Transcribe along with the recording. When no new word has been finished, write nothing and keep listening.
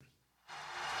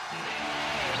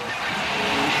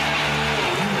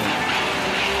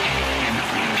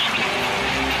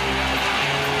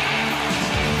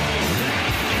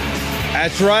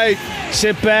That's right.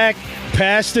 Sit back,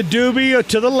 pass the doobie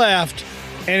to the left,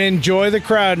 and enjoy the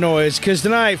crowd noise. Because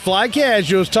tonight, Fly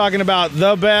Casual is talking about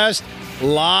the best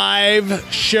live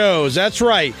shows. That's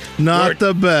right. Not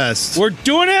the best. We're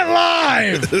doing it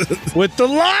live with the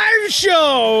live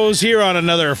shows here on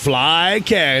another Fly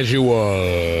Casual.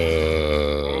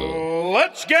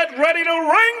 Let's get ready to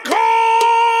wrinkle!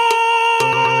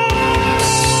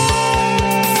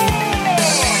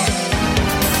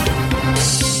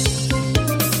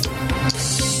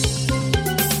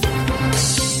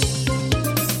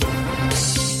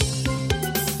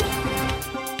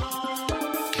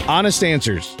 Honest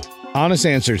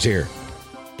answers here.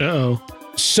 Uh-oh.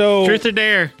 So Truth or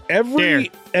dare? Dare.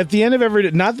 At the end of every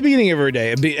day, not the beginning of every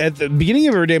day, at the beginning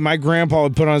of every day, my grandpa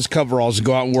would put on his coveralls and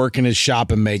go out and work in his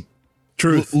shop and make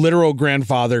literal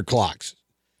grandfather clocks.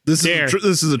 This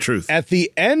is the truth. At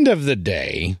the end of the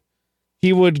day,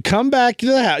 he would come back to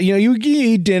the house. You know, you would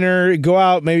eat dinner, go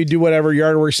out, maybe do whatever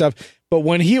yard work stuff. But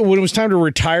when it was time to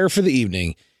retire for the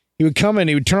evening, he would come in,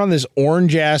 he would turn on this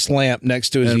orange ass lamp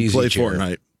next to his easy play chair.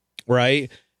 Fortnite.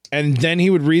 Right? And then he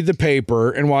would read the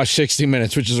paper and watch 60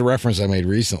 Minutes, which is a reference I made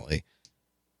recently,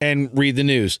 and read the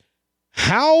news.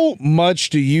 How much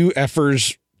do you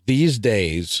effers these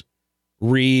days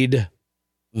read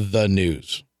the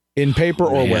news in paper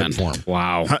or web form?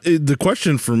 Wow. The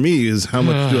question for me is how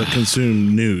much do I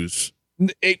consume news?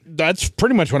 That's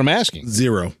pretty much what I'm asking.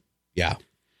 0. Yeah.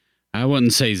 I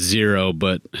wouldn't say 0,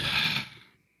 but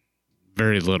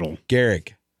very little.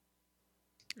 Garrick.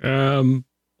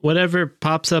 Whatever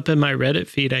pops up in my Reddit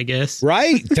feed, I guess.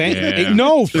 Right. Yeah.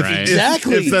 No, Right.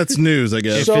 exactly. If that's news, I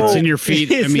guess. If it's in your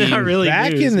feed, It's not really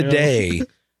back news, in the no. day,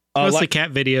 Mostly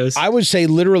cat videos. I would say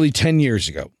literally 10 years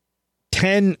ago.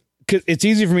 10, 'cause it's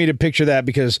easy for me to picture that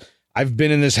because I've been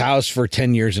in this house for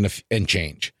 10 years and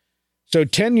change. So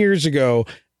 10 years ago,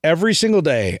 every single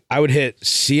day, I would hit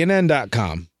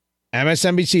CNN.com,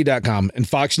 MSNBC.com, and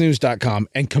FoxNews.com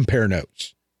and compare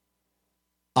notes.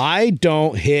 I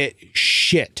don't hit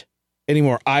shit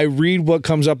anymore. I read what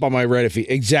comes up on my Reddit feed,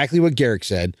 exactly what Garrick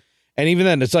said. And even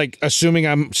then, it's like assuming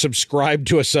I'm subscribed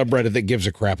to a subreddit that gives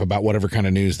a crap about whatever kind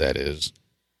of news that is.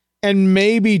 And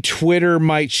maybe Twitter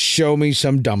might show me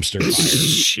some dumpster fire.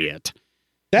 Shit.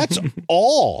 That's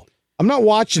all. I'm not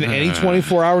watching any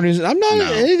 24-hour news. I'm not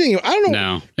anything. I don't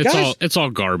know. No, it's all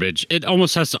garbage. It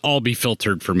almost has to all be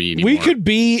filtered for me anymore. We could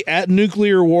be at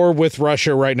nuclear war with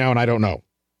Russia right now, and I don't know.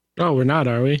 Oh, we're not,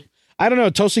 are we? I don't know.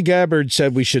 Tulsi Gabbard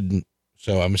said we shouldn't,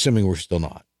 so I'm assuming we're still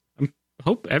not. I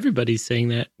hope everybody's saying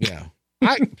that. Yeah.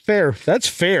 Fair. That's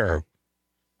fair.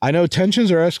 I know tensions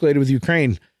are escalated with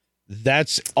Ukraine.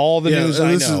 That's all the news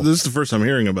I know. This is the first I'm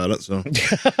hearing about it. So,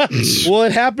 well,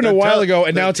 it happened a while ago,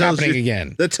 and now it's happening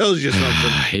again. That tells you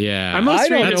something. Yeah, I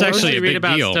mostly actually read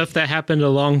about deal. stuff that happened a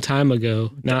long time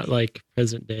ago, not like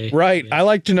present day. Right. I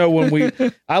like to know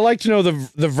I like to know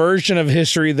the version of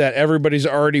history that everybody's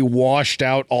already washed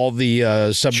out all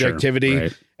the subjectivity. Sure,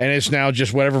 right. And it's now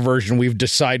just whatever version we've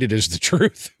decided is the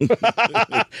truth.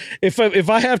 If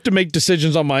I have to make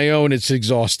decisions on my own, it's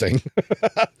exhausting.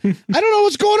 I don't know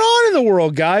what's going on in the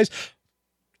world, guys.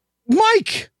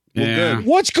 Mike,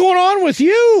 what's going on with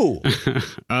you?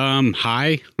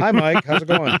 Hi. Hi, Mike. How's it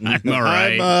going? I'm all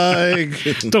right. Hi,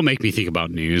 Mike. Don't make me think about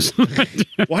news.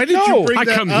 Why did you bring I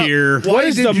that come up? here. What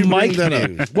is the did you Mike bring that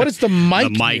news? What is the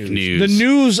Mike The Mike news. The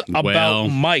news about Well,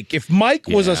 Mike. If Mike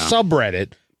was a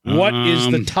subreddit, what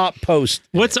is the top post?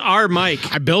 What's our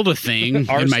mic? I built a thing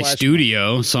in my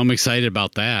studio, so I'm excited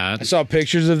about I that. saw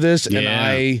pictures of this, and Yeah.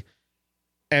 I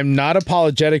am not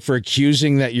apologetic for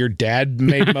accusing that your dad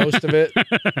made most of it.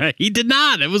 He did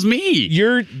not. It was me.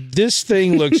 This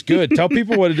thing looks good. Tell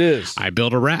people what it is. I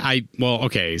built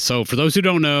okay. So for those who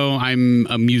don't know, I'm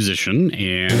a musician,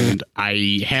 and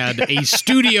I had a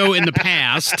studio in the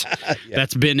past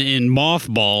that's been in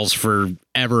mothballs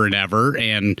forever and ever,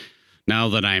 and now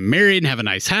that I'm married and have a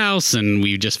nice house and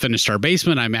we just finished our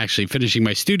basement, I'm actually finishing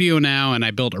my studio now, and I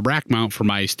built a rack mount for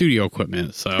my studio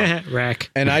equipment. So Rack.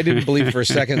 And I didn't believe for a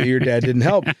second that your dad didn't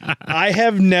help. I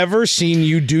have never seen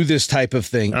you do this type of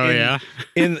thing. Oh, yeah?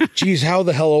 Geez, how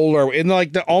the hell old are we? In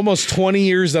like the almost 20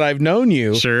 years that I've known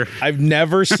you, Sure. I've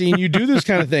never seen you do this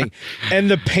kind of thing. And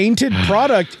the painted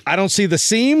product, I don't see the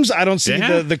seams. I don't see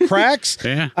the cracks.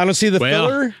 Yeah. I don't see the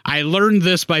filler. I learned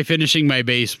this by finishing my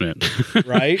basement.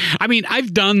 Right. I mean,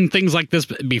 I've done things like this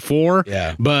before,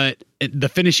 Yeah. but the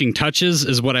finishing touches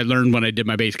is what I learned when I did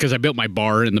my base, because I built my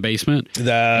bar in the basement.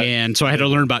 And so I had to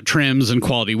learn about trims and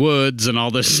quality woods and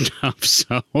all this stuff.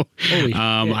 So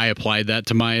I applied that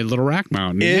to my little rack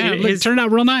mount. It turned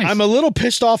out real nice. I'm a little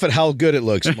pissed off at how good it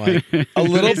looks, Mike. A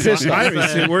little pissed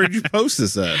off. Where did you post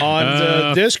this at? On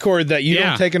the Discord that you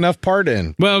don't take enough part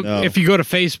in. Well, if you go to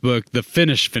Facebook, the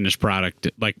finished product,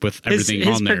 like with everything his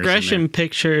on there. His progression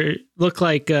picture looked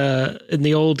like in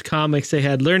the old comics they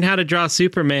had learn how to draw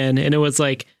Superman, and it was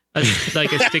like a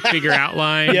stick figure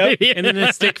outline, and then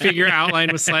the stick figure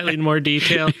outline was slightly more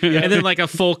detail, and then like a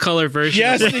full color version.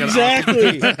 Yes, of like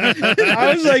exactly.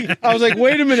 I was like,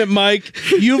 wait a minute, Mike,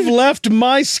 you've left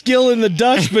my skill in the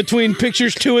dust between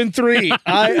pictures 2 and 3.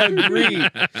 I agree.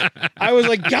 I was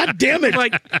like, God damn it!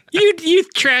 Like you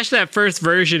trashed that first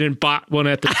version and bought one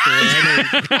at the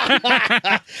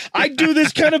store. I do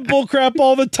this kind of bullcrap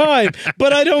all the time,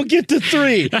 but I don't get to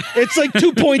 3. It's like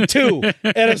 2.2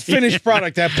 and a finished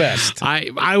product at best.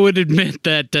 I would admit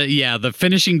that the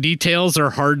finishing details are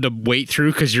hard to wait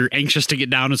through because you're anxious to get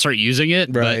down and start using it.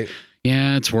 Right. But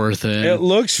yeah, it's worth it. It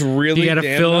looks really. You got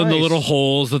to fill in the nice. little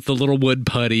holes with the little wood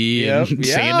putty and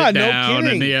sand it down.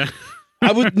 No kidding.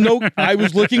 And I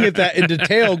was looking at that in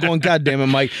detail, going, God damn it,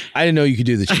 Mike! I didn't know you could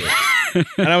do this shit,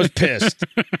 and I was pissed.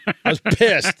 I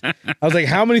was like,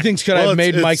 how many things could I have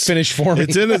made Mike finish for me?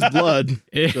 It's in his blood.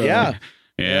 Yeah.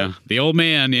 Yeah, the old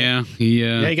man. Yeah,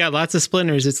 he got lots of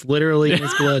splinters. It's literally in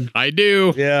his blood. I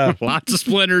do. Yeah, lots of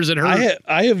splinters. It hurt.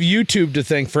 I have YouTube to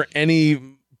thank for any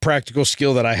practical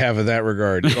skill that I have in that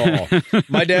regard at all.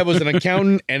 My dad was an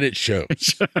accountant, and it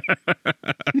shows.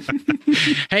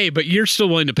 Hey, but you're still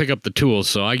willing to pick up the tools,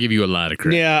 so I give you a lot of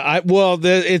credit. Yeah,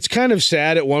 it's kind of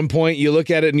sad. At one point, you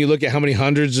look at it and you look at how many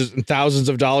hundreds and thousands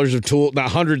of dollars of tool, not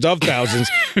hundreds of thousands,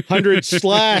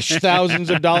 hundreds/thousands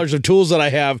of dollars of tools that I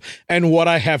have, and what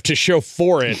I have to show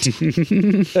for it.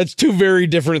 That's two very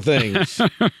different things.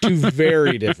 Two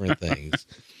very different things.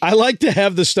 I like to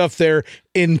have the stuff there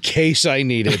in case I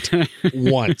need it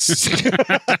once.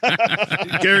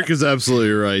 Garrick is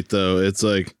absolutely right, though. It's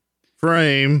like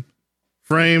frame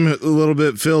a little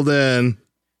bit filled in,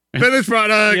 finished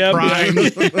product, Yep.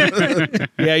 Prime.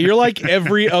 Yeah, you're like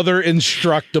every other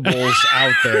Instructables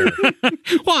out there.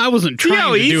 Well, I wasn't See how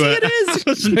trying to easy do it is? I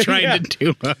wasn't trying to do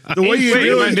it. The way you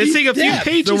do Am I it, missing a few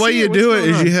pages? the way here? you do What's it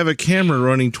is going you have a camera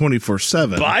running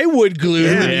 24/7. Buy wood glue.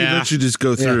 And then Yeah. you let you just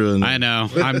go through. And I know.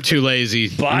 I'm too lazy.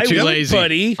 Buy I'm too wood, lazy.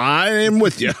 buddy. I am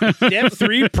with you. Step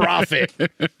 3 profit.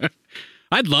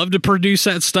 I'd love to produce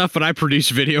that stuff, but I produce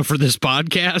video for this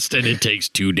podcast, and it takes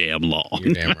too damn long.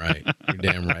 You're damn right. You're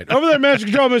damn right. Over there, Master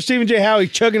Control, Mr. Stephen J. Howie,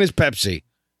 chugging his Pepsi.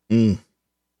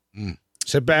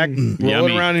 Sit back, roll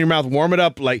Yummy. it around in your mouth, warm it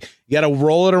up. Like you got to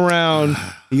roll it around.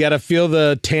 You got to feel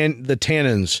the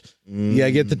tannins. You got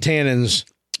to get the tannins.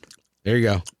 There you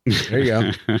go. There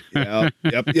you go.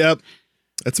 Yep.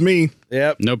 That's me.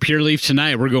 Yep. No Pure Leaf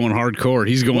tonight. We're going hardcore.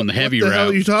 He's going the heavy What the hell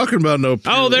route. are you talking about? No.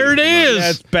 Oh, there it is.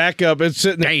 That's back up. It's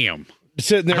sitting there, Damn.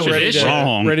 there was ready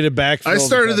wrong. to backfill. I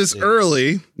started this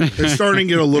early. It's starting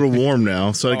to get a little warm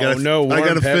now, so I got warm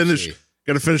to Pepsi.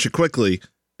 finish it quickly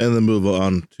and then move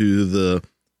on to the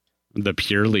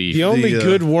Pure Leaf. The only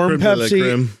good warm creme de la Pepsi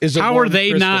creme. is a How warm are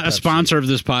they Crystal not a Pepsi. sponsor of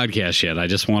this podcast yet? I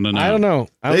just want to know. I don't know.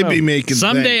 They'd be making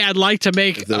Someday bank. I'd like to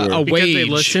make They were. a Because they wage,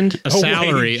 listened? a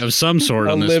salary of some sort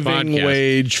a on this living podcast.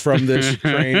 wage from this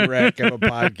train wreck of a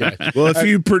podcast. Well, if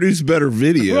you produce better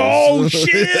videos. Oh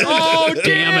shit! Oh,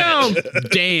 damn it.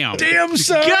 Damn. Damn,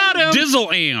 son! Got him.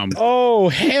 Dizzle am. Oh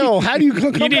hell! How do you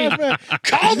come back? Man?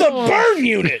 Call the burn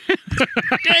unit.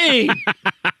 Dang.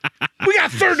 We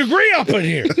got third degree up in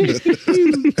here.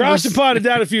 Cross the pot and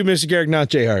down a few, Mr. Garrick, not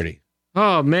Jay Hardy.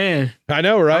 Oh man. I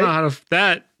know, I don't right? know how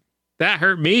to, that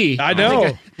hurt me. I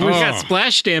know. We got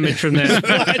splash damage from that.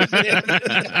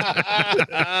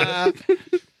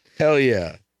 Hell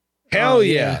yeah! Hell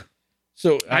yeah!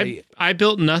 So I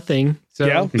built nothing. So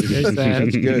Yeah. there's that.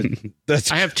 that's good.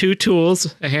 That's I have 2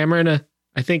 tools, a hammer and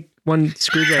I think one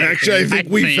screwdriver. Actually, I think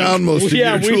we found most of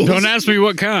Yeah, your we- tools. Don't ask me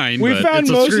what kind. we but found it's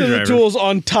a most of the screwdriver. tools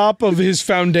on top of his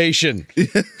foundation.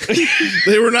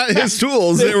 They were not his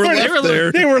tools. They were left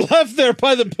there. They were left there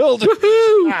by the builder.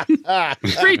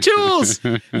 Free tools.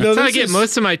 No, That's how I this get is-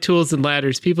 most of my tools and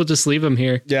ladders. People just leave them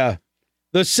here. Yeah.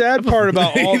 The sad part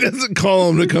about all He doesn't call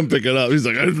him to come pick it up. He's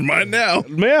like, "It's mine now."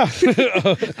 yeah.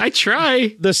 I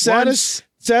try. The saddest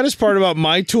part about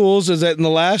my tools is that in the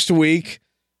last week,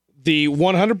 the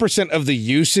 100% of the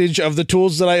usage of the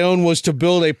tools that I own was to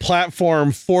build a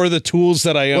platform for the tools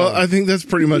that I own. Well, I think that's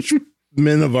pretty much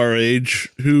men of our age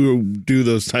who do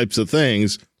those types of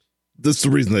things. That's the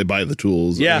reason they buy the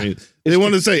tools. Yeah. I mean, they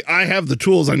want to say, "I have the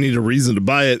tools. I need a reason to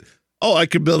buy it." Oh, I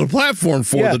could build a platform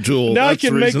for the tool. Now That's I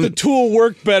can make the tool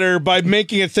work better by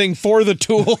making a thing for the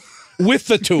tool with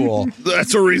the tool.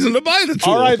 That's a reason to buy the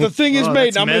tool. All right, the thing is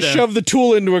made. that's I'm going to meta. shove the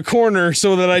tool into a corner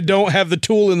so that I don't have the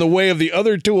tool in the way of the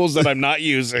other tools that I'm not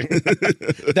using.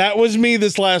 That was me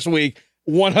this last week.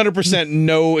 100%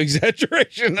 no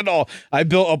exaggeration at all. I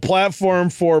built a platform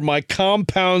for my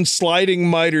compound sliding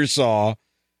miter saw,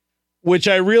 which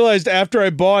I realized after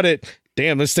I bought it,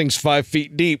 damn, this thing's 5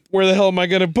 feet deep. Where the hell am I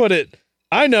going to put it?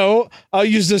 I know. I'll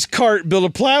use this cart, build a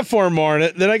platform on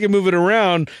it, then I can move it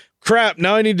around. Crap,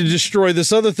 now I need to destroy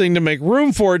this other thing to make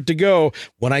room for it to go.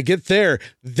 When I get there,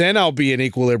 then I'll be in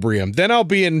equilibrium. Then I'll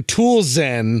be in tool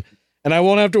zen, and I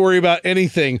won't have to worry about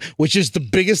anything, which is the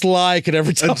biggest lie I could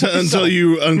ever tell until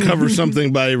you uncover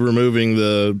something by removing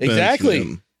the Exactly.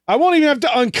 Benjamin. I won't even have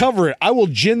to uncover it. I will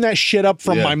gin that shit up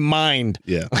from my mind.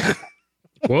 Yeah.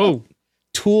 Whoa.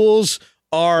 Tools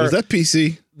are Is that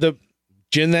PC? the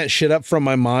gin that shit up from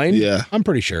my mind. Yeah. I'm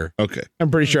pretty sure. Okay.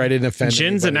 I'm pretty sure I didn't offend.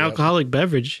 Gin's an anybody else. alcoholic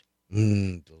beverage.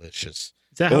 Delicious.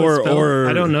 Is that how Or- it's spelled? or-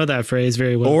 I don't know that phrase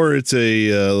very well. Or it's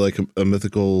a like a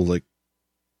mythical like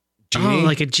Genie?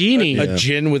 like a genie. Yeah. A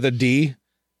gin with a D.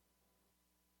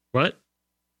 What?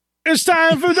 It's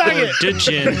time for Oh, Nugget.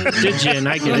 Djinn.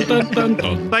 I get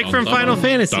it. Like from Final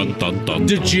Fantasy.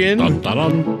 The gin. or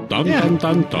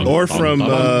from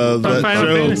From that Final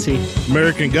show Fantasy.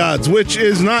 American Gods, which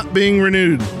is not being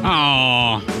renewed.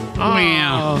 Oh,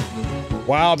 wow. Oh,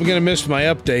 Wow, I'm gonna miss my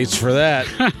updates for that.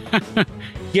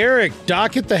 Garrick,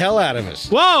 dock it the hell out of us.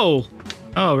 whoa.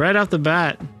 Oh, right off the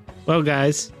bat. Well,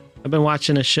 guys, I've been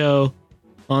watching a show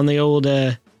on the old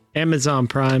Amazon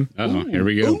Prime. Uh-oh, here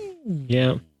we go.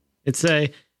 Yeah. It's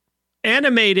a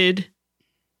animated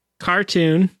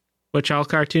cartoon, which all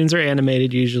cartoons are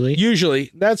animated usually. Usually,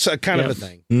 that's a kind of a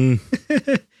thing.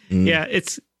 Yeah,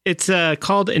 it's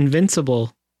called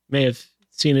Invincible. May have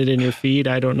seen it in your feed.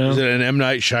 I don't know. Is it an M.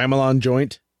 Night Shyamalan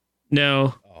joint?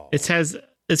 No. It has,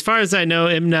 as far as I know,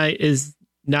 M. Night is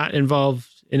not involved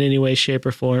in any way, shape,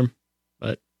 or form.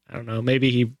 But I don't know. Maybe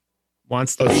he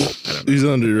wants to be. I don't know. He's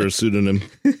under a pseudonym.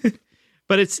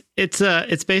 But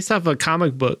it's based off a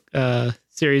comic book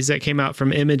series that came out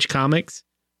from Image Comics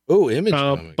Oh, Image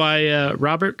Comics. by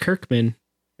Robert Kirkman.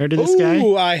 Heard of this guy?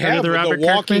 Ooh, I Heard of have. the The Robert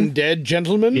Walking Kirkman? Dead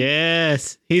gentleman?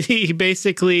 Yes. He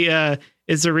basically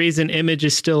is the reason Image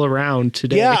is still around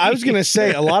today. Yeah, I was going to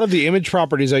say, a lot of the Image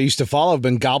properties I used to follow have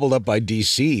been gobbled up by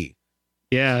DC.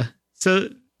 Yeah. So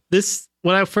this,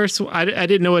 when I first, I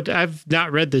didn't know what, I've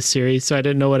not read this series, so I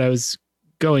didn't know what I was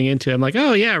going into. I'm like,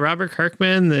 oh yeah, Robert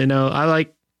Kirkman, you know, I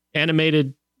like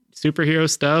animated superhero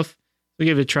stuff. We'll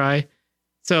give it a try.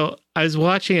 So I was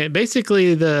watching it.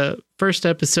 Basically, the first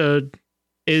episode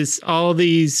is all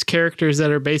these characters that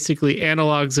are basically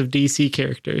analogs of DC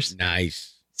characters. Nice.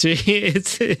 So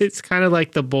it's kind of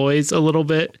like The Boys a little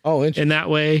bit Oh, in interesting. that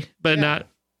way, but Yeah. not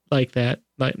like that.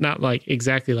 Like not like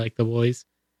exactly like The Boys.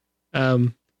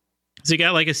 So you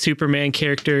got like a Superman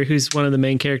character who's one of the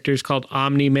main characters called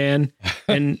Omni-Man,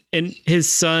 and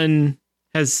his son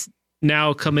has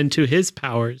now come into his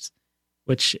powers,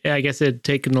 which I guess it had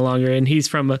taken longer. And he's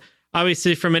from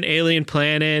obviously from an alien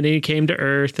planet, and he came to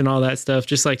Earth and all that stuff,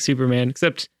 just like Superman.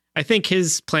 Except I think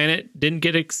his planet didn't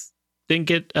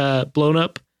get blown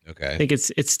up. I Okay. think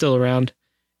it's still around.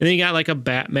 And then you got like a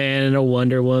Batman and a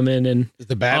Wonder Woman, and Is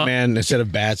the Batman, instead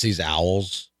of bats, he's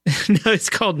owls? no, it's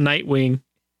called Nightwing.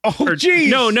 Oh, Or- jeez.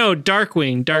 No,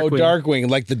 Darkwing. Oh, Darkwing. Darkwing,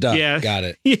 like the duck. Yeah. Got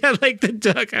it. Yeah, like the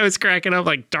duck. I was cracking up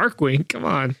like Darkwing. Come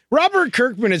on. Robert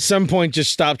Kirkman at some point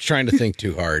just stopped trying to think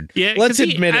too hard. Yeah, Let's 'cause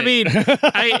admit it. I mean,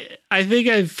 I think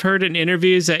I've heard in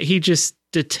interviews that he just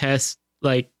detests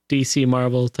like DC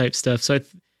Marvel type stuff. So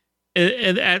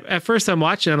at first I'm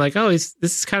watching, I'm like, oh, this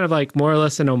is kind of like more or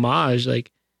less an homage.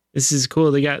 Like this is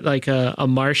cool. They got like a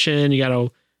Martian, you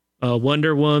got a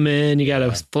Wonder Woman, you got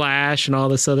a Flash, and all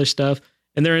this other stuff.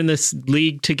 And they're in this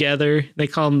league together. They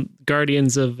call them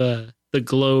Guardians of the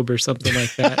Globe or something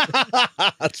like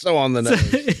that. That's so on the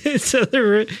nose.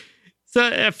 So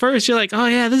at first you're like, oh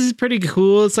yeah, this is pretty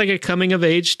cool. It's like a coming of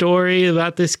age story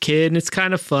about this kid, and it's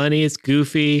kind of funny. It's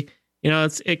goofy. You know,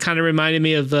 it kind of reminded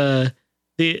me of the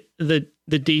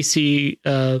DC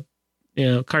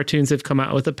cartoons have come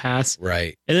out with the past.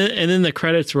 Right. And then the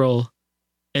credits roll,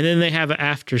 and then they have an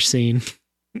after scene.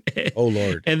 Oh,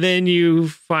 Lord. And then you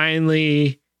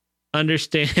finally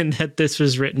understand that this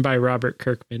was written by Robert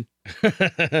Kirkman.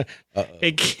 Uh-oh.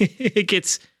 It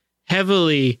gets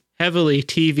heavily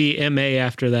TVMA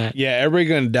after that. Yeah, everybody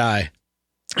going to die.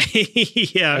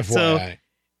 Yeah. FYI.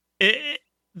 So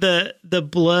the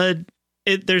blood,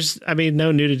 there's, I mean,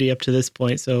 no nudity up to this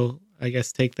point. So I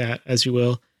guess take that as you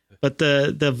will. but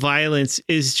the violence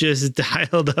is just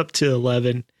dialed up to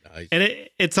 11. Nice. And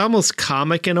it's almost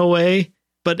comic in a way,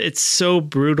 but it's so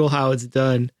brutal how it's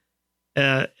done.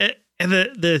 And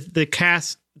the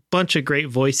cast, bunch of great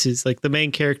voices. Like the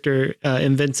main character,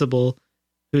 Invincible,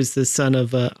 who's the son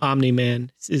of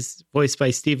Omni-Man, is voiced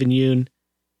by Stephen Yeun.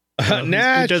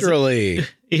 Naturally.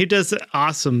 He does an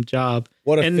awesome job.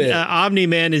 What a and fit.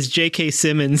 Omni-Man is J.K.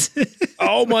 Simmons.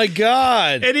 Oh my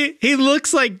God. And he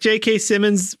looks like J.K.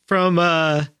 Simmons from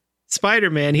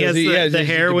Spider-Man. He has the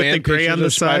hair with the gray on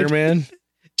the side. Spider-Man.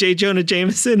 J. Jonah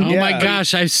Jameson. Oh my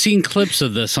gosh, I've seen clips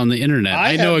of this on the internet.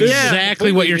 I know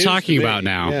exactly what you're talking about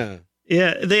now. Yeah.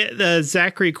 Yeah, the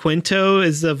Zachary Quinto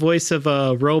is the voice of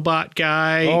a robot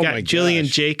guy. Oh You got my Jillian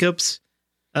gosh. Jacobs,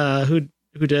 who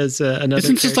does another.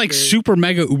 Isn't this like character. super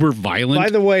mega uber violent? By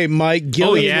the way, Mike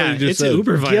Gillian. it's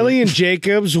uber violent. Gillian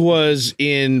Jacobs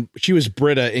she was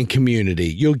Britta in Community.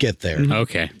 You'll get there.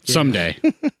 Okay, someday.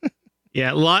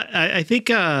 Yeah, a lot. I think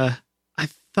I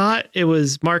thought it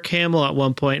was Mark Hamill at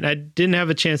one point. I didn't have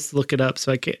a chance to look it up,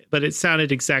 but it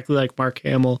sounded exactly like Mark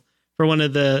Hamill for one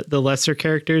of the lesser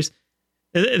characters.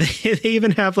 They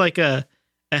even have like a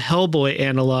Hellboy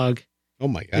analog. Oh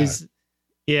my God.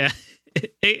 Yeah,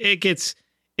 it gets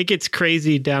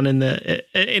crazy down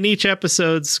in each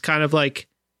episode's kind of like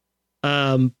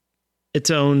its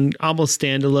own almost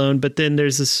standalone, but then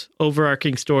there's this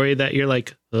overarching story that you're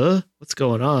like, what's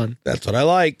going on? That's what I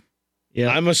like. Yeah,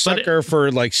 I'm a sucker for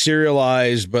like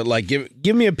serialized, but like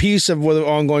give me a piece of what's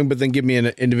ongoing, but then give me an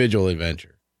individual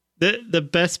adventure. The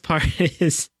best part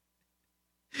is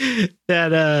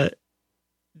that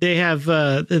they have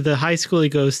the high school he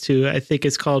goes to, I think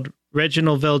it's called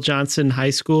Reginald Vell Johnson High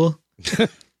School.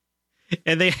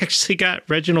 And they actually got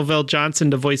Reginald Vell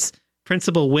Johnson to voice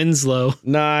Principal Winslow.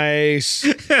 Nice.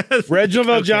 Reginald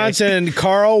Vell Johnson,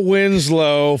 Carl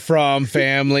Winslow from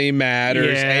Family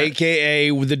Matters,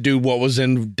 aka the dude what was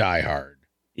in Die Hard.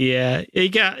 Yeah, you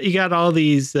got all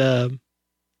these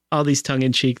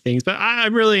tongue-in-cheek things, but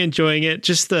I'm really enjoying it.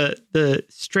 Just the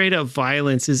straight up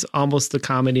violence is almost a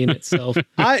comedy in itself.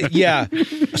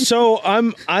 So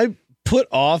I put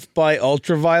off by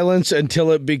ultra violence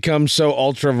until it becomes so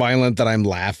ultra violent that I'm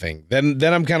laughing. Then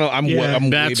I'm kind of I'm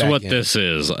That's what this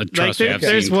is. Trust me,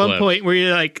 there's one point where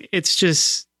you're like, it's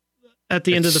just at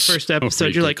the end of the first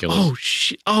episode, you're like, oh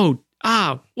shit,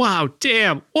 wow,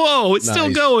 damn, whoa, it's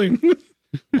still going.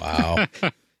 Wow.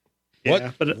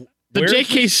 Yeah, but the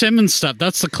J.K. Simmons stuff,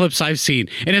 that's the clips I've seen.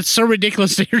 And it's so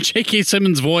ridiculous to hear J.K.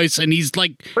 Simmons' voice, and he's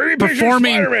like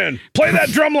performing... Spider-Man. Play that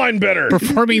drum line better.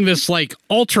 Performing this like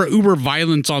ultra uber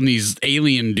violence on these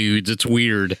alien dudes. It's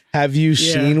weird. Have you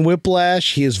seen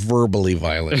Whiplash? He is verbally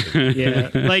violent. Yeah,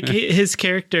 like his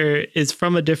character is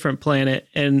from a different planet,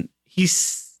 and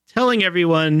he's telling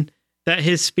everyone that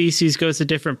his species goes to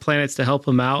different planets to help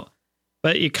him out.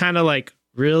 But you kind of like...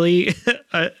 Really?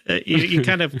 You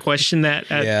kind of question that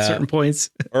at certain points.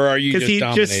 Or are you just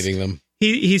dominating them?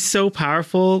 He's so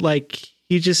powerful. Like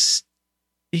he's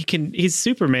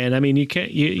Superman. I mean, you can't.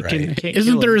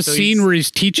 Isn't there a scene where he's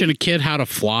teaching a kid how to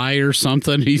fly or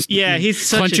something? He's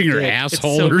punching her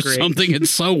asshole or something.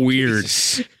 It's so weird.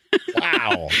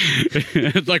 Wow.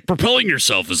 Like propelling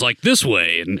yourself is like this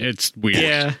way, and it's weird.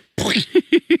 Yeah.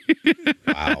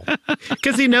 Wow.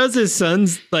 Because he knows his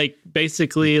son's like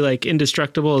basically like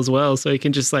indestructible as well, so he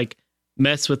can just like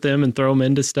mess with them and throw him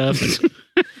into stuff.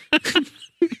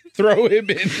 Throw him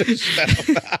into stuff.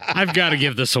 I've got to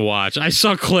give this a watch. I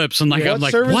saw clips and like I'm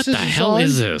like, what the hell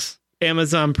is this?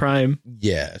 Amazon Prime.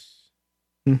 Yes.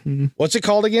 Mm-hmm. What's it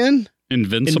called again?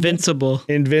 Invincible.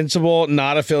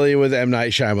 Not affiliated with M.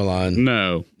 Night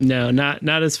Shyamalan. No,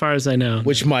 not as far as I know.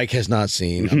 Which Mike has not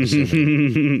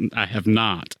seen. I have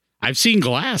not. I've seen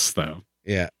Glass though.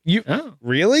 Yeah.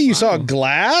 Really? You saw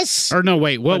Glass? Or no,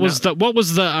 wait. What was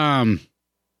the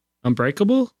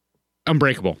Unbreakable?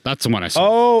 Unbreakable. That's the one I saw.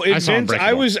 Oh,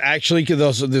 I was actually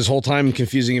this whole time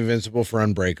confusing Invincible for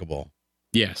Unbreakable.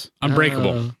 Yes,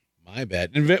 Unbreakable. My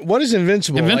bad. What is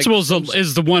Invincible? Invincible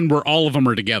is the one where all of them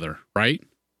are together, right?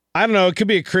 I don't know. It could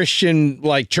be a Christian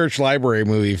like church library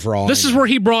movie for all. This is where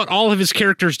he brought all of his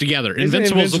characters together.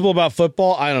 Invincible about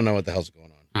football? I don't know what the hell's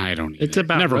going on. I don't either. It's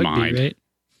about Never rugby, mind. right?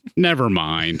 Never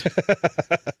mind.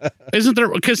 Isn't there?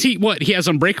 Because he has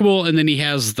Unbreakable, and then he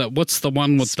has what's the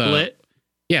one with Split?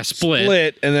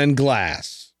 Split, and then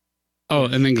Glass. Oh,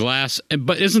 and then Glass.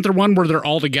 But isn't there one where they're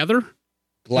all together?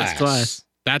 Glass.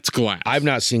 That's Glass. I've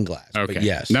not seen Glass. Okay. But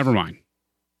yes. Never mind.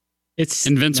 It's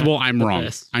Invincible. I'm wrong.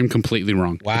 Best. I'm completely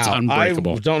wrong. Wow. It's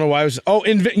Unbreakable. I don't know why I was. Oh,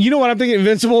 you know what I'm thinking?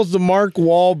 Invincible is the Mark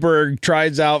Wahlberg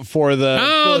tries out for the.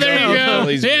 Oh, there you go.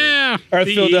 Phillies. Yeah. Or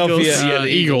The Philadelphia. Eagles. The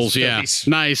Eagles. Yeah. Phillies.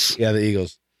 Nice. Yeah, the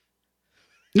Eagles.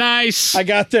 Nice. I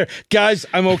got there. Guys,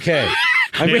 I'm okay.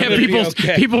 I'm We have gonna be people.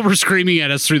 okay. People were screaming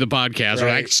at us through the podcast. We're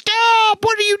Right. like, "Stop!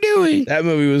 What are you doing?" That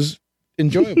movie was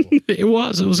enjoyable. It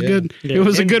was. It was Yeah. good. Yeah. It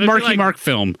was a And good I feel Marky like- Mark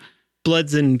film.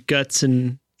 Bloods and guts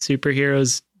and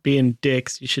superheroes being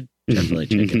dicks. You should definitely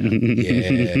check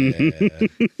it out.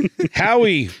 Yeah.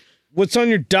 Howie, what's on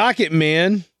your docket,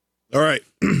 man? All right.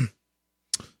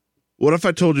 What if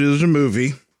I told you there's a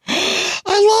movie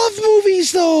I love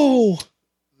movies, though.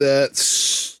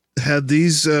 that's had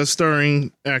these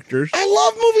starring actors? I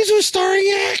love movies with starring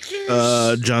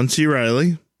actors. John C.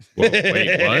 Reilly, Whoa,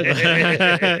 wait,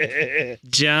 what?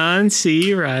 John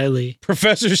C. Reilly.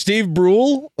 Professor Steve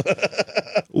Brule.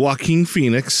 Joaquin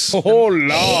Phoenix, Oh, Lord.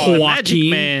 Magic Joaquin.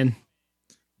 Man.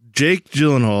 Jake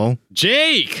Gyllenhaal,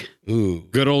 Jake. Ooh.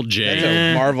 Good old That's Jake.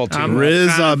 a Marvel team. I'm- Riz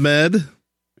kind of- Ahmed.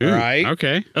 Ooh, right.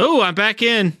 Okay. Oh, I'm back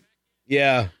in.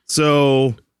 Yeah.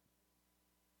 So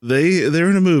they're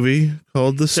in a movie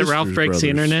called The Is it Sisters Ralph Breaks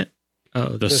the Brothers. Internet? Oh,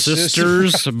 The The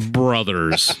Sisters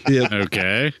Brothers. Yep.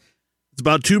 Okay. It's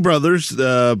about two brothers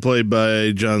played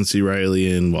by John C.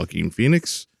 Reilly and Joaquin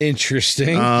Phoenix.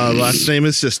 Interesting. Last name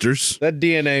is Sisters. That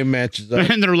DNA matches up.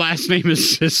 And their last name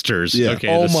is Sisters. Yeah. Okay.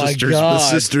 Oh the my Sisters. God. The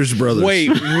Sisters Brothers. Wait.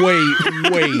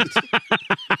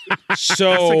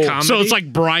 So That's a So it's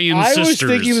like Brian's I was sisters.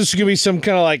 thinking this was gonna be some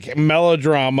kind of like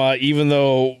melodrama, even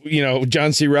though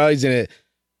John C. Reilly's in it.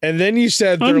 And then you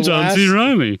said their I'm John last, C.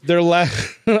 Reilly. their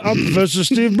last. I'm Professor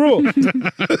Steve Brule.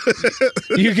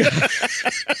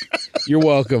 You're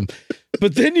welcome.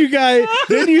 But then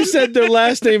you said their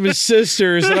last name is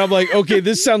Sisters, and I'm like, okay,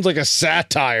 this sounds like a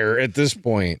satire at this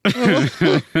point.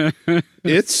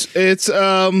 It's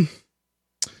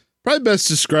probably best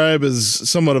described as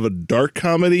somewhat of a dark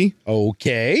comedy.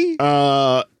 Okay.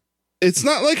 It's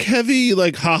not like heavy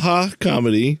like haha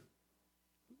comedy,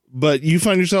 but you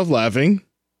find yourself laughing.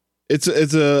 It's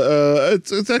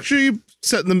actually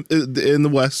set in the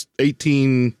West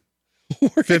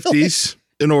 1850s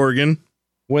in Oregon.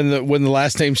 When the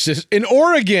last name in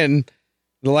Oregon,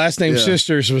 the last name Yeah.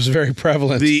 Sisters was very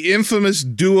prevalent. The infamous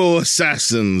duo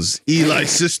assassins, Eli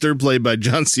Sister, played by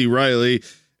John C. Reilly,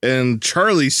 and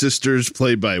Charlie Sisters,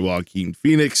 played by Joaquin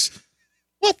Phoenix.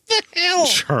 What the hell?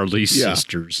 Charlie Yeah.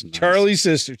 Sisters. Nice. Charlie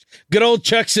Sisters. Good old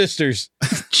Chuck Sisters.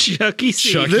 Chucky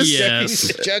C. Chucky, This-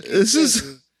 yes. This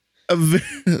is a very,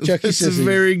 Chucky it's a Sisters.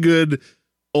 very good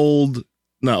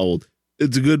not old.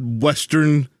 It's a good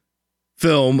Western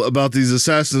film about these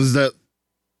assassins that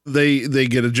they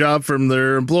get a job from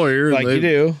their employer and Like they you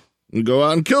do. and go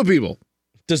out and kill people.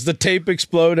 Does the tape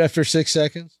explode after 6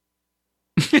 seconds?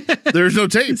 There's no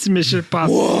tape. It's Mission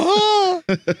Impossible.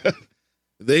 What?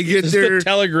 They get Does their the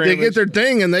telegram. they get their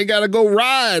thing and they got to go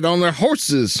ride on their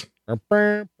horses.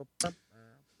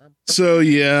 So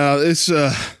yeah, it's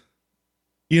What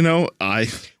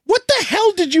the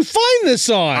hell did you find this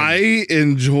on? I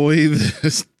enjoy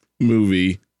this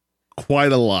movie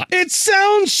quite a lot. It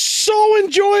sounds so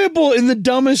enjoyable in the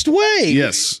dumbest way.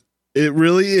 Yes, it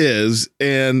really is.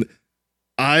 And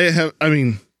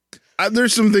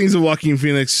there's some things of Joaquin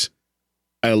Phoenix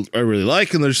I really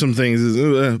like, and there's some things,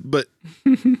 but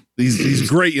he's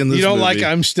great in this. You don't movie. like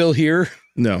I'm Still Here?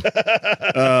 No.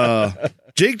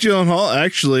 Jake Gyllenhaal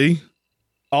actually,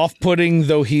 Off-putting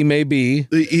though he may be.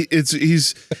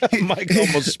 he's Mike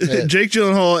almost spit. Jake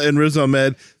Gyllenhaal and Riz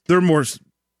Ahmed. They're more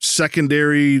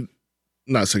secondary,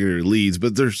 not secondary leads,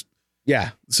 but they're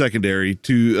Yeah, secondary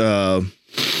to,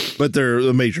 but they're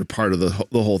a major part of the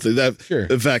whole thing. That, sure.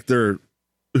 in fact, they're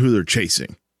who they're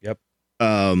chasing. Yep.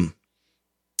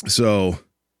 So,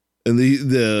 and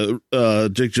the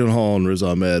Jake Gyllenhaal and Riz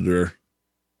Ahmed are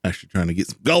actually trying to get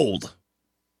some gold.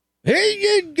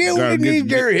 Hey, Gotta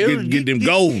get them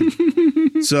gold.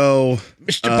 So,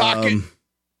 Mr. Pocket.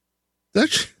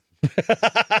 that's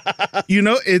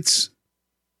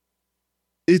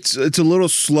it's a little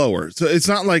slower. So it's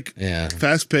not like Yeah.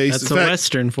 fast paced. That's a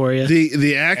Western for you.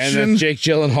 The And action that's Jake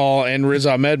Gyllenhaal and Riz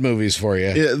Ahmed movies for you.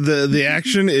 Yeah, the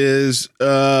action is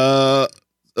a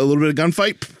little bit of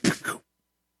gunfight.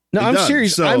 No, I'm done.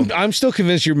 serious. So- I'm still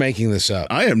convinced you're making this up.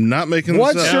 I am not making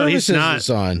What this up. No, service he's is not. this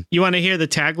on? You want to hear the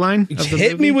tagline of the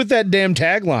Hit movie? me with that damn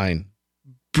tagline.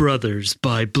 Brothers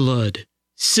by blood,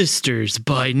 sisters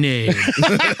by name.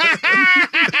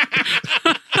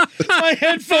 My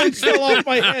headphones fell off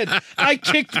my head. I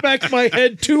kicked back my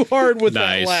head too hard with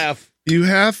Nice. that laugh. You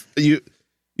have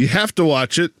to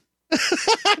watch it.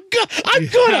 I'm You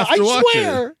gonna. have I to watch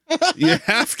swear. You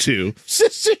have to,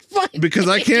 Sisters by because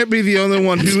I can't be the only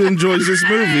one who enjoys this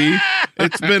movie.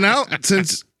 It's been out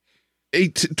since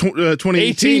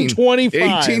 2018. 1825.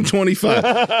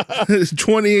 1825.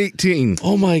 2018.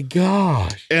 Oh my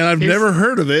gosh. And I've never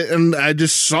heard of it, and I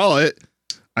just saw it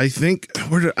I think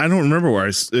I don't remember where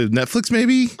Netflix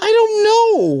maybe.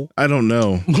 I don't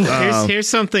know. Here's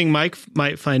something Mike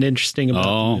might find interesting about.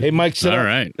 Oh, Hey, Mike, sit all up.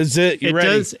 right. Is it? You It ready?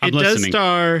 does. I'm It does listening.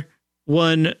 star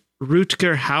one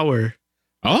Rutger Hauer.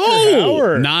 Oh,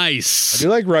 Hauer. I nice. do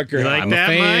like Rutger. You like I'm that,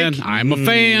 a fan. Mike? I'm a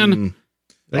fan.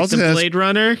 Like Also the has- Blade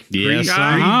Runner. Yes,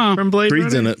 guy uh-huh. from Blade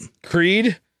Creed's Runner. in it.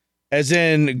 Creed, as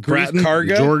in Grease Bratton,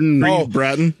 Karga. Jordan Oh. Reed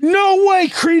Bratton No way,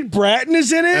 Creed Bratton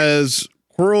is in it. as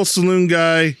Quirrell Saloon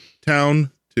Guy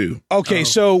Town 2. Okay,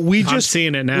 so we I'm just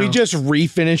seeing it now. we just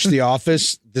refinished The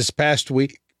Office this past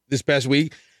week,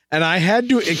 and I had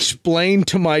to explain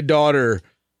to my daughter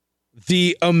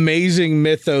the amazing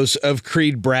mythos of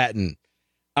Creed Bratton.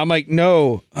 I'm like,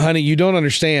 no, honey, you don't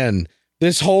understand.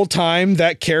 This whole time,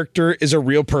 that character is a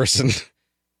real person,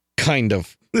 kind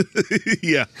of.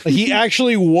 Yeah. He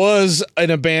actually was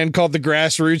in a band called the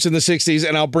Grassroots in the 60s,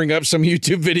 and I'll bring up some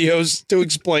YouTube videos to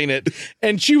explain it.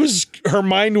 And her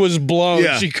mind was blown.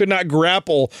 Yeah. She could not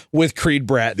grapple with Creed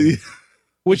Bratton,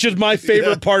 which is my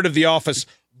favorite part of The Office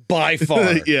by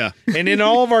far. Yeah. And in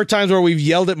all of our times where we've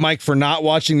yelled at Mike for not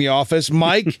watching The Office,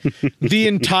 Mike, the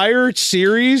entire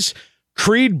series,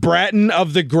 Creed Bratton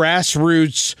of the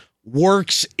Grassroots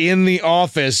works in The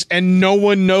Office, and no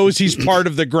one knows he's part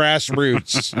of the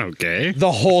Grassroots. Okay.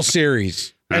 The whole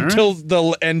series All until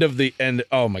the end of the end.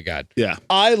 Oh my God. Yeah.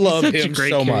 I love Such a him great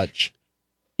so character. much.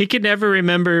 He could never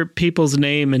remember people's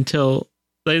name until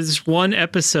there's one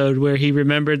episode where he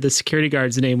remembered the security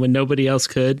guard's name when nobody else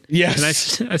could.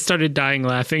 Yes. And I started dying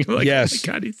laughing. Like, Yes.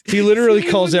 oh my God, He literally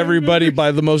calls everybody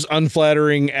by the most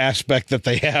unflattering aspect that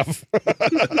they have.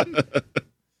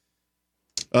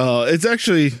 It's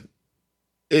actually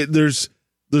there's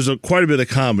quite a bit of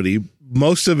comedy.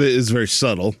 Most of it is very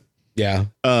subtle. Yeah.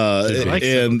 I like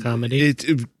subtle and comedy.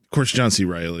 of course, John C.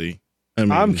 Reilly. I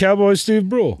mean, I'm Cowboy Steve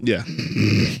Brule. yeah.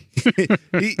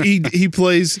 he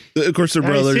plays. Of course, they're Now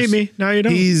brothers. you see me. Now you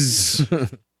don't. He's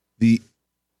the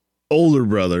older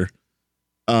brother,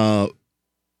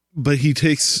 but he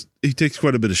takes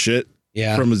quite a bit of shit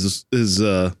Yeah. from his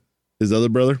other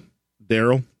brother,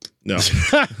 Daryl. No,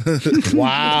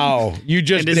 Wow. You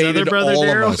just And his other dated brother, all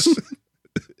Daryl? of us.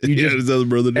 You yeah, just, his other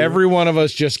brother. Daryl. every one of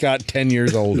us just got 10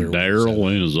 years older.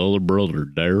 Daryl and his other brother,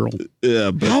 Daryl. Yeah,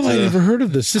 but How have I never heard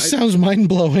of this? This sounds mind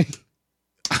blowing.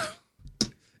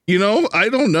 I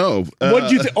don't know. What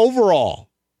did you think overall?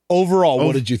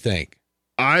 What did you think?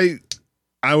 I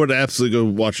would absolutely go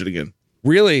watch it again.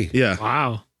 Really? Yeah.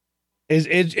 Wow. Is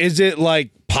it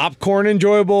like popcorn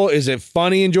enjoyable? Is it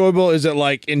funny enjoyable? Is it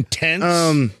like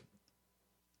intense?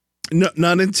 No,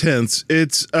 not intense.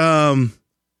 It's more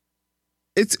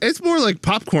like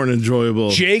popcorn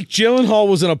enjoyable. Jake Gyllenhaal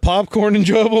was in a popcorn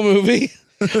enjoyable movie.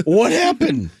 What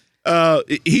happened?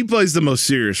 He plays the most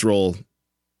serious role.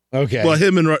 Okay. Well,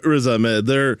 him and Riz Ahmed,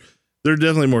 they're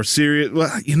definitely more serious.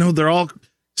 Well, they're all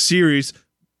serious.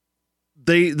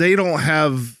 They don't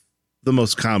have the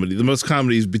most comedy. The most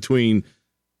comedy is between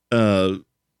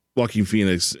Joaquin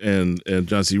Phoenix and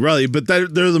John C. Reilly, but they're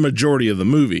the majority of the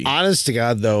movie. Honest to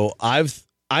God, though, I've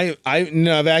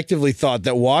actively thought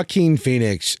that Joaquin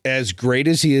Phoenix, as great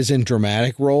as he is in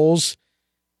dramatic roles,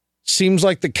 seems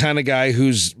like the kind of guy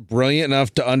who's brilliant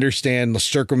enough to understand the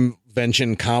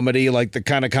circumvention comedy, like the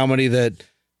kind of comedy that,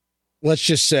 let's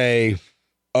just say,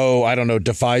 I don't know,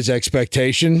 defies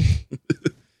expectation.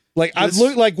 Like I've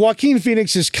looked like Joaquin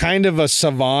Phoenix is kind of a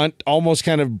savant, almost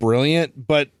kind of brilliant,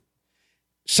 but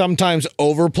sometimes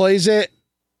overplays it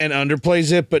and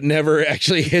underplays it, but never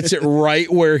actually hits it right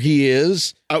where he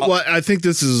is. I think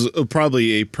this is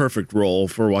probably a perfect role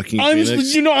for Joaquin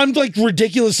Phoenix. I'm like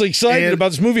ridiculously excited And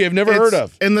about this movie I've never heard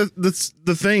of. And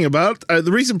the thing about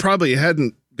the reason probably it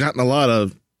hadn't gotten a lot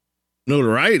of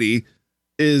notoriety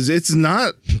is it's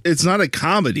not a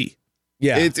comedy.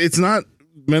 Yeah. It's not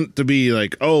meant to be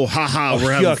like, oh, haha,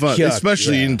 we're having yuck, fun, yuck,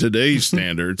 especially yeah. in today's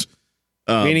standards.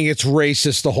 Meaning it's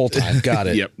racist the whole time. Got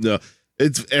it. Yep. No,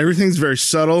 everything's very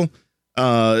subtle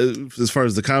as far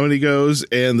as the comedy goes,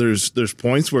 and there's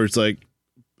points where it's like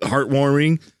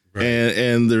heartwarming,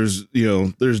 and there's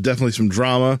definitely some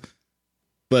drama,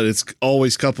 but it's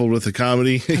always coupled with the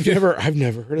comedy. I've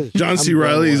never heard of this. John C.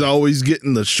 Reilly is always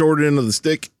getting the short end of the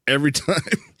stick every time.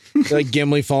 like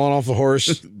Gimli falling off a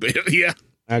horse. Yeah.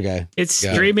 Okay. It's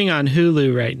Got it. streaming on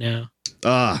Hulu right now.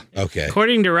 Okay.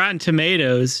 According to Rotten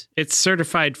Tomatoes, it's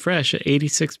certified fresh at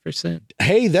 86%.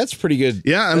 Hey, that's pretty good.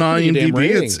 Yeah, and That's on pretty damn IMDb,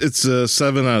 rating. it's a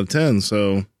 7 out of 10.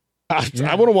 So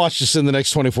I want to watch this in the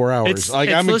next 24 hours. It's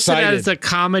I'm listed excited. as a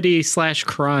comedy /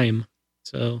 crime.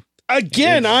 So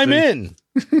Again, I'm in.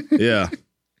 yeah,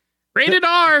 rated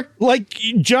R. Like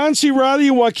John C. Reilly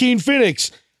and Joaquin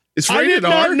Phoenix. It's I rated did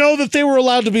not R. know that they were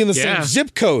allowed to be in the Yeah. same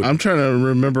zip code. I'm trying to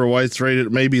remember why it's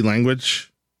rated. Maybe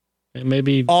language.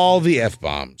 Maybe All the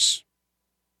F-bombs.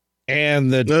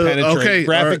 And the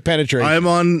graphic penetration. I'm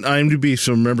on IMDb,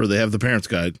 so remember they have the parents'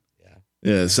 guide.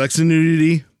 Yeah, sex and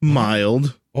nudity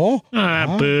mild, oh,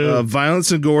 boo.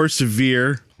 violence and gore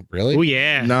severe. really? Oh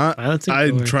yeah. Not. Violence and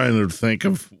I'm gore. trying to think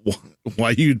of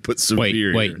why you'd put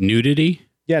severe. Wait, here. nudity?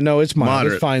 Yeah, no, it's mild.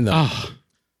 Moderate. It's fine, though. Oh,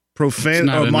 Profan.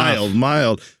 not Oh, enough.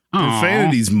 mild. Aw.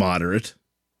 Profanity's moderate.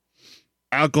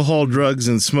 Alcohol, drugs,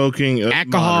 and smoking.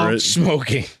 Alcohol, moderate.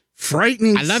 Smoking.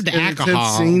 Frightening. I love the and intense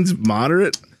alcohol. scenes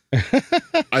moderate.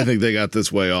 I think they got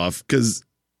this way off because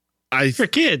For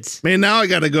kids. now I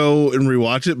got to go and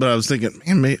rewatch it. But I was thinking,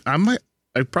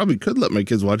 I probably could let my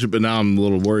kids watch it, but now I'm a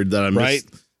little worried that I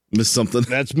missed something.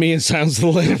 That's me and Sounds of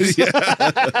the Limbs.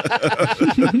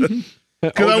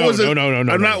 Because I wasn't. No.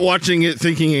 I'm not watching it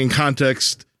thinking in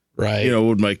context. Right.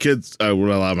 Would my kids? I would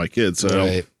allow my kids. So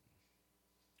Right.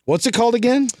 What's it called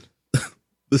again?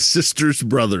 the sisters,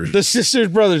 brothers. The Sisters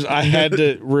Brothers. I had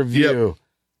to review.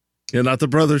 Yeah, not the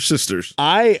brothers, sisters.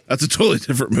 That's a totally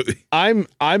different movie.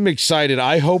 I'm excited.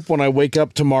 I hope when I wake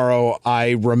up tomorrow,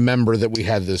 I remember that we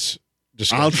had this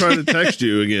discussion. I'll try to text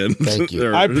you again. Thank you.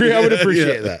 Or- I would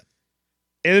appreciate Yeah. that.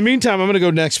 In the meantime, I'm going to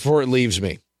go next before it leaves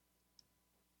me.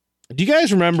 Do you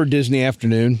guys remember Disney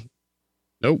Afternoon?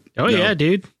 nope. Oh No. yeah,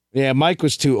 dude. Yeah, Mike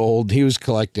was too old. He was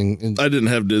collecting I didn't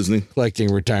have Disney.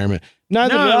 retirement.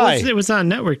 Neither did No, I. it was on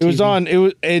network. It was TV. on. It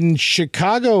was in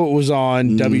Chicago. It was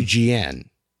on WGN. It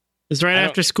was right I don't-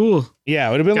 after school. Yeah,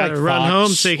 it would have been Gotta like run Fox home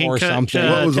so you can or cut, something.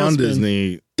 What was on Tailspin.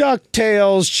 Disney?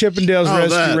 DuckTales, Chippendales Oh, Rescue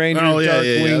that. Rangers, Oh, yeah,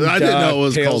 Darkwing I didn't know it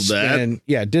was Duck, called that. Tailspin.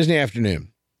 Yeah, Disney Afternoon.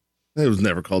 It was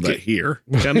never called that here.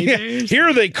 Gummy Yeah, bears.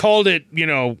 here they called it,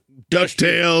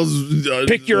 DuckTales.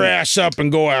 pick your ass up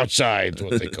and go outside. Is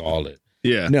what they called it.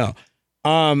 Yeah. No.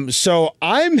 So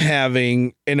I'm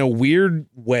having, in a weird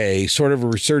way, sort of a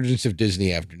resurgence of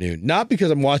Disney Afternoon. Not because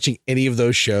I'm watching any of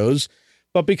those shows,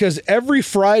 but because every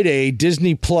Friday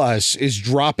Disney Plus is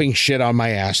dropping shit on my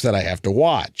ass that I have to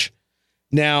watch.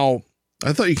 Now,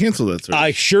 I thought you canceled that service.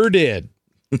 I sure did.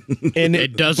 And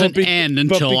It doesn't end but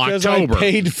until because October. I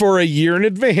paid for a year in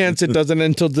advance, it doesn't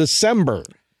until December.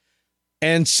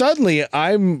 And suddenly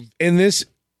I'm in this.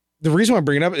 The reason why I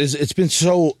bring it up is it's been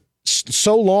so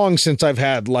long since I've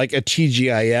had like a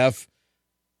TGIF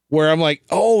where I'm like,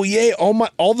 oh yeah, all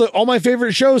my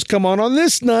favorite shows come on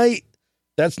this night.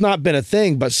 That's not been a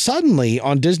thing, but suddenly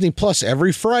on Disney Plus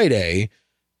every Friday,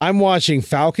 I'm watching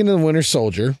Falcon and the Winter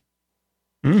Soldier.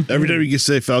 Every time you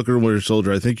say Falcon and Winter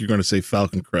Soldier, I think you're going to say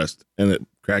Falcon Crest, and it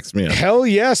cracks me up. Hell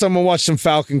yes, I'm gonna watch some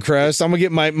Falcon Crest. I'm gonna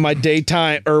get my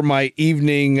daytime or my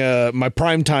evening, my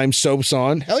primetime soaps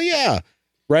on. Hell yeah,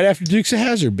 right after Dukes of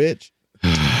Hazzard, bitch.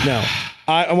 No,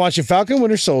 I'm watching Falcon and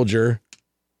Winter Soldier.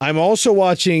 I'm also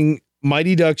watching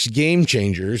Mighty Ducks Game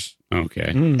Changers,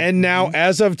 Okay. and now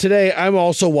as of today, I'm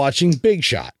also watching Big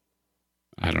Shot.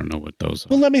 I don't know what those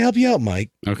Well, are. let me help you out,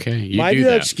 Mike. Okay. You Mighty do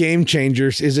Ducks that. Game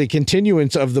Changers is a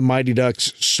continuance of the Mighty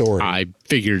Ducks story. I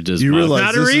figured as You much. realize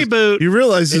Not a this is- reboot. You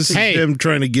realize this is Hey. him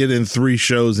trying to get in 3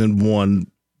 shows in one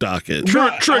docket.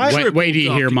 Wait till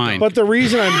you hear mine. But the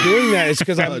reason I'm doing that is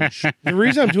because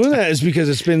it's because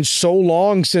it's been so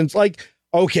long since, like,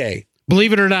 okay,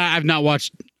 Believe it or not, I've not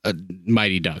watched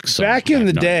Mighty Ducks. So back in I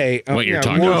the don't day, know what you're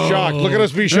talking we're about. shocked. Look at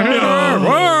us be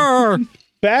shocked.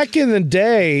 Back in the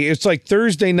day, it's like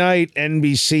Thursday night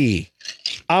NBC.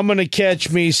 I'm gonna catch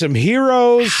me some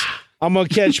Heroes. I'm gonna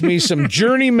catch me some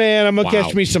Journeyman. I'm gonna Wow.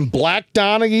 catch me some Black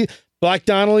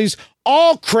Donnellys.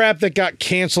 All crap that got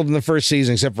canceled in the first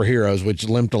season, except for Heroes, which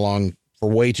limped along for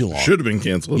way too long. Should have been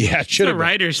canceled. Yeah, it should The have.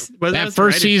 writers. That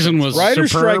first season was Writer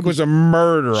superb. strike was a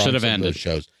murder. Should on have some of ended. those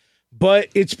shows, but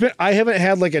it's been. I haven't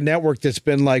had like a network that's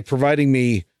been like providing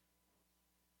me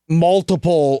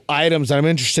multiple items that I'm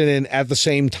interested in at the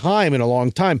same time in a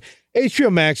long time. HBO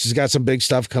Max has got some big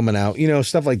stuff coming out,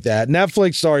 stuff like that.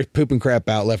 Netflix is always pooping crap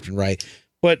out left and right.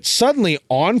 But suddenly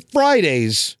on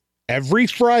Fridays, every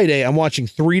Friday, I'm watching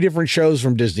 3 different shows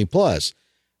from Disney Plus.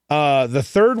 The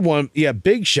third one,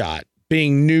 Big Shot,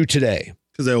 being new today.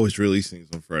 Because they always release things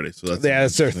on Friday. So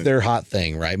that's That's their hot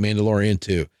thing, right? Mandalorian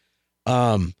too.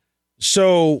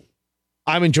 So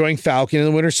I'm enjoying Falcon and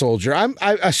the Winter Soldier.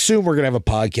 I assume we're gonna have a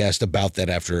podcast about that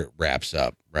after it wraps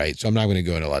up, right? So I'm not gonna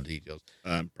go into a lot of details.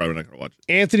 I'm probably not going to watch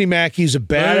it. Anthony Mackie's a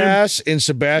badass, and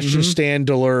Sebastian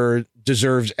Standler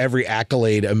deserves every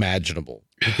accolade imaginable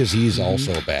because he's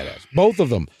also a badass. Both of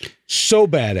them, so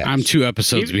badass. I'm 2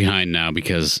 episodes behind now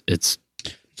because it's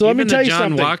so let me Even tell the you John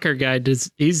something. Walker guy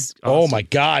does. He's Oh awesome. my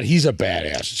God, he's a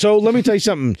badass. So let me tell you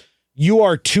something. you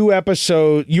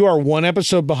are one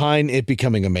episode behind it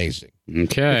becoming amazing.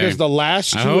 Okay. Because the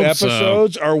last two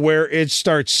episodes are where it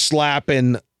starts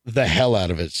slapping the hell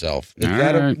out of itself. Is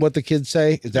that what the kids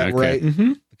say? Is that right?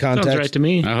 Mm-hmm. The context? Sounds right to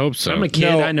me. I hope so. I'm a kid.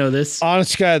 No, I know this.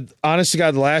 Honest to God,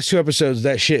 the last two episodes,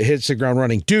 that shit hits the ground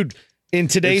running. Dude, in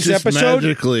today's episode,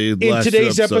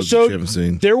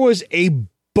 there was a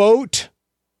boat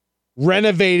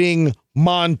renovating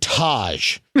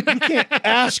montage. You can't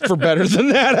ask for better than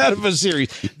that out of a series.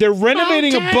 They're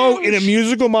renovating a boat in a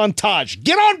musical montage.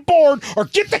 Get on board or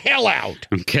get the hell out.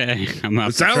 Okay.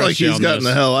 It sounds like he's gotten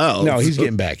the hell out. No, he's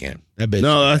getting back in.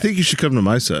 No, I think you should come to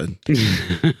my side. Leave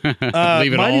it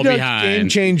Mighty all Ducks behind. Game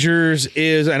Changers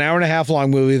is an hour and a half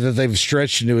long movie that they've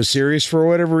stretched into a series for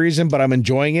whatever reason, but I'm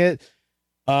enjoying it.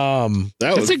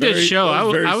 It's a good show.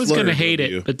 I was going to hate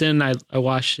it, but then I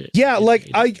watched it. Yeah, like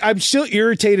I'm still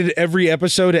irritated every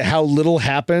episode at how little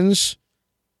happens,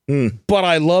 but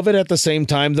I love it at the same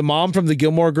time. The mom from the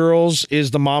Gilmore Girls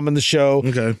is the mom in the show.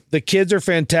 Okay. The kids are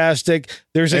fantastic.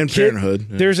 There's a kid. Parenthood.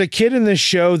 Yeah. There's a kid in this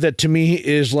show that to me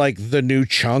is like the new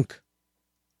Chunk.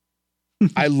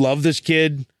 I love this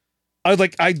kid.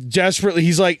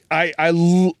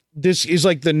 This is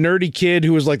like the nerdy kid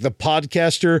who was like the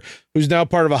podcaster who's now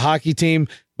part of a hockey team,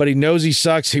 but he knows he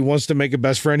sucks. He wants to make a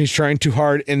best friend. He's trying too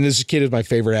hard. And this kid is my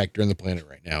favorite actor on the planet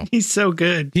right now. He's so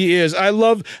good. He is. I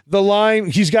love the line.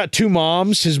 He's got two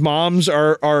moms. His moms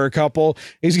are a couple.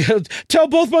 He's going to tell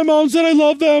both my moms that I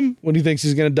love them when he thinks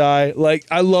he's going to die. Like,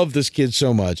 I love this kid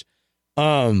so much.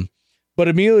 But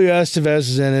Emilio Estevez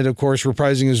is in it, of course,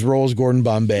 reprising his role as Gordon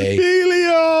Bombay.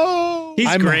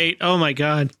 He's great. Oh my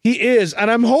God. He is. And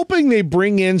I'm hoping they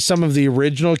bring in some of the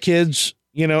original kids,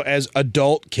 as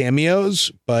adult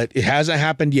cameos, but it hasn't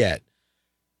happened yet.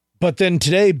 But then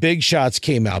today, Big Shots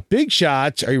came out. Big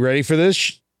Shots. Are you ready for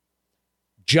this?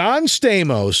 John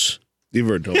Stamos. You've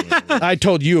already told me. I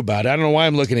told you about it. I don't know why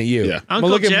I'm looking at you. Yeah.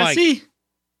 Uncle Jesse?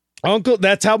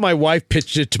 That's how my wife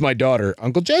pitched it to my daughter.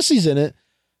 Uncle Jesse's in it.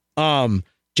 John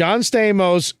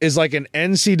Stamos is like an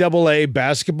NCAA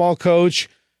basketball coach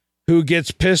who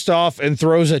gets pissed off and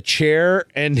throws a chair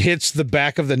and hits the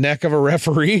back of the neck of a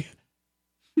referee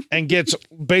and gets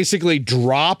basically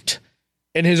dropped.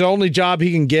 And his only job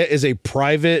he can get is a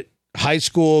private high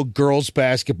school girls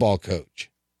basketball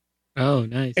coach. Oh,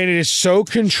 nice. And it is so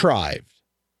contrived.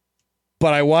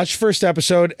 But I watched first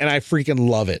episode and I freaking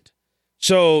love it.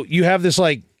 So you have this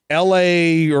like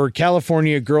LA or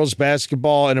California girls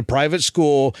basketball in a private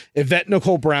school. Yvette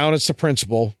Nicole Brown is the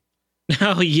principal.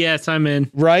 Oh, yes, I'm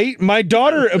in. Right? My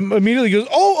daughter immediately goes,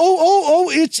 oh,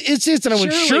 it's. And I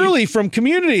went, Shirley from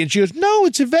Community. And she goes, no,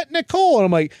 it's Yvette Nicole. And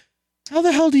I'm like, how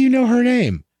the hell do you know her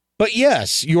name? But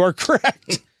yes, you are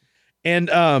correct. And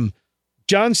John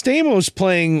Stamos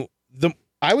playing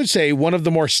I would say one of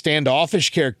the more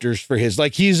standoffish characters for his.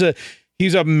 Like he's a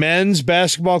men's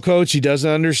basketball coach. He doesn't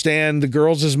understand the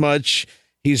girls as much.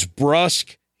 He's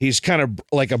brusque. He's kind of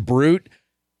like a brute.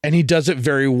 And he does it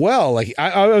very well. Like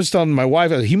I was telling my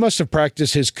wife, he must have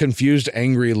practiced his confused,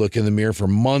 angry look in the mirror for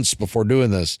months before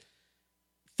doing this.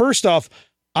 First off,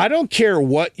 I don't care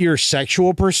what your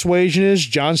sexual persuasion is.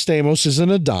 John Stamos is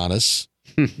an Adonis.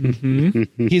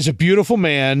 Mm-hmm. He's a beautiful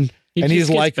man. He and just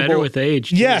he's likable. better with age.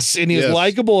 Too. Yes, and he's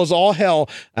likable as all hell.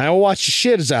 And I will watch the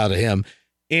shit out of him.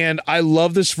 And I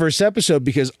love this first episode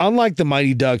because unlike the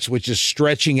Mighty Ducks, which is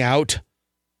stretching out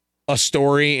a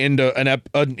story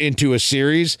into a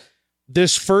series,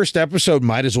 this first episode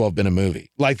might as well have been a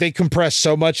movie. Like they compressed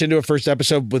so much into a first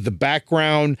episode with the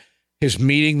background, his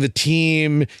meeting the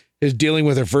team, his dealing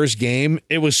with her first game.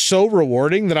 It was so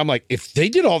rewarding that I'm like, if they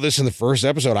did all this in the first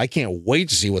episode, I can't wait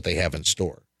to see what they have in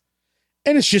store.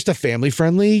 And it's just a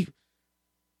family-friendly,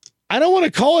 I don't want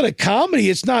to call it a comedy.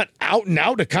 It's not out and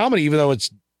out a comedy, even though it's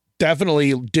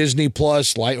definitely Disney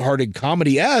Plus lighthearted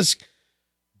comedy-esque.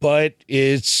 But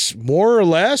it's more or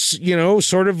less,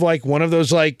 sort of like one of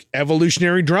those like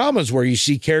evolutionary dramas where you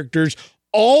see characters,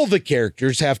 all the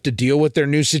characters have to deal with their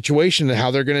new situation and how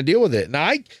they're going to deal with it. And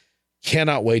I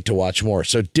cannot wait to watch more.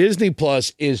 So Disney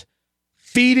Plus is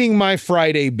feeding my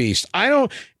Friday beast.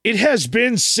 It has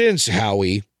been since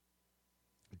Howie,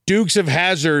 Dukes of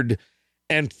Hazzard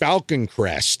and Falcon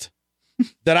Crest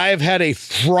that I have had a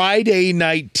Friday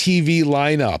night TV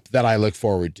lineup that I look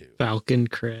forward to. Falcon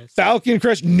Crest,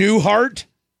 Newhart.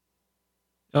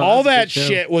 All that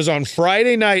shit was on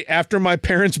Friday night after my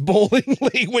parents' bowling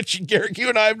league, which Garrett, you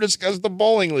and I have discussed the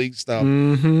bowling league stuff.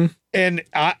 Mm-hmm. And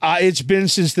it's been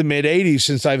since the mid 80s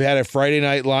since I've had a Friday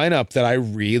night lineup that I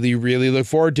really, really look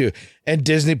forward to. And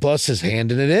Disney Plus is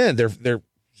handing it in. They're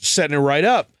setting it right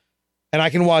up. And I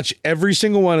can watch every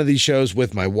single one of these shows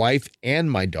with my wife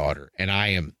and my daughter. And I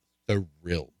am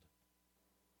thrilled.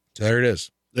 there it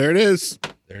is. There it is.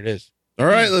 There it is. All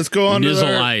right, let's go on Nizzle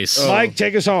to our Ice. Oh. Mike,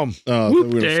 take us home.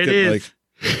 Whoop, there it is.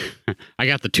 I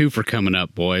got the twofer coming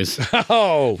up, boys.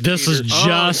 Oh, This is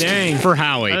just dang. for I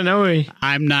Howie. don't know.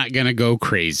 I'm not going to go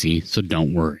crazy, so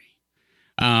don't worry.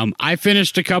 I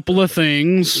finished a couple of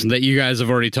things that you guys have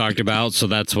already talked about, so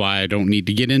that's why I don't need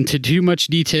to get into too much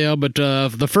detail. But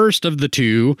the first of the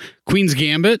two, Queen's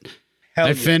Gambit,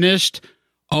 I finished.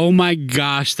 Oh my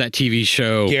gosh, that TV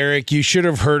show. Garrick, you should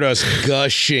have heard us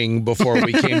gushing before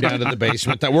we came down to the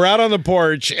basement. We're out on the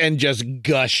porch and just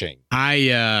gushing.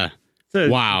 Wow.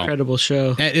 Incredible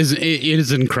show. It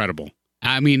is incredible.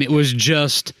 I mean, it was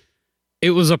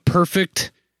a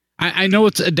perfect... I know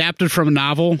it's adapted from a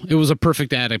novel. It was a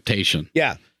perfect adaptation.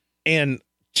 Yeah. And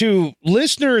to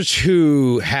listeners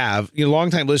who have,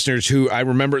 longtime listeners who I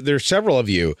remember, there's several of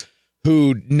you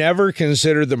who never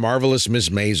considered The Marvelous Miss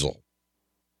Maisel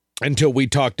until we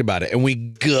talked about it and we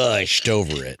gushed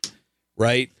over it,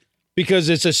 right? Because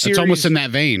it's a series. It's almost in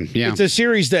that vein. Yeah. It's a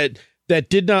series that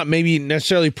did not maybe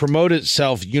necessarily promote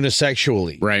itself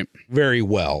unisexually Right. very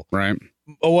well. Right.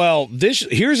 Well,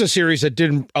 here's a series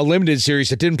a limited series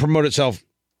that didn't promote itself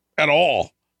at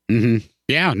all. Mm-hmm.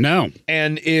 Yeah, no.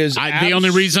 And is the only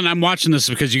reason I'm watching this is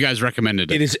because you guys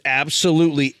recommended it. It is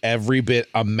absolutely every bit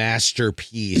a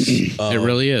masterpiece. It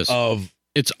really is.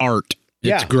 It's art.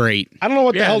 It's great. I don't know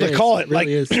what the hell to call it.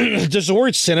 Really like, does the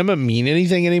word cinema mean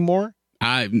anything anymore?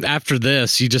 After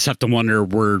this, you just have to wonder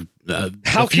where the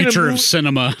How can future a of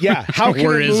cinema. Yeah, how can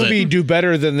where a is movie it? do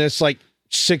better than this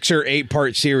 6 or 8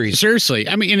 part series? Seriously.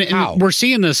 I mean, How? and we're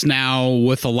seeing this now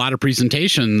with a lot of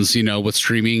presentations, with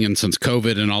streaming and since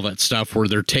COVID and all that stuff, where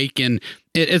they're taking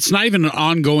it's not even an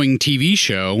ongoing TV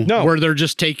show. No. Where they're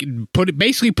just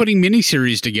basically putting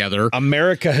miniseries together.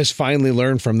 America has finally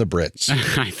learned from the Brits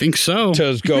I think so.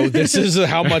 to go, this is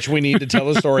how much we need to tell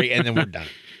a story, and then we're done.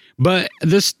 But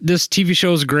this TV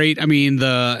show is great. I mean,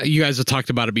 you guys have talked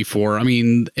about it before. I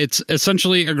mean, it's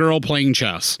essentially a girl playing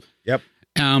chess. Yep.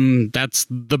 That's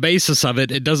the basis of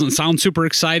it. It doesn't sound super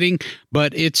exciting,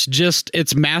 but it's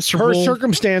masterful. Her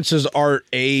circumstances are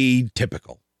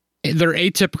atypical. They're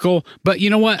atypical, but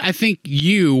you know what? I think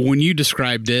when you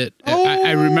described it,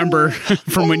 I remember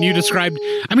from when you described,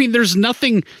 I mean, there's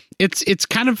nothing, it's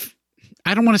kind of,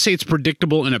 I don't want to say it's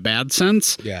predictable in a bad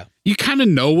sense. Yeah. You kind of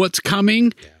know what's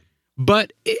coming,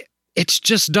 but it's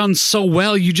just done so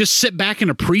well. You just sit back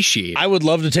and appreciate it. I would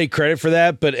love to take credit for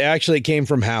that, but it actually came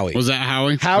from Howie. Was that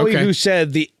Howie? Howie, Okay. who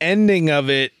said the ending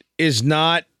of it is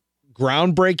not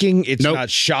groundbreaking. It's Nope. not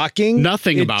shocking.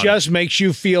 Nothing about it. Just makes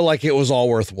you feel like it was all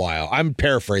worthwhile. I'm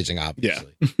paraphrasing,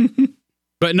 obviously.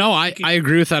 But no, I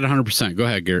agree with that 100%. Go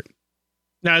ahead, Garrett.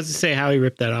 No, I was to say how he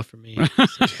ripped that off from me.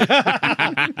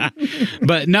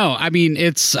 But no, I mean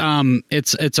it's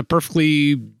a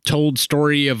perfectly told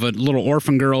story of a little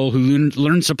orphan girl who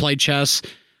learns to play chess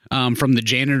from the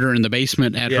janitor in the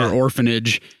basement at her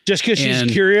orphanage. Just because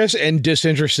she's curious and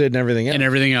disinterested in everything else. And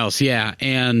everything else, yeah.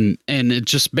 And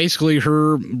it's just basically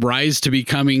her rise to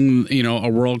becoming, a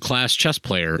world-class chess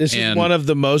player. This is one of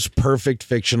the most perfect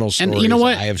fictional stories you know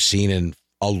what? I have seen in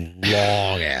a long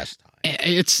ass time.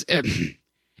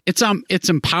 It's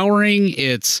empowering.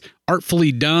 It's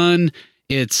artfully done.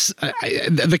 It's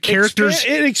the characters.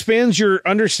 It expands your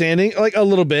understanding like a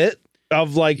little bit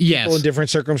of like Yes. people in different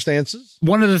circumstances.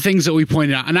 One of the things that we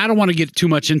pointed out, and I don't want to get too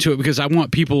much into it because I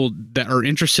want people that are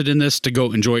interested in this to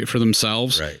go enjoy it for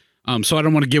themselves. Right. So I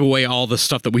don't want to give away all the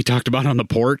stuff that we talked about on the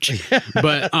porch.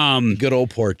 But Good old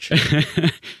porch.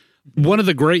 one of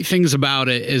the great things about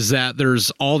it is that there's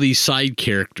all these side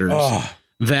characters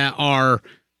that are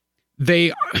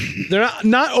they're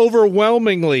not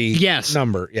overwhelmingly Yes.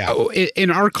 number. Yeah.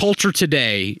 in our culture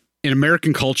today, in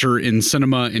American culture, in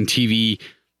cinema and TV,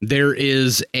 there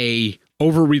is a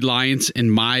over-reliance, in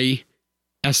my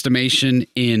estimation,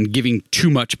 in giving too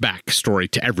much backstory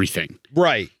to everything.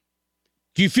 Right.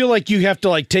 Do you feel like you have to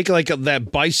like take like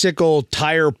that bicycle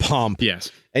tire pump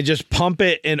Yes. and just pump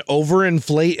it and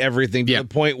overinflate everything to the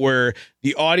point where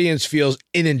the audience feels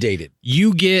inundated?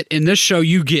 In this show,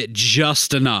 you get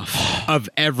just enough of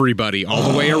everybody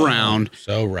all the way around.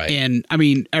 So right. And I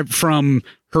mean, from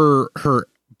her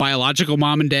biological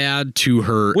mom and dad to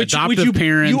her adoptive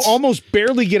parents. You almost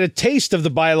barely get a taste of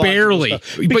the biological Barely.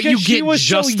 stuff. But Because you she get was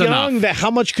just so young enough. that how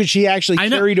much could she actually I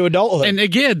know. carry to adulthood? And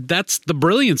again, that's the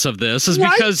brilliance of this is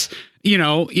Right? because,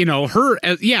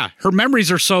 her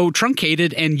memories are so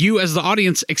truncated and you as the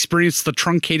audience experience the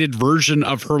truncated version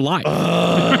of her life.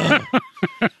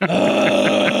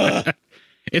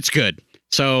 It's good.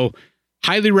 So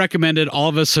highly recommended. All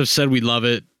of us have said we love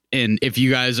it. And if you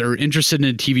guys are interested in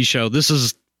a TV show, this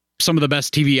is some of the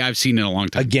best TV I've seen in a long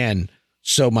time. Again,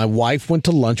 So my wife went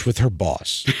to lunch with her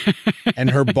boss,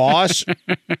 and her boss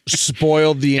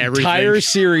spoiled the entire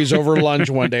series over lunch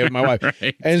one day with my wife.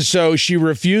 Right. And so she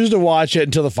refused to watch it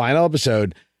until the final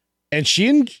episode. And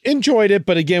she enjoyed it,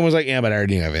 but again was like, yeah, but I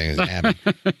already knew everything was happening.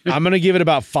 I'm going to give it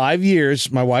about 5 years.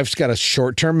 My wife's got a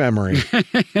short-term memory.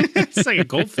 It's like a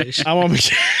goldfish.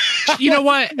 You know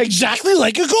what? Exactly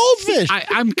like a goldfish.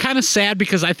 I'm kind of sad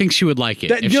because I think she would like it.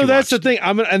 That's the thing.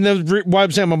 Why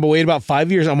I'm saying I'm going to wait about 5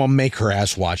 years. I'm going to make her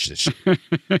ass watch this.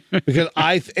 Because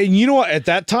and you know what? At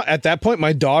that point,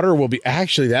 my daughter will be,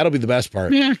 actually, that'll be the best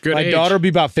part. Yeah, good My age. daughter will be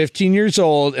about 15 years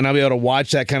old, and I'll be able to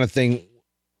watch that kind of thing.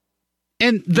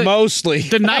 And Mostly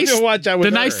the nice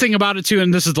her. thing about it too,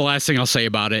 and this is the last thing I'll say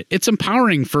about it, it's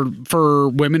empowering for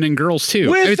women and girls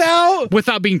too,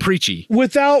 without being preachy.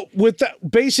 Without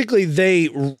basically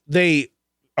they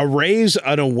raise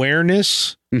an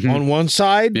awareness on one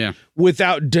side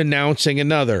without denouncing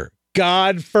another.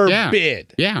 God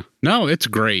forbid. Yeah. No, it's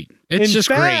great. It's just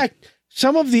great.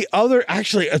 Some of the other,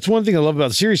 actually, it's one thing I love about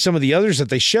the series. Some of the others that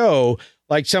they show,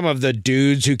 like some of the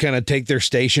dudes who kind of take their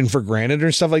station for granted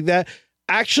or stuff like that,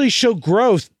 actually show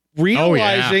growth,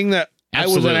 realizing that I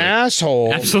was an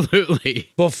asshole. Absolutely.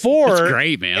 Before. It's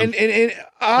great, man. And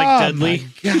like Dudley. My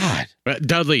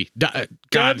God.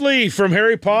 Dudley from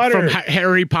Harry Potter. From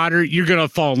Harry Potter, you're gonna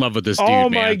fall in love with this dude. Oh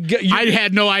man. my God. I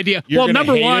had no idea. Well,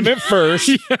 number hate one him at first,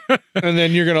 and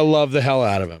then you're gonna love the hell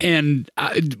out of him. And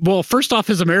first off,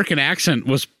 his American accent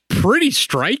was pretty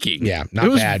striking. Yeah, not it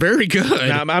was bad. very good.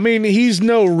 I mean, he's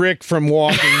no Rick from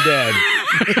Walking Dead.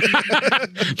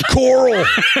 Coral.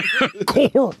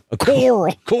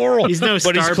 He's no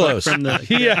but he's Starbuck close. from the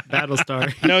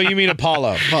Battlestar. No, you mean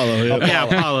Apollo. Yeah,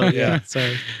 Apollo. Yeah,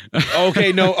 sorry.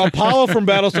 Okay, no, Apollo from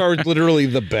Battlestar is literally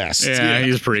the best. Yeah,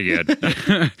 he's pretty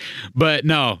good. But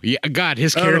no, God,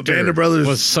 his character Band of Brothers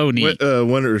was so neat.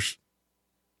 Winners.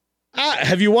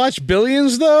 Have you watched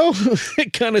Billions, though?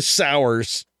 It kind of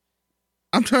sours.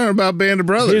 I'm talking about Band of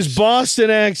Brothers. His Boston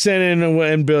accent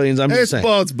in Billions.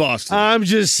 It's Boston. I'm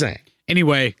just saying.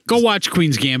 Anyway, go watch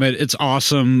Queen's Gambit. It's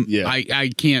awesome. Yeah. I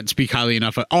can't speak highly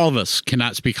enough. All of us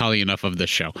cannot speak highly enough of this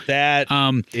show. That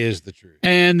is the truth.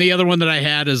 And the other one that I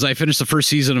had is I finished the first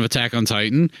season of Attack on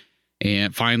Titan,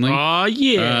 and finally, oh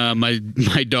yeah, my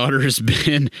daughter has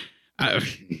been.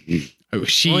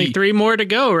 Only 3 more to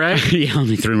go, right? Yeah,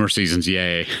 only 3 more seasons.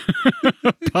 Yay!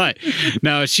 But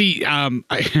no, she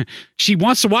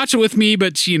wants to watch it with me,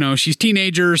 but she's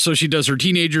teenager, so she does her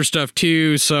teenager stuff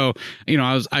too. So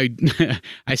I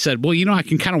said, well, I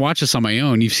can kind of watch this on my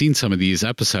own. You've seen some of these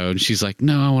episodes. She's like,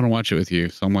 no, I want to watch it with you.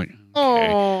 So I'm like, okay.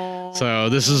 Aww. So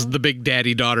this is the big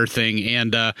daddy daughter thing,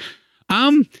 and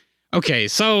okay,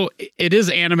 so it is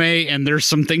anime, and there's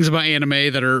some things about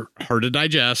anime that are hard to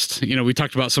digest. We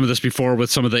talked about some of this before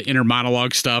with some of the inner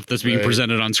monologue stuff that's being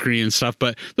presented on screen and stuff,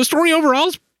 but the story overall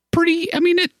is pretty,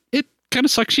 it kind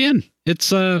of sucks you in.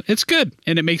 It's good,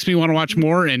 and it makes me want to watch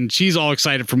more, and she's all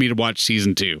excited for me to watch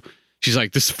season 2. She's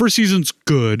like, this first season's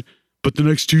good, but the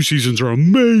next 2 seasons are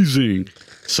amazing.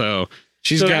 So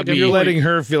she's got me. You're letting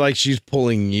her feel like she's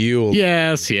pulling you.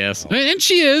 Yes, and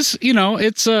she is.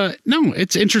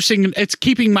 It's interesting. It's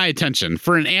keeping my attention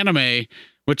for an anime,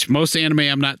 which most anime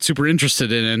I'm not super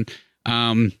interested in.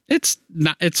 It's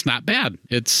not bad.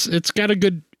 It's got a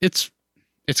good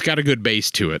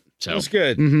base to it. So it's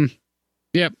good. Mm-hmm.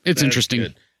 Yep, it's That's interesting.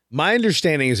 Good. My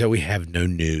understanding is that we have no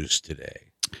news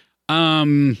today.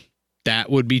 That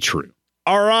would be true.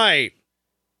 All right.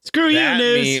 Screw you,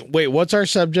 news. Wait, what's our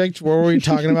subject? What were we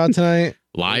talking about tonight?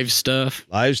 Live stuff.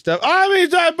 Wait.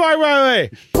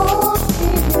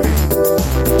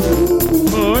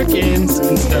 Porkins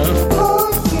and stuff.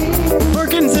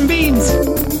 Porkins and beans.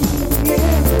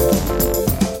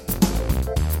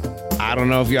 I don't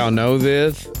know if y'all know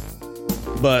this,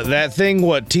 but that thing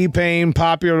what T-Pain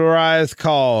popularized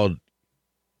called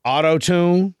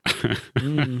auto-tune.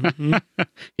 Mm-hmm.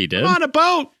 He did. On a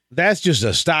boat. That's just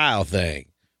a style thing.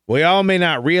 What y'all may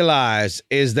not realize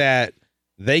is that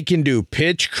they can do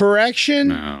pitch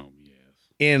correction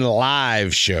in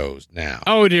live shows now.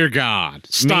 Oh, dear God.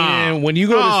 Stop. Man, when you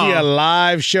go to see a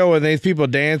live show and there's people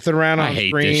dancing around on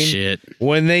hate screen, this shit.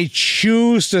 When they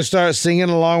choose to start singing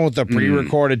along with the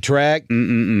pre-recorded track,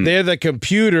 they're the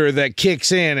computer that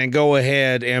kicks in and go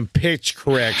ahead and pitch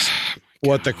corrects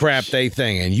what the crap they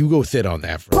think. And you go sit on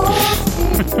that for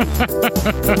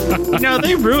No,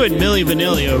 they ruined Milli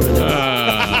Vanilli over there.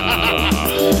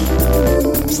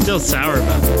 Still sour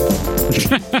about it.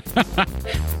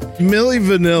 Milli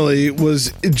Vanilli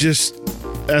was just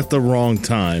at the wrong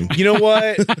time. You know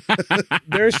what?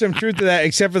 There's some truth to that,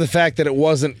 except for the fact that it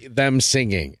wasn't them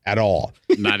singing at all.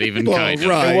 Not even Well, kind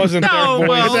right. of. It wasn't No, their voice.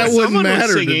 well, That wouldn't someone was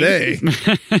matter singing.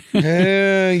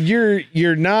 today.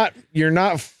 You're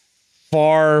not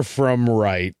far from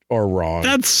right or wrong.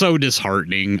 That's so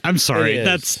disheartening. I'm sorry. It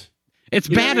is. It's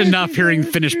bad enough hearing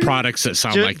finished products that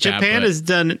sound like that. Japan but- has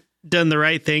done the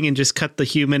right thing and just cut the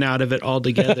human out of it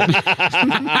altogether.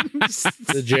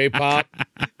 The J-pop.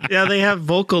 Yeah, they have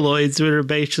Vocaloids, that are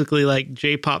basically like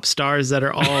J-pop stars that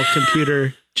are all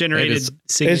computer generated It is-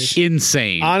 singers. it's-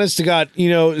 insane. Honest to God,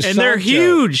 And they're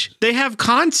huge. They have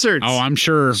concerts. Oh, I'm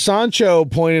sure. Sancho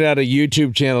pointed out a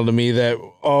YouTube channel to me that,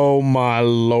 oh my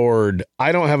Lord,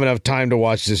 I don't have enough time to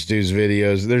watch this dude's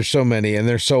videos. There's so many and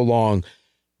they're so long,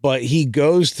 but he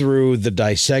goes through the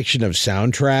dissection of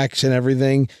soundtracks and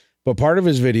everything. But part of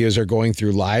his videos are going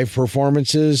through live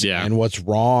performances and what's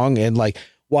wrong and like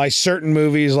why certain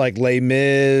movies like Les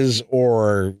Mis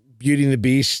or Beauty and the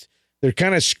Beast, they're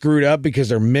kind of screwed up because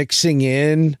they're mixing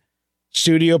in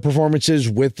studio performances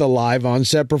with the live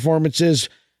on-set performances.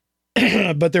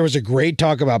 But there was a great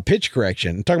talk about pitch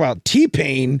correction. Talk about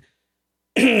T-Pain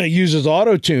uses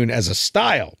auto-tune as a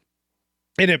style.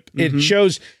 And it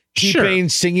shows T-Pain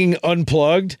singing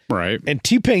unplugged. Right. And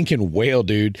T-Pain can wail,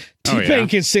 dude. Oh, T-Pain yeah.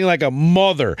 can sing like a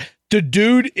mother. The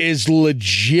dude is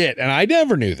legit. And I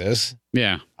never knew this.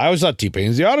 Yeah. I always thought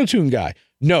T-Pain's the auto-tune guy.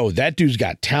 No, that dude's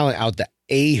got talent out the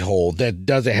a-hole that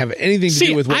doesn't have anything to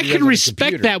do with what I he does can on the respect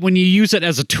computer. that when you use it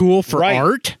as a tool for Right.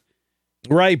 art.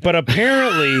 Right, but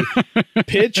apparently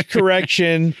pitch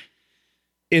correction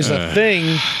is a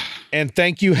thing. And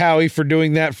thank you, Howie, for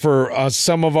doing that for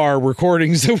some of our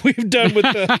recordings that we've done with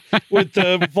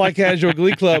the Fly Casual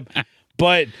Glee Club.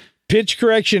 But pitch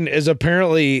correction is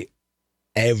apparently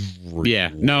everywhere.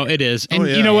 Yeah. No, it is. And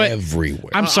yeah. you know what?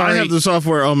 Everywhere. I'm sorry. I have the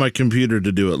software on my computer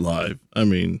to do it live. I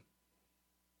mean,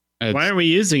 Why aren't we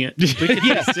using it? We could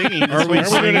be singing. Are we We're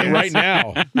doing it singing? right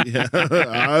now. yeah,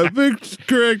 I've been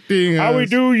correcting. How we us.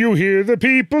 do you hear the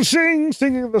people singing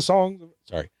the songs?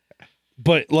 Sorry.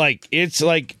 But like, it's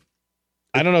like,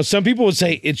 I don't know. Some people would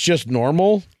say it's just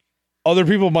normal. Other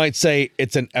people might say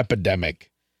it's an epidemic.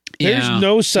 There's Yeah,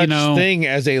 no such you know, thing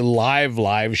as a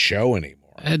live show anymore.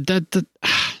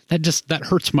 that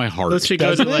hurts my heart. Let's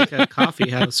go to like a coffee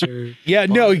house or Yeah,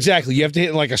 no, exactly. You have to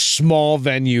hit like a small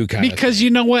venue kind of Because thing.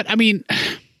 you know what? I mean,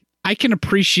 I can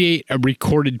appreciate a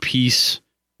recorded piece,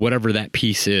 whatever that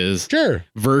piece is, Sure.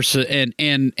 versus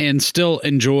and still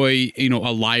enjoy, a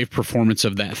live performance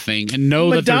of that thing and know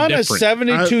that they're Madonna's different.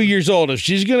 72 years old. If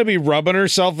she's going to be rubbing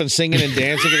herself and singing and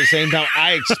dancing at the same time,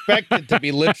 I expect it to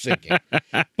be lip syncing.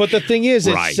 But the thing is,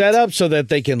 it's Right. set up so that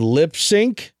they can lip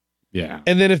sync. Yeah.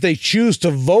 And then if they choose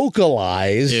to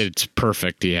vocalize, It's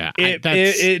perfect. Yeah.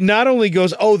 it not only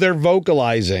goes, oh, they're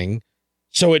vocalizing,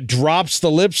 so it drops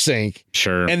the lip sync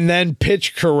sure. and then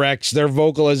pitch corrects their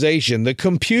vocalization. The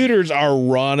computers are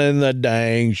running the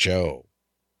dang show.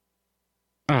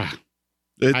 Ah,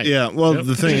 Yeah. Well,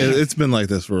 the thing is, it's been like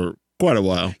this for quite a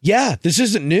while. Yeah, this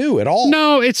isn't new at all.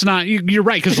 no, it's not. You're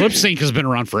right, because lip sync has been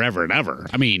around forever and ever.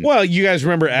 I mean, Well, you guys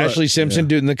remember Ashley Simpson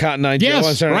doing the Cotton Eye Joe on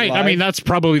yes, Saturday Night right. I Live? mean, that's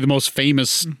probably the most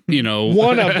famous,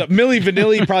 One of the Milli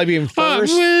Vanilli probably being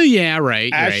first. well, yeah,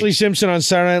 right. Ashley right. Simpson on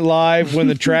Saturday Night Live when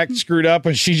the track screwed up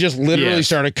and she just literally Yes.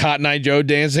 started Cotton Eye Joe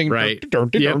dancing, Right.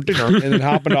 and then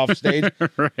hopping off stage,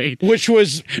 right. which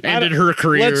was Ended her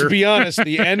career. Let's be honest,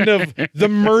 the end of the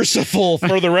merciful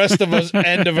for the rest of us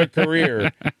end of a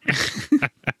career.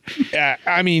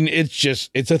 I mean, it's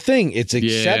a thing. It's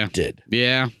accepted.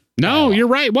 Yeah. No, you're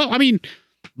right. Well, I mean,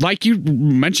 like you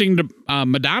mentioned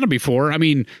Madonna before. I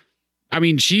mean,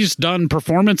 she's done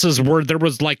performances where there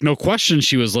was like no question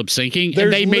she was lip syncing, and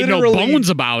There's they made no literally- bones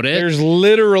about it. There's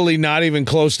literally not even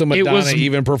close to Madonna was-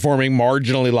 even performing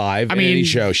marginally live in any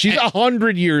show. She's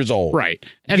 100 years old. Right.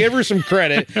 Give her some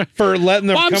credit for letting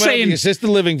them Well, I'm come out of saying- the assisted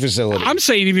living facility. I'm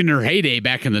saying even in her heyday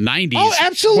back in the 90s. Oh,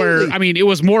 absolutely. Where, I mean, it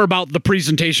was more about the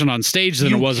presentation on stage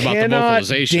than it was about the cannot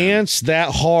vocalization. dance that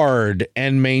hard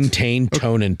and maintain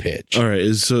tone and pitch. All right.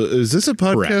 Is this a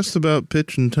podcast Correct. about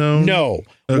pitch and tone? No.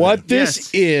 Okay. What this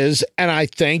is, and I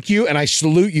thank you and I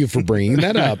salute you for bringing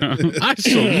that up, I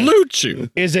salute you.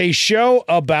 is a show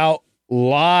about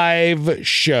live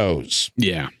shows.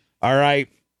 Yeah. All right.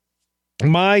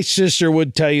 My sister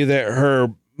would tell you that her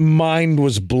mind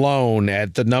was blown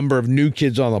at the number of New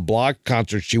Kids on the Block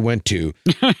concerts she went to,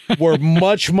 where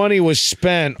much money was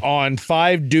spent on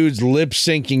 5 dudes lip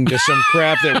syncing to some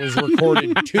crap that was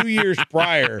recorded 2 years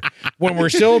prior, when we're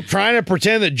still trying to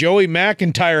pretend that Joey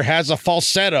McIntyre has a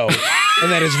falsetto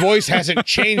and that his voice hasn't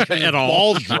changed because his At all.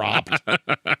 balls dropped.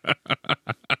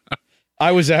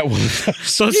 I was at one.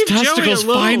 Those Leave Joey testicles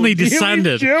alone. finally Leave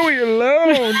descended. Joey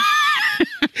alone.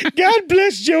 God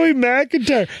bless Joey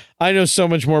McIntyre. I know so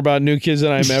much more about New Kids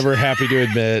than I'm ever happy to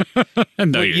admit. No,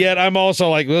 But yet I'm also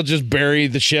like, well, just bury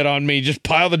the shit on me. Just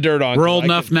pile the dirt on. we're me. old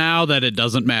enough now that it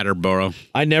doesn't matter, Burrow.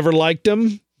 I never liked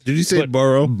him. Did you say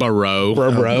Burrow? Burrow.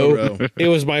 Bro. Burrow. It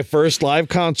was my first live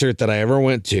concert that I ever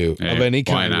went to Hey, of any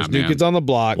why kind. It was not, New man? Kids on the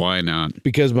Block. Why not?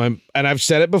 Because and I've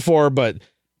said it before, but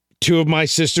two of my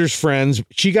sister's friends,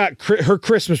 she got her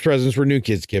Christmas presents were New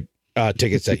Kids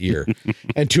tickets that year,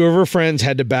 and two of her friends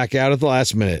had to back out at the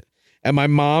last minute. And my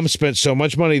mom spent so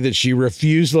much money that she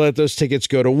refused to let those tickets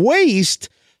go to waste.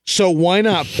 So why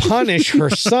not punish her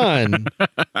son?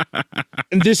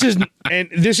 And this is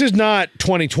not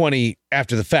 2020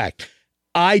 after the fact.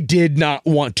 I did not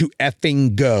want to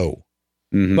effing go.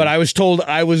 Mhm. But I was told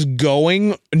I was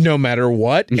going no matter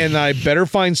what, and I better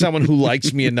find someone who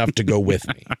likes me enough to go with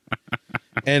me.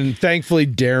 And thankfully,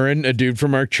 Darren, a dude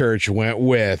from our church, went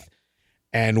with,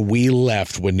 and we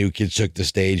left when New Kids took the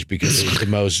stage because it was the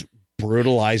most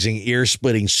brutalizing,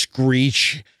 ear-splitting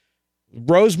screech.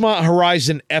 Rosemont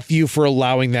Horizon, F you for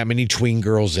allowing that many tween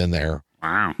girls in there.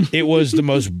 Wow. It was the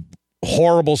most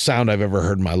horrible sound I've ever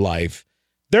heard in my life.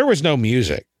 There was no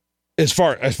music, as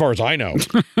far as I know,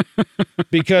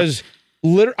 because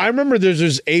I remember there's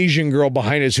this Asian girl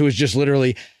behind us who was just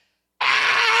literally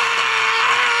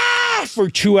for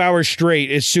 2 hours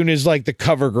straight. As soon as like the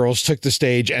cover girls took the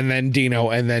stage, and then Dino,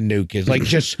 and then New Kids, like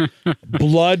just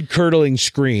blood curdling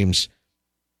screams.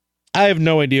 I have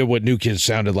no idea what New Kids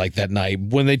sounded like that night.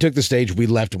 When they took the stage, we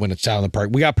left when it sounded in the park.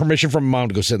 We got permission from Mom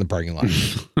to go sit in the parking lot.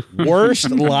 Worst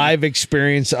live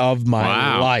experience of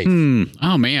my life.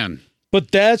 Oh, man. But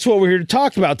that's what we're here to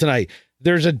talk about tonight.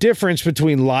 There's a difference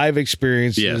between live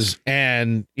experiences Yes.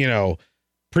 and,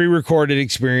 pre-recorded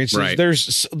experiences. Right.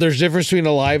 There's difference between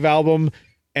a live album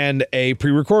and a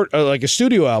pre-record, like a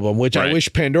studio album, which I Right.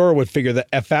 wish Pandora would figure the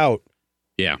F out.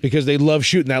 Yeah. Because they love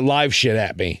shooting that live shit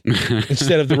at me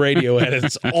instead of the radio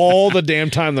edits all the damn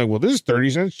time. Like, well, this is 30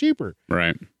 cents cheaper.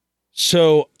 Right.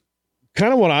 So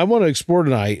kind of what I want to explore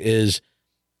tonight is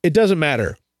it doesn't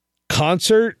matter.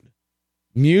 Concert,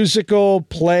 musical,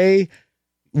 play,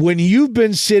 when you've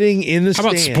been sitting in the How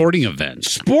about stand. sporting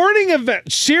events? Sporting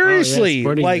event. Seriously. Oh, yeah,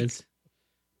 sporting events.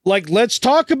 Like, let's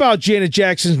talk about Janet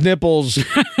Jackson's nipples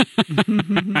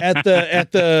at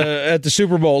the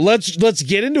Super Bowl. Let's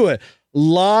get into it.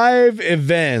 Live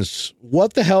events.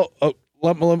 What the hell?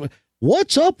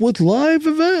 What's up with live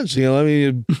events?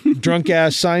 Drunk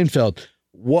ass Seinfeld.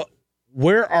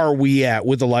 Where are we at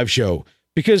with the live show?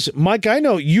 Because Mike, I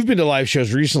know you've been to live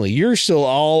shows recently. You're still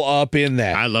all up in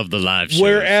that. I love the live shows.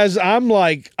 Whereas I'm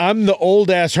the old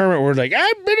ass hermit. Where like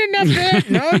I've been enough of that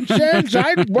nonsense.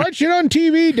 I watch it on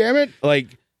TV. Damn it! Like,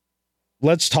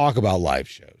 let's talk about live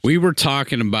shows. We were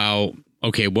talking about,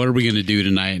 okay, what are we going to do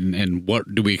tonight, and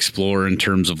what do we explore in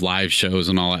terms of live shows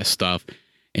and all that stuff?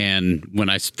 And when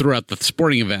I threw out the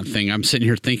sporting event thing, I'm sitting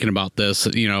here thinking about this.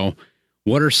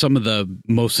 What are some of the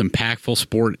most impactful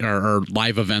sport or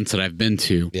live events that I've been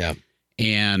to? Yeah.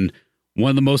 And one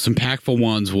of the most impactful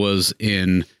ones was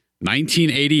in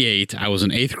 1988. I was an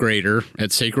 8th grader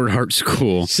at Sacred Heart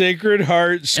School. Sacred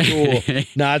Heart School,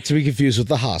 not to be confused with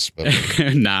the hospital.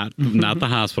 not the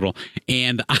hospital.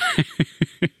 And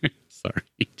sorry,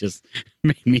 it just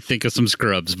made me think of some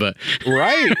Scrubs, but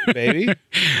Right, baby.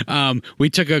 we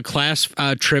took a class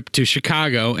trip to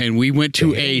Chicago, and we went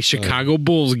to a Chicago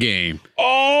Bulls game.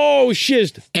 Oh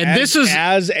shit! And this is-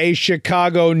 as a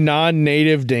Chicago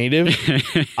non-native native,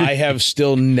 I have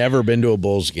still never been to a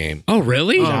Bulls game. Oh,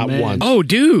 really? Not man. once. Oh,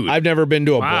 dude. I've never been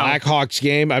to a Wow. Blackhawks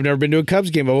game. I've never been to a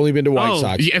Cubs game. I've only been to White Oh,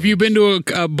 Sox. Have you been to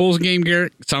a Bulls game,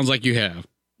 Garrett? Sounds like you have.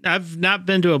 I've not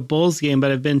been to a Bulls game,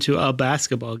 but I've been to a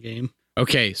basketball game.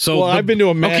 Okay, so Well, I've been to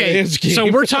a Mavs game. So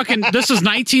we're talking. This is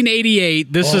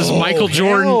 1988. This is Oh, Michael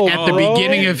Jordan hell, at the bro.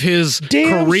 beginning of his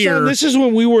Damn, career. son, this is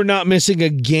when we were not missing a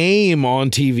game on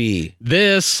TV.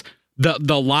 The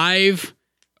live,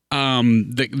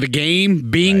 the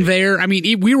game being there. I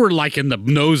mean, we were like in the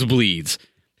nosebleeds.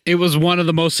 It was one of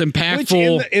the most Which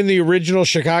impactful. in the original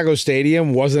Chicago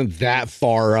Stadium wasn't that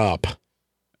far up.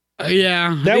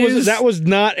 Yeah, That was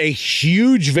not a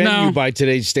huge venue No. by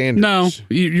today's standards. No,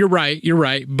 you're right. You're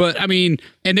right. But I mean,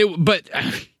 but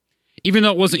even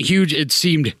though it wasn't huge, it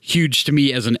seemed huge to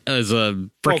me as a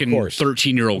freaking course.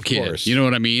 13-year-old kid. course. You know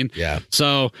what I mean? Yeah.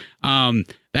 So,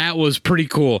 that was pretty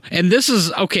cool. And this is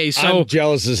okay. So I'm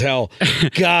jealous as hell.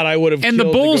 God, I would have and the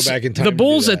killed Bulls, to go back in time. the to do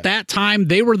Bulls at that time,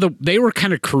 they were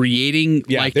kind of creating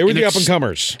like they were an the up and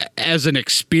comers. as an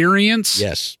experience.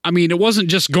 Yes. I mean, it wasn't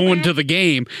just going to the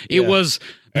game. It was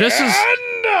this is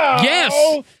And now,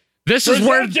 yes. This is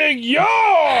where Presenting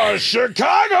your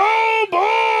Chicago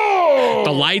Bulls.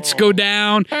 the lights go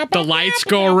down, the lights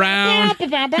go around.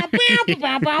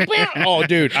 Oh,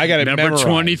 dude, I got it Number memorized.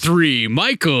 23,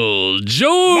 Michael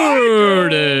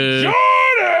Jordan.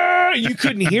 Jordan. You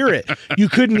couldn't hear it. You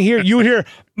couldn't hear. You would hear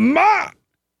Ma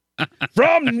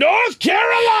From North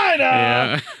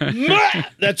Carolina. Yeah. Ma.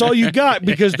 That's all you got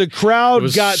because the crowd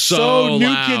was got so so New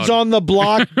loud. Kids on the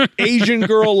Block, Asian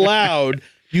girl loud.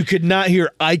 You could not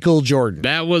hear Eichel Jordan.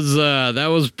 That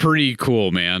was pretty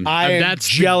cool, man. I am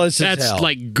jealous as That's hell.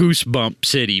 like Goosebump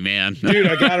City, man. Dude,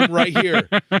 I got him right here.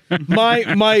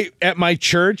 At my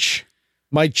church,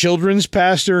 my children's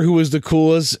pastor, who was the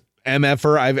coolest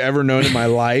MFer I've ever known in my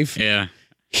life, Yeah.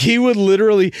 he would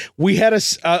literally. We had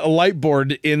a light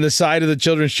board in the side of the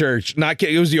children's church. Not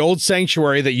kidding, it was the old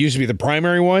sanctuary that used to be the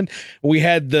primary one. We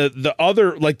had the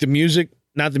other, like the music,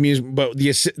 not the music, but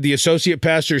the associate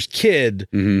pastor's kid.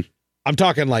 Mhm. I'm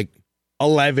talking like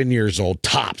 11 years old,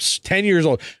 tops, 10 years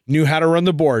old, knew how to run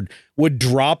the board, would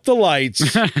drop the lights.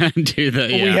 Do the,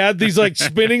 yeah. We had these like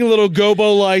spinning little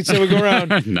gobo lights that would go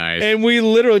around. Nice. And we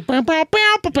literally,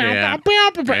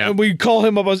 Yeah. and we'd call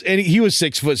him up, and he was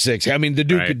 6'6". I mean, the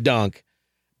dude Right. could dunk.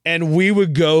 And we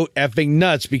would go effing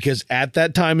nuts because at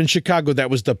that time in Chicago, that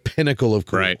was the pinnacle of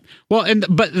cool. Right. Well,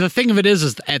 but the thing of it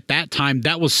is at that time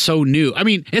that was so new. I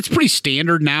mean, it's pretty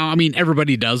standard now. I mean,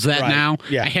 everybody does that Right. now.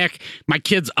 Yeah. Heck, my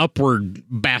kid's Upward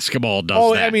basketball does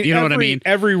Oh, that. I mean, you know what I mean?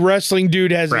 Every wrestling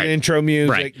dude has Right. an intro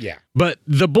music. Right. Yeah. But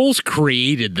the Bulls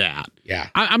created that. Yeah.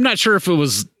 I'm not sure if it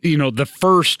was, the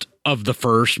first of the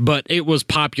first, but it was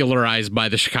popularized by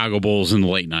the Chicago Bulls in the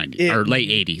late 90s or late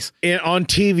 80s. And on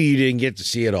TV, you didn't get to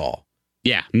see it all.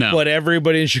 Yeah, no. But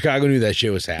everybody in Chicago knew that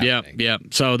shit was Yep, happening. yep.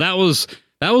 So that was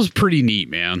pretty neat,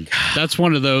 man. That's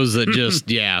one of those that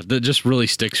just really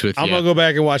sticks with you. I'm going to go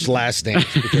back and watch Last Dance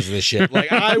because of this shit.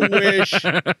 Like, I wish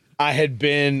I had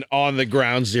been on the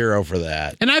ground zero for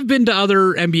that. And I've been to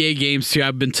other NBA games too.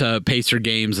 I've been to Pacer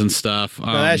games and stuff. No,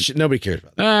 that shit, nobody cares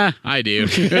about that. I do.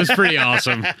 It was pretty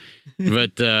awesome.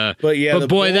 But yeah, but the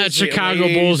boy, Bulls, that the Chicago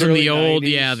late Bulls 80s, in the early old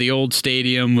 90s. the old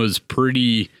stadium was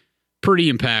pretty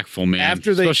impactful, man.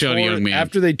 Especially on a young man. right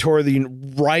after they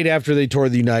tore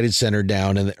the United Center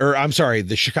down,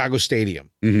 the Chicago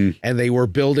Stadium, Mhm. and they were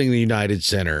building the United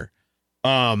Center.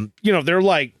 They're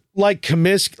like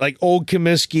Comiskey, like old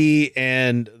Comiskey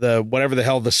and the whatever the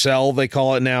hell the cell they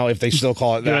call it now, if they still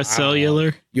call it that. US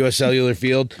Cellular. US Cellular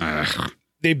Field. Ugh.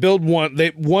 They built one.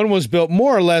 One was built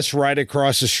more or less right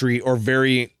across the street or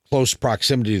very close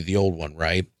proximity to the old one,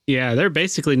 right? Yeah, they're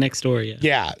basically next door. Yeah.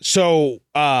 Yeah. So,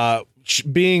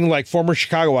 being like former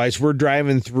Chicagoites, we're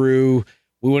driving through.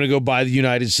 We want to go by the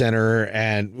United Center,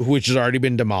 which has already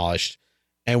been demolished.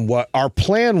 And what our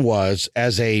plan was,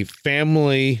 as a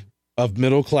family of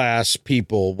middle class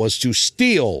people, was to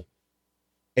steal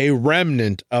a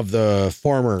remnant of the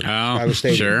former Chicago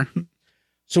Stadium. Sure.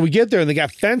 So we get there, and they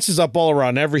got fences up all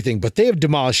around everything, but they have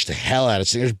demolished the hell out of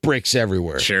it. There's bricks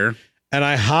everywhere. Sure. And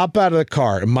I hop out of the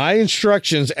car. And my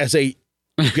instructions as a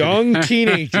young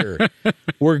teenager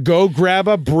were go grab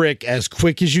a brick as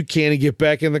quick as you can and get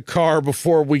back in the car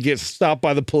before we get stopped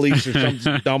by the police or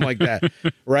something dumb like that.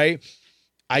 Right?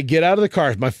 I get out of the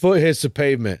car. My foot hits the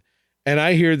pavement. And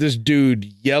I hear this dude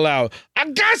yell out, "I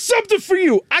got something for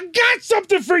you. I got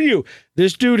something for you."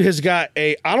 This dude has got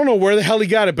I don't know where the hell he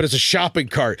got it, but it's a shopping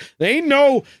cart.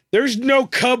 There's no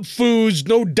Cub Foods,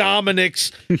 no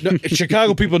Dominic's. No,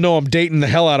 Chicago people know I'm dating the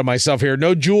hell out of myself here.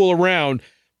 No Jewel around,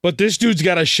 but this dude's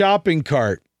got a shopping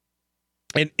cart.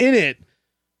 And in it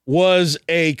was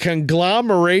a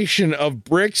conglomeration of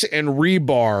bricks and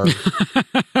rebar.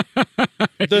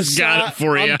 Got it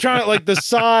for you. I'm trying like the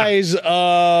size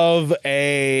of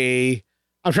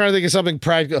I'm trying to think of something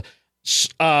practical.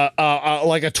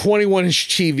 Like a 21-inch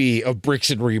TV of bricks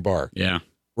and rebar, Yeah.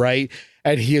 right?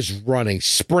 And he is running,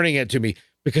 sprinting it to me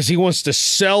because he wants to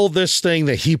sell this thing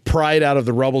that he pried out of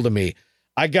the rubble to me.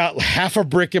 I got half a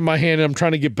brick in my hand and I'm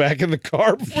trying to get back in the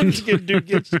car before this dude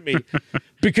gets to me.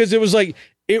 Because we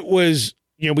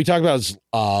talked about this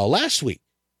last week,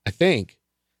 I think.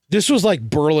 This was like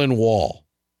Berlin Wall.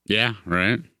 Yeah,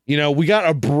 right. We got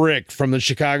a brick from the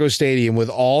Chicago Stadium with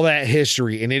all that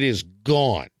history and it is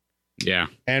gone. Yeah.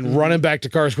 And running back to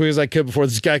car as quick as I could before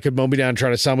this guy could mow me down and try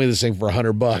to sell me this thing for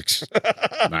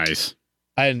 $100. Nice.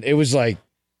 And it was like,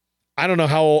 I don't know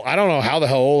how the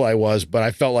hell old I was, but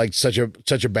I felt like such a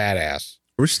badass.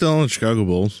 We're still on Chicago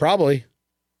Bulls. Probably.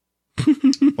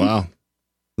 Wow.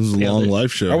 This is a long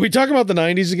life show. Are we talking about the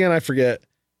 90s again? I forget.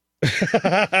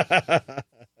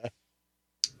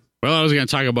 Well, I was going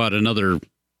to talk about another We'll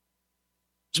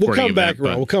sporting come back event,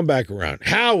 around. but- We'll come back around.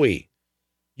 Howie,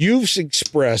 You've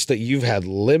expressed that you've had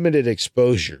limited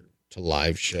exposure to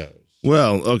live shows.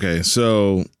 Well, okay,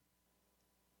 so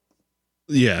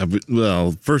yeah,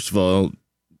 well, first of all,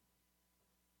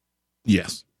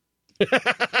 yes.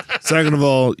 Second of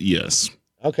all, yes.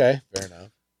 Okay, fair enough.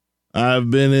 I've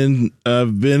been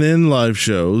in live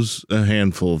shows a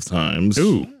handful of times.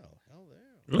 Ooh.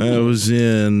 I was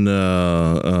in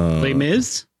Les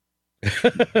Mis?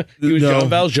 You was Jean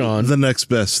Valjean. The Next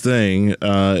Best Thing.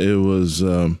 It was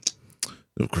of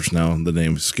course now the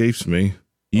name escapes me.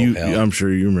 Hell. I'm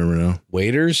sure you remember now.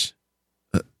 Waiters?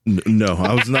 No,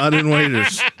 I was not in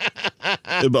Waiters.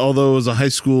 Although it was a high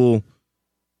school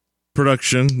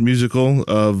production musical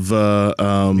of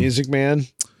Music Man?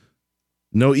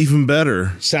 no, even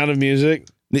better. Sound of Music?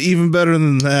 Even better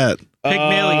than that.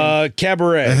 Pygmalion.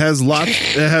 Cabaret. It has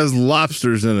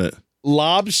lobsters in it.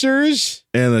 Lobsters?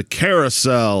 And a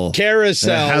carousel.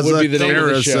 Carousel It has would a be the name of the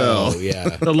carousel. show. Yeah.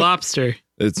 The Lobster.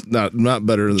 It's not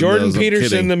better than Jordan those. I'm Peterson,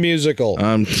 kidding. the musical.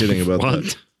 I'm kidding about that.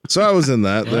 What? So I was in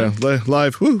that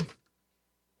live. Whoo.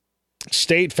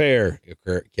 State Fair.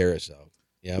 Carousel.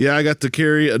 Yep. Yeah, I got to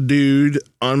carry a dude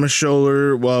on my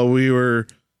shoulder while we were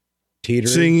Teetering.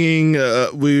 singing.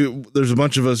 There's a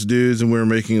bunch of us dudes, and we were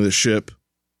making the ship.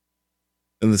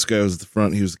 And this guy was at the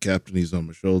front. He was the captain. He's on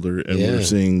my shoulder, and we were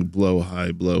singing "Blow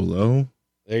High, Blow Low."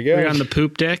 There you We're go. on the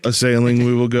poop deck. A sailing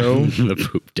we will go. The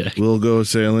poop deck. We'll go a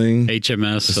sailing.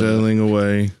 HMS. Sailing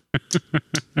away.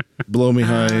 Blow me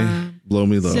high, blow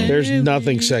me low. There's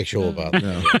nothing sexual about that.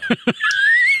 No.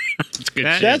 It's good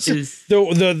That shit. That's is-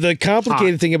 the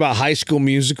complicated thing about High School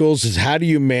Musicals is how do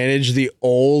you manage the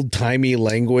old timey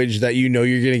language that you know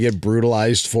you're going to get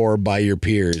brutalized for by your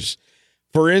peers?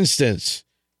 For instance,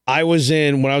 when I was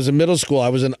in middle school, I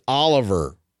was in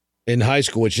Oliver in high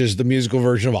school, which is the musical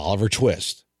version of Oliver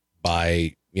Twist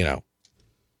by, yeah.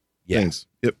 Thanks.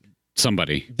 Yep.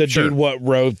 Somebody. The Sure. dude what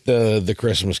wrote the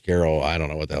Christmas Carol. I don't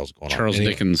know what the hell's going Charles on.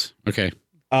 Anyway. Dickens. Okay.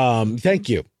 Thank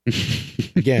you.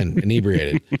 Again,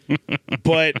 inebriated.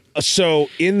 But so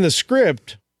in the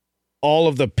script, all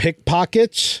of the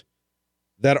pickpockets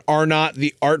that are not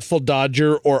the Artful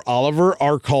Dodger or Oliver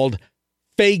are called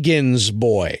Fagin's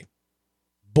boys.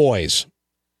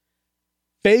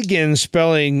 Fagin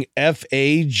spelling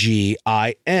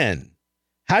Fagin.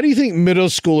 How do you think middle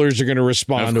schoolers are going to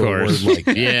respond Of to a word course. like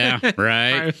that? Yeah.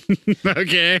 Right.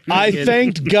 Okay. I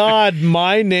thanked God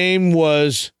my name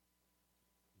was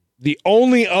the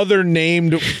only other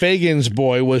named Fagin's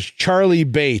boy was Charlie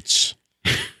Bates.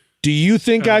 Do you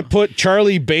think I put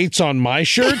Charlie Bates on my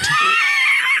shirt?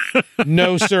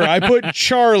 No, sir. I put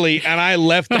Charlie and I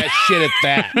left that shit at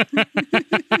that.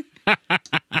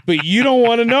 But you don't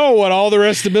want to know what all the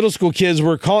rest of the middle school kids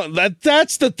were calling.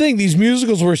 That's the thing. These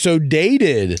musicals were so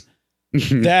dated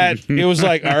that it was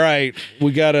like, all right,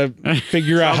 we got to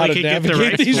figure out how to they could get the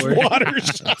navigate rights these for it.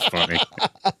 waters. That's funny.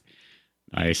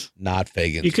 Nice. Not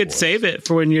Fagin's You could boys. save it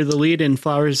for when you're the lead in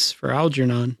Flowers for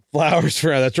Algernon. Flowers for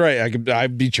that's right.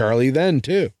 I'd be Charlie then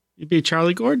too. You'd be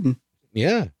Charlie Gordon.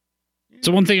 Yeah.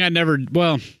 So one thing I never,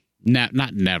 well, not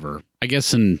never. I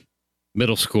guess in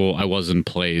middle school I was in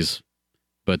plays,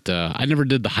 but I never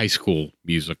did the high school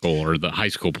musical or the high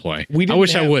school play. We I didn't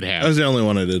wish I have- would That have. was the only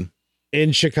one I did.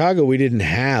 In Chicago, we didn't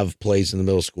have plays in the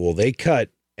middle school. They cut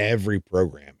every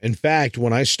program. In fact,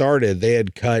 when I started, they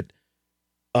had cut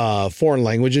foreign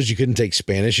languages. You couldn't take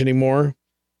Spanish anymore.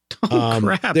 Oh,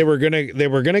 crap. They were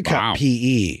gonna cut Wow.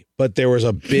 PE, but there was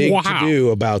a big Wow. to do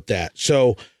about that.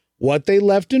 So what they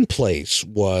left in place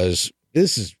was,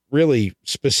 this is really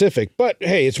specific, but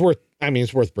hey, it's worth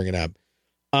bringing up.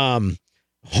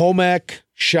 Home ec,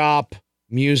 shop,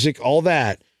 music, all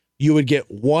that. You would get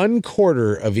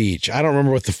 1/4 of each. I don't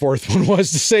remember what the fourth one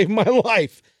was to save my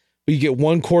life, but you get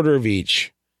 1/4 of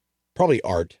each, probably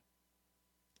art.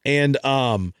 And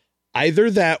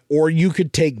either that or you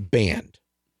could take band.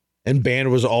 And band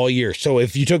was all year. So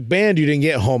if you took band, you didn't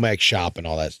get home ec, shop and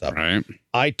all that stuff. Right.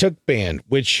 I took band,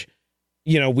 which,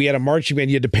 we had a marching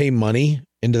band. You had to pay money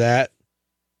into that.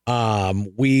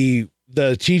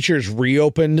 The teachers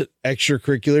reopened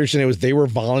extracurriculars, and they were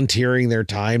volunteering their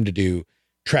time to do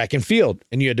track and field,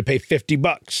 and you had to pay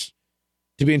 $50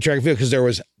 to be in track and field because there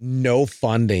was no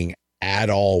funding at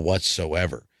all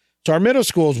whatsoever. So our middle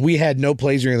schools, we had no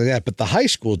plays or anything like that, but the high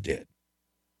school did.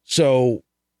 So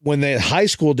when the high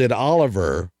school did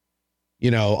Oliver,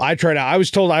 I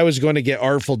was told I was going to get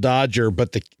Artful Dodger,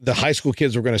 but the high school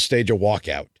kids were going to stage a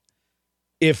walkout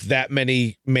if that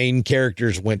many main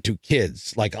characters went to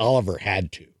kids like Oliver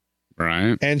had to.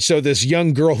 Right. And so this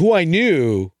young girl who I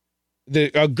knew,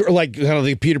 like kind of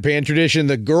the Peter Pan tradition,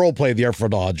 the girl played the Artful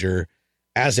Dodger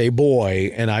as a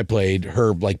boy, and I played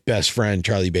her like best friend,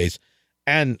 Charlie Bates.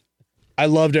 And I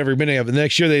loved every minute of it. The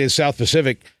next year they did South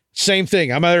Pacific. Same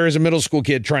thing. I'm out there as a middle school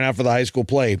kid trying out for the high school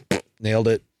play. Nailed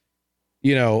it.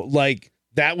 You know, like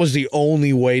that was the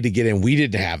only way to get in. We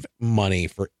didn't have money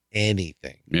for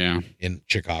anything in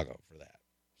Chicago for that.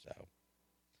 So,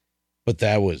 but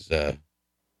that was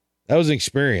an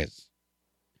experience.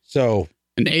 So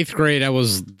in 8th grade, I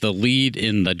was the lead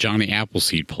in the Johnny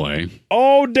Appleseed play.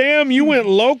 Oh, damn. You went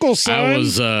local, son. I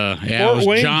was, I was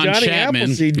Wayne, John Johnny Chapman.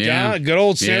 Appleseed, Yeah. good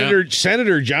old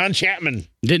Senator John Chapman.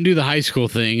 Didn't do the high school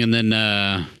thing. And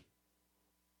then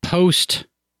post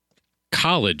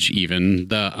college, even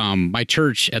my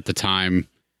church at the time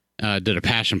did a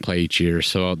passion play each year.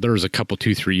 So there was a couple,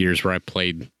 2-3 years where I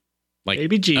played like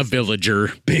Baby Jesus. a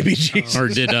villager, Baby Jesus, or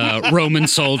did a Roman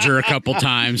soldier a couple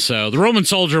times. So the Roman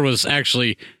soldier was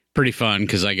actually pretty fun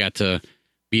because I got to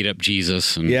beat up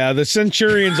Jesus. And yeah, the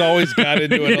Centurions always got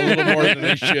into it a little more than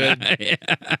they should.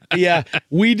 Yeah,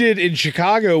 we did in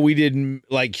Chicago. We did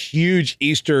like huge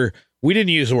Easter. We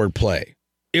didn't use the word play.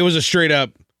 It was a straight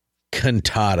up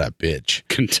cantata, bitch.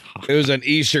 Cantata. It was an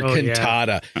Easter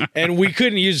cantata, and we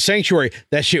couldn't use Sanctuary.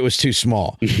 That shit was too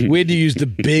small. We had to use the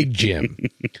big gym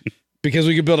because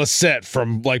we could build a set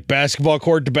from like basketball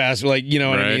court to basketball. Like, you know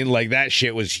what I mean? Like that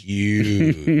shit was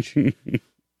huge.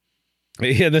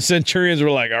 Yeah, the Centurions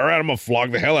were like, all right, I'm gonna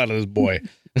flog the hell out of this boy.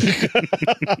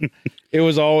 It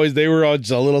was always, they were all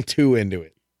just a little too into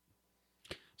it.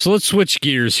 So let's switch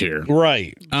gears here.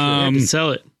 Right. To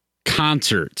sell it.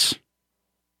 Concerts.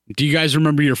 Do you guys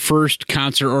remember your first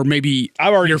concert, or maybe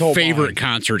I've already your told favorite mine.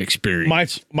 concert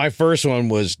experience? My first one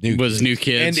was New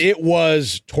Kids. And it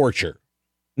was torture.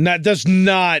 That's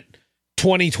not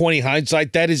 2020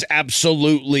 hindsight. That is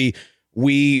absolutely,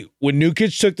 when New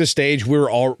Kids took the stage, we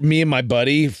were all, me and my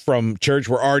buddy from church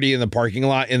were already in the parking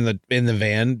lot in the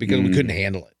van because we couldn't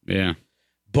handle it. Yeah.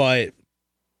 But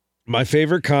my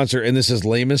favorite concert, and this is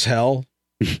lame as hell,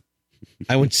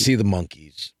 I went to see the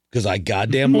Monkees. Because I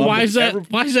goddamn love them.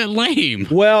 Why is that lame?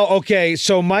 Well, okay,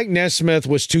 so Mike Nesmith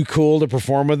was too cool to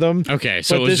perform with them. Okay,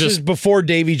 so but this is before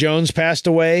Davy Jones passed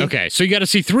away. Okay, so you got to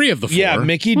see 3 of the 4. Yeah,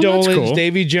 Mickey Dolenz,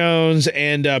 Davy Jones,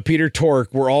 and Peter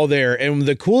Tork were all there. And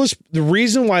the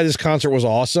reason why this concert was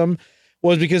awesome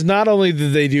was because not only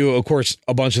did they do, of course,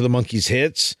 a bunch of the Monkees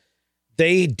hits,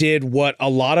 they did what a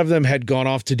lot of them had gone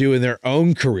off to do in their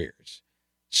own careers.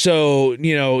 So,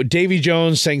 you know, Davy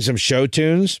Jones sang some show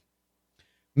tunes.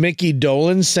 Mickey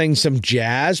Dolenz sang some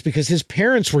jazz because his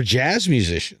parents were jazz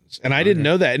musicians. And I didn't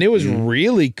know that. And it was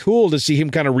really cool to see him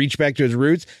kind of reach back to his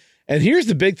roots. And here's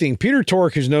the big thing. Peter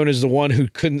Tork is known as the one who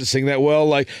couldn't sing that well.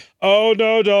 Like, oh,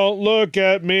 no, don't look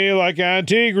at me like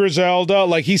Auntie Griselda.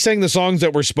 Like, he sang the songs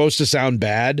that were supposed to sound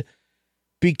bad,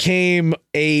 became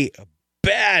a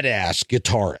badass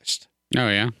guitarist. Oh,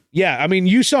 yeah? Yeah, I mean,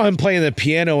 you saw him playing the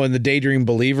piano in the Daydream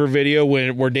Believer video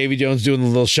where Davy Jones doing the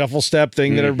little shuffle step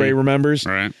thing that everybody remembers.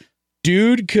 Right.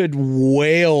 Dude could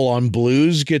wail on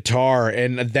blues guitar,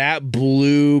 and that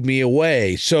blew me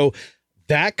away. So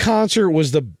that concert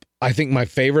was I think my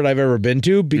favorite I've ever been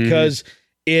to because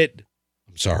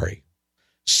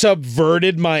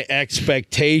subverted my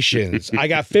expectations. I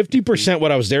got 50%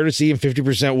 what I was there to see and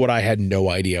 50% what I had no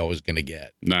idea I was going to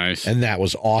get. Nice. And that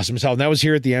was awesome as hell. And that was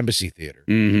here at the Embassy Theater.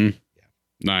 Mm-hmm. Yeah.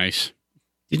 Nice.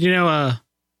 Did you know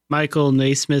Michael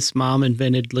Naismith's mom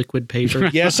invented liquid paper?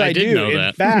 Yes, I do. Know In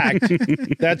that.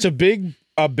 fact, that's a big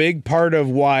part of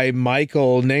why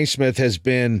Michael Naismith has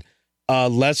been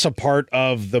less a part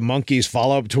of the Monkees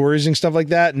follow-up tours and stuff like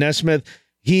that. Nesmith,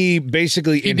 he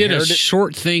basically did a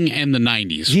short thing in the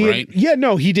 90s, right?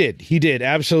 He did. He did,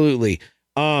 absolutely.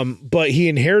 But he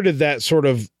inherited that sort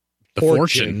of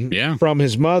fortune from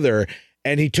his mother,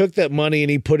 and he took that money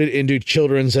and he put it into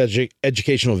children's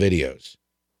educational videos.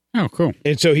 Oh, cool.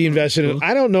 And so he invested in,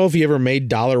 I don't know if he ever made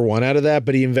 $1 out of that,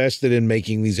 but he invested in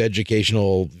making these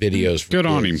educational videos for Good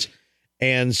kids. on him.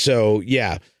 And so,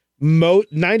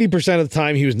 90% of the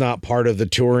time he was not part of the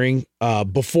touring.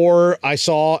 Before I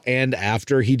saw and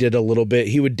after he did a little bit,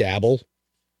 he would dabble.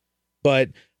 But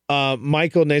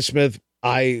Michael Naismith,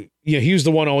 he was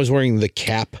the one always wearing the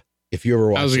cap. If you ever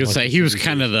watched, I was going to say he was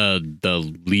kind of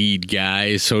the lead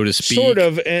guy, so to speak. Sort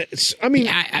of. I mean,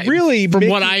 really, from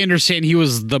what I understand, he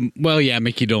was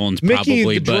Mickey Dolenz Mickey,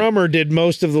 probably. the drummer, did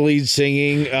most of the lead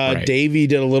singing. Right. Davey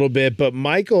did a little bit, but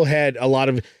Michael had a lot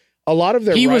of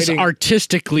their he writing. was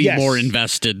artistically more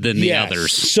invested than the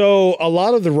others. So a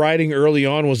lot of the writing early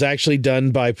on was actually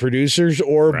done by producers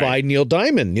or by Neil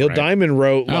Diamond. Neil Diamond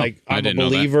wrote I'm a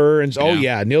Believer. And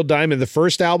Neil Diamond. The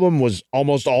first album was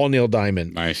almost all Neil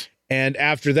Diamond. Nice. And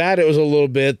after that, it was a little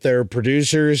bit their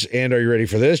producers. And are you ready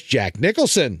for this? Jack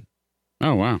Nicholson.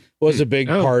 Oh, wow. Was a big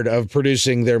part of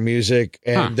producing their music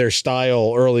and their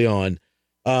style early on.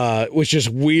 which is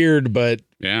weird, but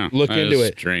Yeah. Look that into is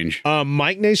it. Strange.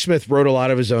 Mike Naismith wrote a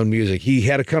lot of his own music. He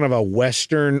had a kind of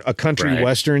a country Right.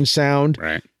 western sound,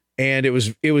 Right. and it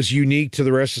was unique to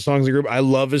the rest of the songs of the group. I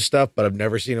love his stuff, but I've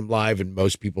never seen him live, and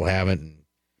most people haven't. And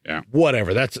Yeah.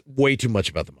 whatever. That's way too much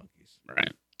about the Monkees.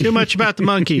 Right. Too much about the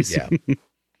Monkees. Yeah.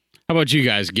 How about you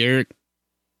guys, Garrett?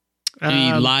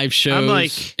 Any live shows? I'm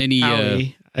like any?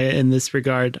 Howie, in this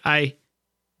regard. I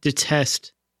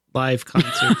detest live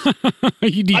concerts.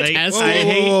 You detest Whoa,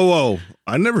 it? whoa.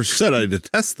 I never said I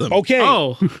detest them. Okay.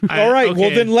 Oh, All right.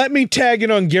 Well, then let me tag in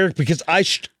on Garrick because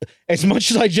as much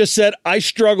as I just said, I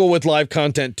struggle with live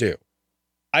content too.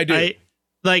 I do.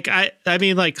 I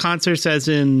mean like concerts as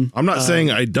in I'm not saying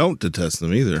I don't detest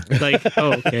them either. like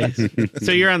okay.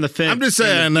 So you're on the fence. I'm just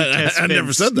saying I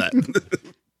never said that.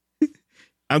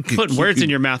 I'm putting words in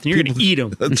your mouth and you're going to eat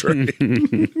them. That's right.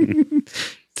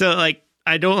 So like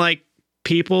I don't like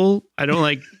people. I don't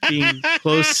like being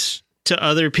close to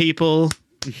other people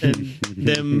and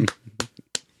them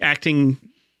acting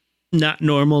not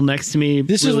normal next to me.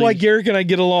 This is really- why Garrick and I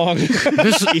get along.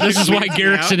 This is why Freaks me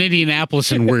Garrett's out. in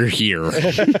Indianapolis and we're here.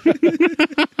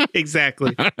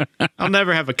 Exactly. I'll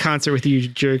never have a concert with you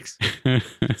jerks.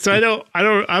 So I don't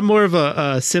I'm more of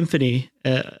a symphony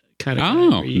kind of guy Oh,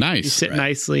 where you nice. sit Right.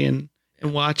 nicely and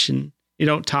watch, and you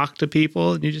don't talk to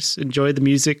people and you just enjoy the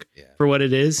music for what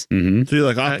it is. Mm-hmm. So you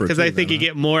like opera? Because too, I think then, you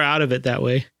get more out of it that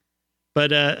way. But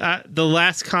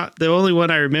the only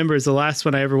one I remember is the last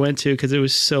one I ever went to because it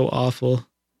was so awful.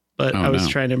 But Oh, I was no.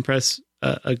 trying to impress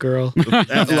a girl. Of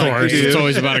course, you do. it's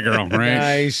always about a girl, right?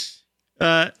 Nice.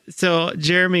 So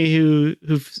Jeremy,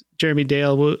 Jeremy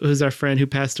Dale, who's our friend who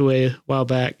passed away a while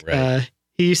back, Right.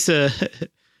 he used to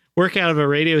work out of a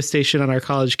radio station on our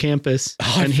college campus,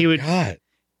 and he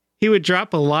would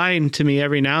drop a line to me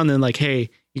every now and then, like, "Hey,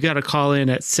 you got to call in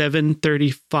at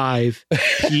 7:35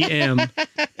 p.m.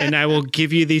 and I will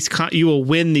give you these. You will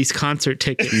win these concert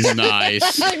tickets."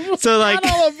 Nice. So like,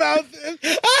 all about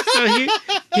this. so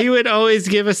he would always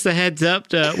give us the heads up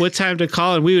to what time to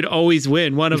call, and we would always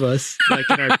win. One of us, like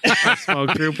in our small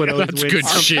group, would always That's win. good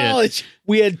shit. College,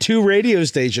 we had two radio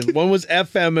stations. One was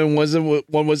FM and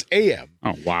one was AM.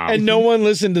 Oh wow. And no one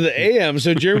listened to the AM.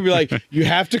 So Jeremy would be like, you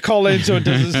have to call in so it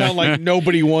doesn't sound like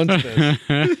nobody wants this.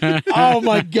 Oh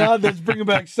my God, that's bringing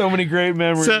back so many great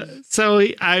memories. So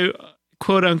I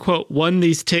quote unquote won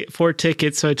these 4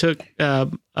 tickets. So I took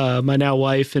my now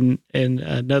wife and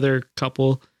another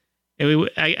couple, and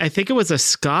I think it was a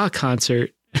ska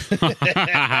concert.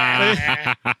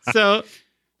 So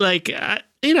like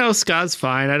ska's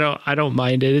fine. I don't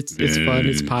mind it. It's fun.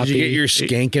 It's Did poppy. you get your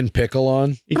skankin' pickle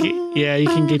on? You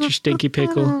can get your stinky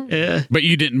pickle. But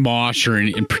you didn't mosh or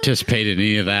and participate in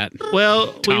any of that. Well,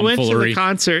 we went to Tomfoolery. the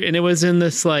concert and it was in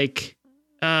this like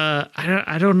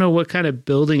I don't know what kind of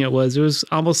building it was. It was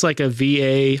almost like a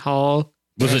VA hall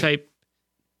Was it- type.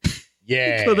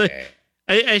 Yeah. So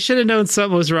I should have known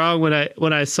something was wrong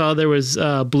when I saw there was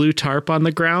blue tarp on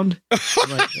the ground.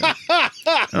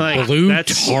 I'm like, Blue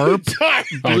that's tarp? Oh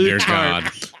Blue dear tarp.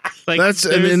 God. Like, That's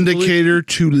an there's blue- indicator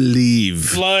to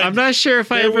leave. I'm not sure if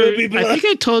I There ever. will be I blood. think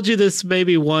I told you this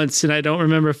maybe once, and I don't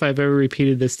remember if I've ever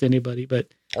repeated this to anybody. But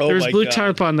Oh there was my blue God.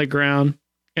 tarp on the ground,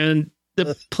 and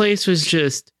the place was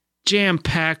just jam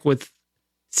packed with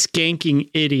skanking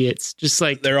idiots. Just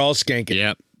like They're all skanking.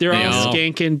 Yep. they're they all all-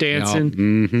 skanking, dancing.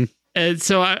 Mm-hmm. And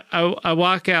so I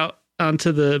walk out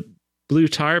onto the blue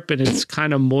tarp, and it's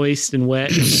kind of moist and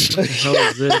wet. And I'm like, what the hell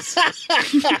is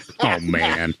this? Oh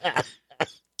man.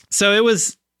 So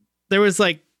there was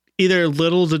like either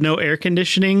little to no air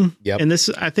conditioning. Yep. And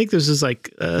I think this was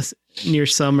like near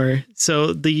summer.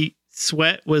 So the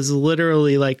sweat was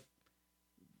literally like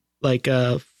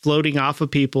floating off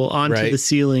of people onto Right. the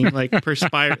ceiling, like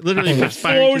perspiring to the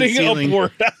Floating ceiling,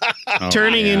 upward. Oh,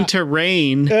 turning yeah. into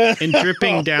rain and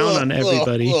dripping down on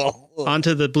everybody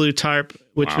onto the blue tarp,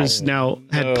 which Wow. was now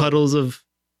had No. puddles of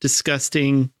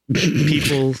disgusting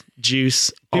people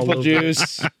juice. all People over.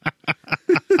 juice.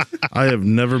 I have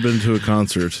never been to a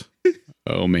concert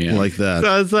Oh man. like that. So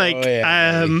I was like, Oh,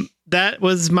 yeah, that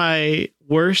was my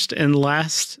worst and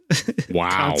last Wow.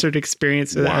 concert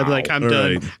experience. I'm Wow. like, I'm All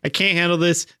done. right. I can't handle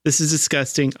this. This is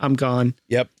disgusting. I'm gone.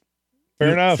 Yep.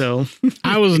 Fair enough. So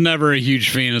I was never a huge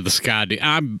fan of the ska.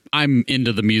 I'm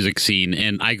into the music scene,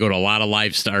 and I go to a lot of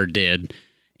Live Star did,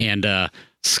 and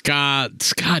ska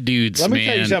dudes. Let me man,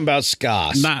 tell you something about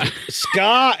ska. Not,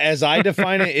 Ska, as I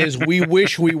define it, is we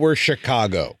wish we were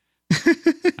Chicago.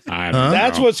 I don't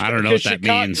That's know. what's I don't know what because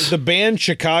that means. The band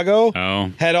Chicago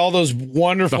Oh, had all those the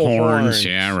wonderful horns.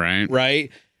 Yeah, right.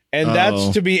 right. And Oh. that's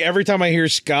to me every time I hear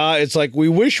ska, it's like we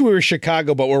wish we were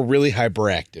Chicago, but we're really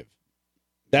hyperactive.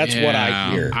 That's what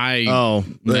I hear.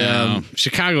 No.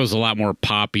 Chicago's a lot more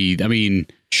poppy. I mean,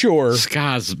 Sure.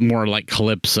 Ska's more like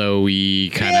calypso-y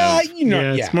kind of.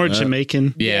 It's more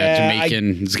Jamaican.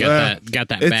 Jamaican. It's got that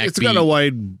backbeat. It's got a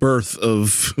wide berth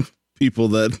of people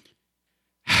that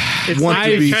It's want like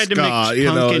to they be tried to ska. mix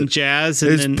punk and jazz,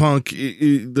 and It's then punk.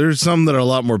 There's some that are a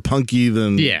lot more punky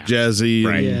than jazzy.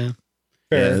 Right. And,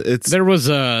 yeah. it's There was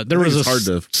a hard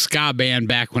to- ska band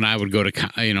back when I would go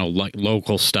to like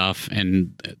local stuff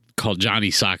and called Johnny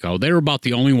Sacco. They were about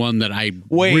the only one that I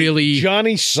really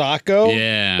Johnny Sacco?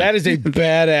 Yeah. That is a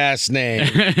badass name.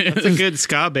 It's a good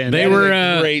ska band. They That is were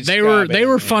a great they ska were band, they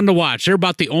were man. fun to watch. They're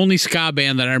about the only ska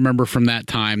band that I remember from that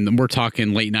time. And we're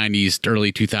talking late 90s,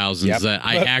 early 2000s Yep. that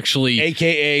I actually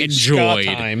AKA enjoyed.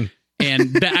 ska time.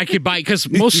 And that I could buy because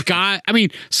most ska. I mean,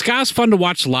 ska's fun to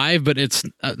watch live, but it's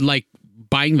like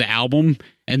buying the album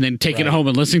and then taking it home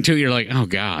and listening to it. You're like, oh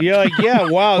god, You're like, yeah,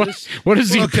 wow. This, what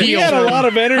is the he appeal? had a lot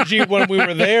of energy when we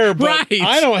were there, but Right.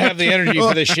 I don't have the energy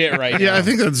for this shit right now. Yeah, I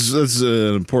think that's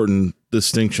an important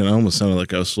distinction. I almost sounded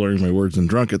like I was slurring my words and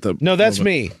drunk at that. No, that's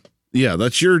moment. me. Yeah,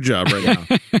 that's your job right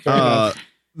now.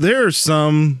 There are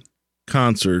some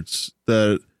concerts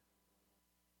that,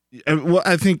 well,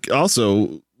 I think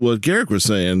also what Garrick was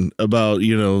saying about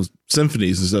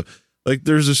symphonies and stuff. Like,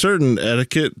 there's a certain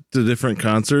etiquette to different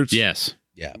concerts. Yes.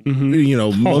 Yeah.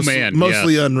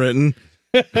 Mostly unwritten.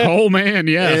 Oh man,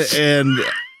 yes. And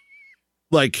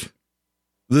like,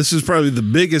 this is probably the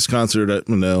biggest concert.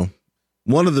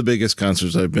 One of the biggest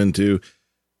concerts I've been to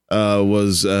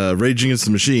was Rage Against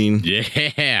the Machine.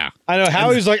 Yeah. I know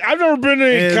Howie's like, I've never been to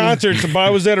any concerts, but I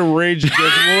was at a Rage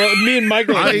Against. Me and Mike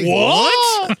were like,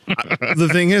 what? The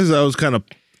thing is,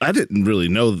 I didn't really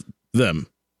know them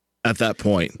at that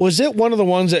point. Was it one of the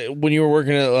ones that when you were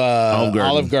working at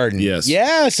Olive Garden? Yes.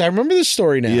 Yes, I remember this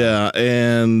story now. Yeah,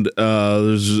 and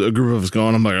there's a group of us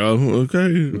going. I'm like, oh,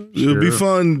 okay, it'll be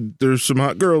fun. There's some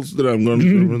hot girls that I'm going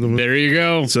to. There you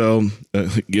go. So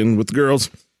again with the girls,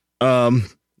 let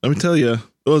me tell you,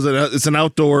 it's an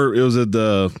outdoor. It was at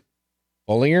the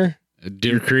Bollinger?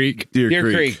 Deer Creek. Deer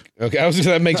Creek. Okay, I was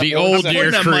that makes The more old sense.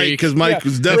 Deer Creek. because Mike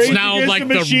was Rage definitely now Against like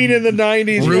the Machine in the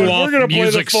 90s. Ruoff We're going to play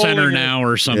Music the Center Bollinger. now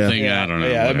or something. Yeah, I don't know.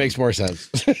 Yeah, that whatever. makes more sense.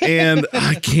 and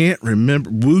I can't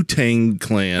remember Wu-Tang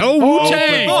Clan. Oh,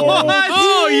 Wu-Tang.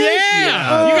 Oh,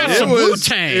 yeah. You got It some was-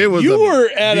 Wu-Tang. It was You a were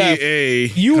at VA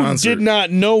you concert. did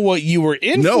not know what you were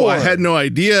in for. No, I had no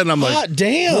idea, and I'm like, God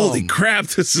damn. holy crap,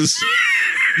 this is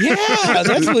Yeah,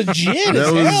 that's legit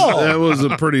as that hell. was a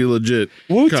pretty legit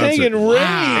Wu-Tang concert. and Rage.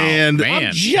 And man.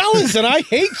 I'm jealous and I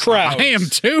hate crowds. I am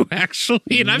too, actually.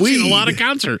 And I've seen a lot of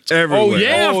concerts. everywhere. Oh,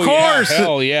 Yeah, of oh, course.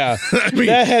 hell yeah. mean,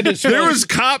 that had to smell. There was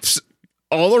cops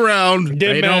all around. Didn't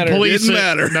They don't matter. police Didn't it.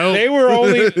 matter. No.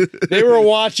 They were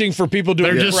watching for people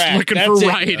doing They're just crack. looking That's for it.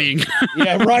 writing.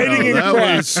 Yeah, writing and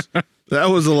crack. that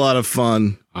was a lot of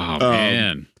fun Oh,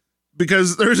 man.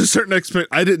 because there's a certain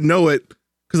I didn't know it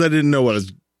because I didn't know what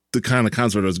the kind of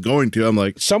concert I was going to. I'm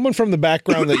like, Someone from the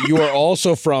background that you are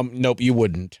also from. Nope, you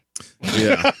wouldn't.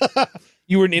 yeah.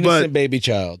 You were an innocent But- baby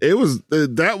child. It was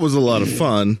that was a lot of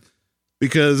fun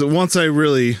because once I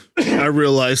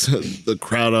realized the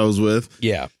crowd I was with,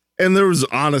 Yeah. and there was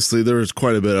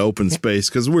quite a bit of open space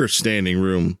because we're standing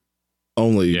room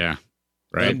only. Yeah.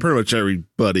 Right. Pretty much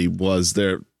everybody was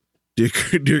there. Deer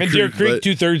And Deer Creek, but-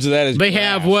 2/3 of that is They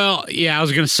grass. have, I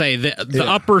was going to say, the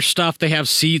upper stuff, they have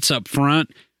seats up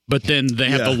front, but then they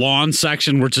have the lawn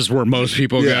section, which is where most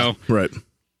people go. Right.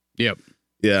 Yep.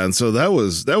 Yeah, and so that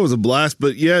was a blast.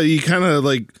 But yeah, you kind of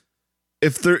like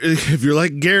if you're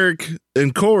like Garrick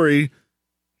and Corey,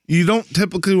 you don't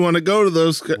typically want to go to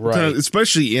those, Right.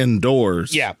 especially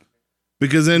indoors. Yeah.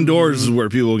 because indoors is where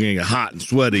people are getting hot and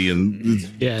sweaty, and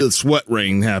Yeah. the sweat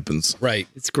rain happens. Right.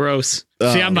 It's gross. See,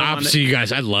 I'm the on opposite of you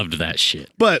guys. I loved that shit.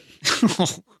 But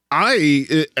I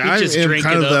just am drink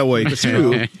kind it of that up. way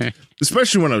too,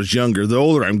 especially when I was younger. The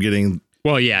older I'm getting,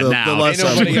 Well, yeah, The now less Ain't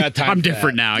nobody got time I'm for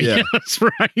different that. now. Yeah. Yeah, that's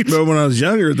right. but when I was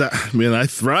younger,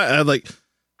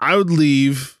 I would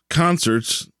leave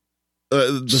concerts,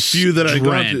 the few that I got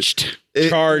to, drenched.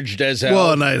 Charged as hell.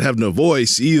 well, and I'd have no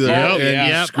voice either, Oh, and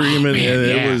yeah. screaming, Oh, man, and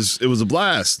yeah. it was a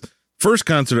blast. First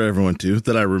concert I ever went to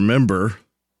that I remember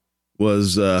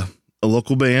was a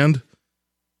local band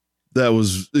that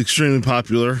was extremely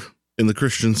popular in the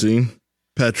Christian scene,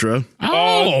 Petra.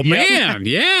 Oh, yeah. man,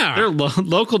 yeah. They're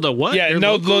local to what? yeah, They're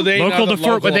no, local? they Local not to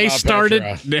Fort, but they about started.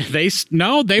 Petra. They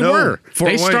No, were. Fort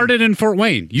They Wayne. started in Fort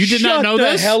Wayne. You did not Shut know the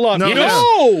this? hell up. No.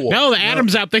 No. The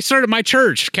Adams app. They started my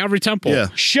church, Calvary Temple. Yeah,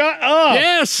 Shut up.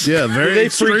 Yes. yeah, Did very. they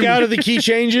freak extreme. out at the key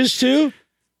changes too?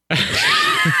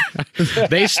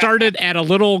 They started at a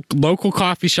little local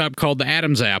coffee shop called the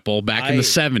Adam's Apple back in the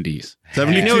 70s.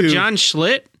 72. You know John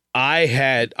Schlitt? I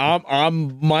had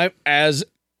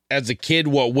as a kid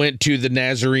what went to the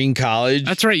Nazarene College.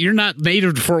 That's right. You're not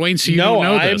native to Fort Wayne, so you don't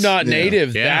know I'm this. not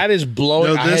native. Yeah. That is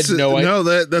blowing. I had no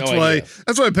idea. That's No why idea.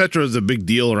 that's why Petra is a big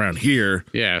deal around here.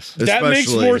 Yes. That makes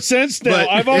especially. more sense now. But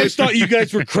I've always thought you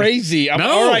guys were crazy. I'm No.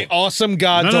 all right. Awesome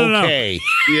God's No. okay.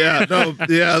 Yeah, no,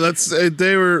 yeah, that's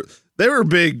they were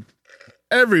big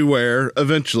everywhere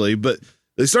eventually, but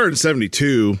they started in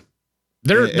 72.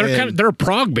 They're a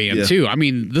prog band Yeah. too. I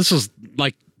mean, this is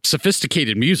like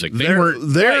sophisticated music. They were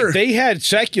Right, they had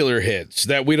secular hits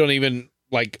that we don't even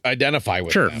like identify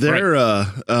with. Sure.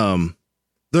 them.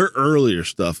 Their earlier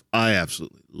stuff I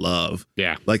absolutely love.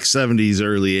 yeah. Like 70s,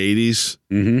 early 80s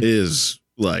Mm-hmm. is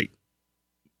like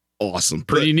awesome.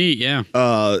 Pretty neat. Yeah.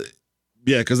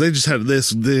 Yeah, because they had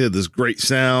this great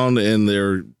sound, and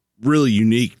they're really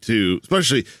unique too.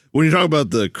 Especially when you talk about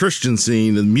the Christian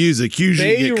scene and music,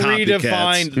 usually They you get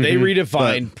copycats.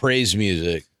 redefined praise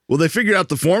music. Well, they figured out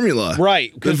the formula,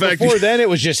 Right. Because In fact- before then it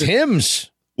was just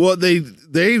hymns. Well, they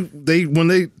when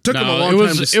they took them a long it time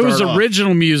was to it start was off.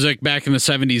 original music back in the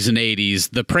 70s and 80s.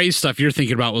 The praise stuff you're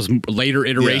thinking about was later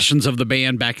iterations of the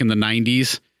band back in the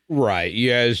 90s. Right.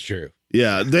 Yeah, it's true.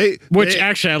 Yeah, Which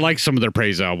actually I like some of their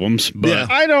praise albums, but Yeah.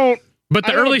 I don't. but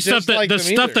the I don't early stuff dislike the them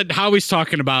stuff either. that Howie's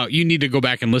talking about, you need to go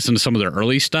back and listen to some of their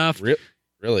early stuff.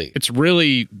 Really. It's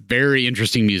really very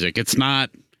interesting music. It's not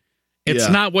Yeah.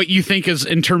 not what you think is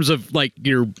in terms of like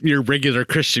your regular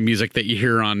Christian music that you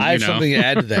hear on. I have you know. something to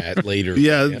add to that later.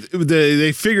 Yeah,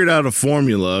 they figured out a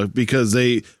formula because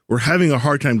they were having a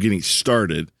hard time getting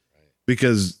started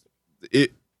because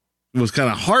it was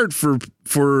kind of hard for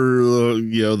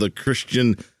the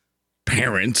Christian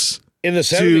parents In the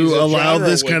 70s, to the allow genre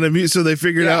this would- kind of music. So they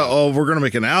figured Yeah. out, oh, we're going to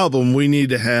make an album. We're going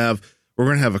to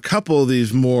have a couple of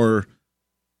these more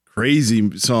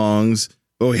crazy songs,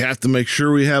 but we have to make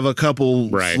sure we have a couple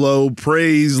Right. slow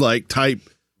praise like type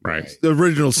Right. the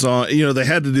original song. They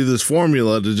had to do this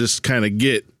formula to just kind of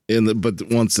get in but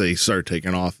once they started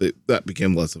taking off, that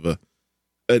became less of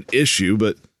an issue.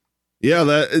 But yeah,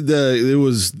 it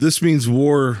was This Means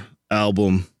War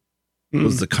album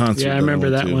was the concert. Yeah, I remember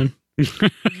went that to. one.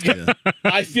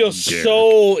 I feel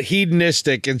so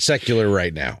hedonistic and secular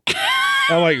right now.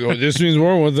 I'm like, oh, this means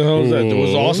war. What the hell is that?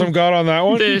 Was Awesome God on that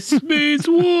one? This means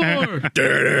war.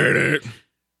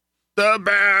 The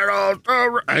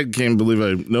battle. I can't believe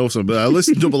I know some, but I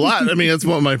listened to them a lot. I mean, that's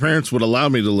what my parents would allow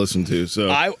me to listen to. So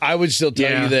I would still tell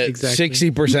Yeah, you that exactly.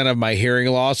 60% of my hearing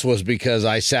loss was because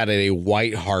I sat at a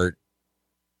White Heart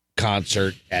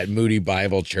concert at Moody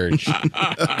Bible Church.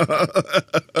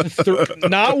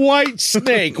 Not White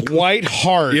Snake, White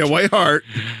Heart. yeah, White Heart.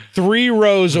 3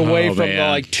 rows away Oh, from the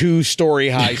man. 2-story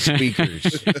high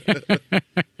speakers.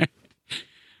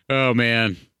 Oh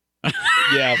man.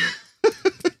 Yeah.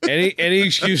 Any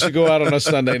excuse to go out on a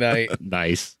Sunday night.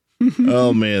 Nice.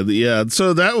 Oh man, yeah.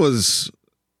 So that was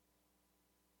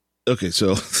okay.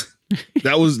 So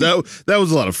that was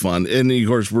a lot of fun, and of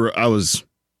course I was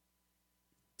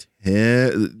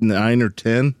 9 or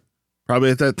 10, probably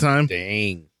at that time,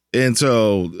 Dang. and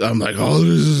so I'm like, oh,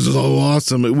 this is so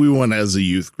awesome. We went as a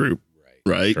youth group,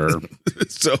 right? Sure.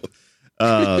 So,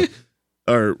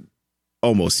 or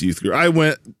almost youth group. I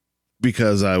went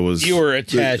because I was You were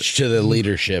attached to the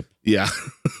leadership, yeah,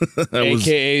 I was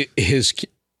aka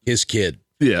his kid.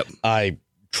 yeah, I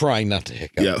try not to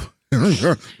hiccup.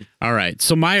 yeah. All right.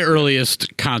 So my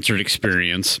earliest concert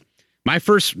experience, my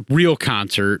first real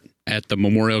concert at the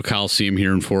Memorial Coliseum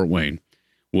here in Fort Wayne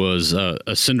was a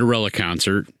Cinderella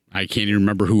concert. I can't even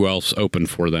remember who else opened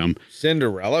for them.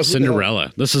 Cinderella. Who the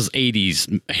Cinderella. This is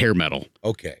 80s hair metal.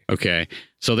 hell? Okay. Okay.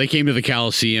 So they came to the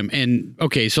Coliseum, and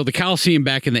okay, so the Coliseum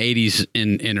back in the 80s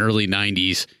and early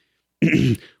 90s,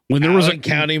 when there was Allen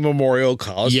County Memorial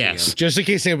Coliseum. Yes. Just in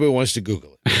case anybody wants to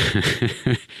Google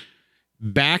it.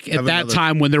 back at Have that another-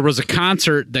 time when there was a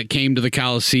concert that came to the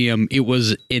Coliseum, it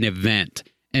was an event.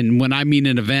 And when I mean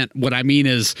an event, what I mean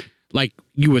is like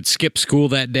you would skip school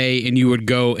that day and you would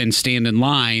go and stand in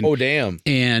line. Oh, damn.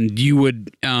 And you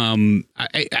would,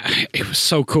 it was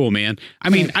so cool, man. I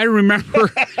mean, I remember,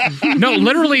 no,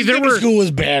 literally there were, School was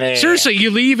badass. seriously,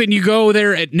 you leave and you go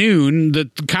there at noon.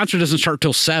 The concert doesn't start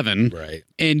till 7. Right.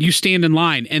 And you stand in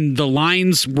line, and the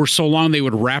lines were so long they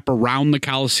would wrap around the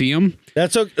Coliseum.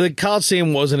 That's okay. The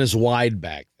Coliseum wasn't as wide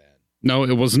back then. No,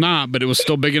 it was not, but it was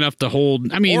still big enough to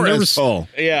hold. I mean, Or there as was. tall.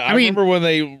 Yeah, I mean- remember when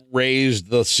they raised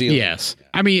the ceiling. Yes,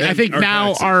 I mean, I And think our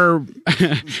now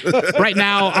taxes. right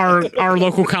now our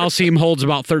local Coliseum holds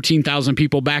about 13,000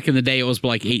 people. Back in the day, it was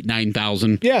like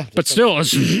 8,000-9,000. Yeah. But still,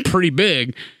 it's pretty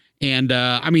big. And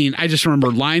I mean, I just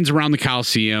remember lines around the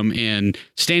Coliseum and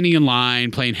standing in line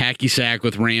playing hacky sack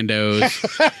with randos.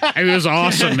 It was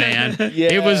awesome, man.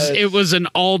 Yes. It was an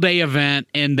all day event,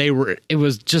 and it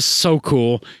was just so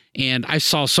cool. And I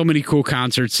saw so many cool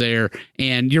concerts there.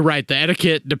 And you're right, the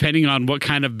etiquette, depending on what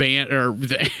kind of band or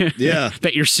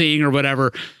that you're seeing or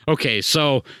whatever. Okay,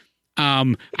 so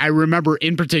I remember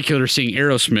in particular seeing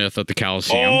Aerosmith at the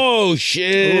Coliseum. Oh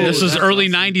shit! This is early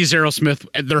 '90s Aerosmith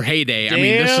at their heyday. I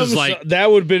mean, this is like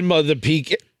that would have been the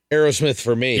peak Aerosmith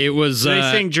for me. It was. Did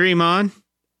they sing "Dream On"?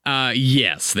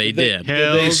 Yes, they did.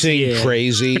 Did they sing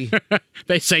 "Crazy"?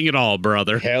 They sang it all,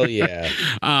 brother. Hell yeah!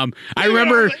 I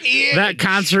remember that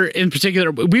concert in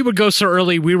particular. We would go so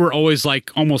early. We were always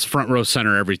like almost front row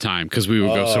center every time because we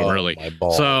would go so early. My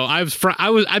balls. So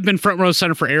I've been front row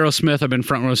center for Aerosmith. I've been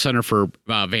front row center for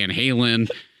Van Halen.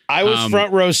 I was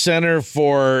front row center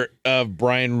for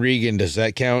Brian Regan. Does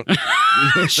that count?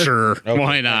 Sure, Okay,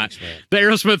 why not? thanks, man. The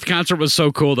Aerosmith concert was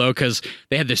so cool though because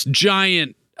they had this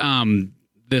giant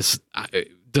this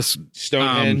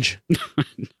Stonehenge.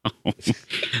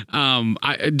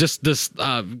 This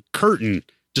curtain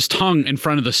just hung in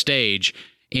front of the stage,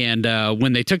 and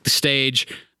when they took the stage,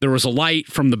 there was a light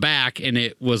from the back, and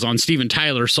it was on Steven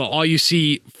Tyler. So all you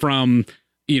see from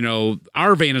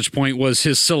our vantage point was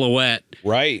his silhouette,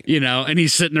 Right. and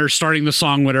he's sitting there starting the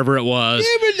song, whatever it was.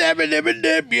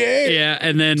 Yeah,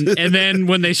 and then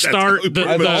when they start,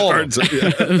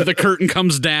 the curtain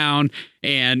comes down,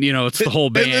 and it's the whole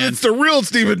band. And then it's the real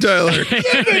Steven Tyler.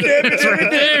 It's right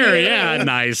there. Yeah,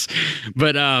 nice.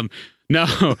 But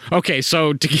no. Okay,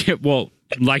 so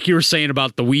like you were saying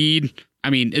about the weed, I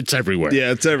mean, it's everywhere.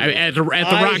 Yeah, it's everywhere. At the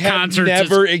rock concerts,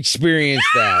 never experienced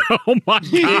that oh my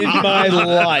god, in my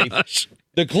life.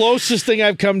 The closest thing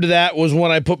I've come to that was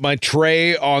when I put my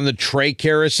tray on the tray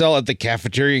carousel at the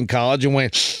cafeteria in college and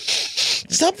went,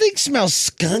 something smells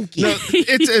skunky. No,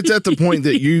 it's at the point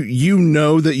that you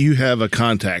know that you have a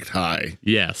contact high.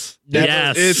 Yes.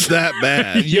 It's that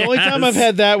bad. The only time I've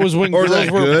had that was when Or girls that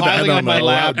were good, I piling don't on my know.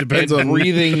 lap Depends and on-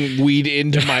 breathing weed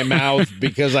into my mouth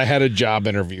because I had a job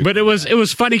interview. But it was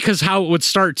funny because how it would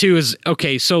start too is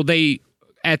okay. So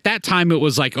at that time it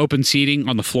was like open seating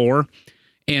on the floor.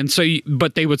 And so,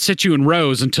 but they would sit you in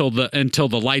rows until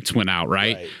the lights went out,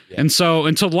 right? Yeah. And so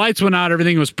until the lights went out,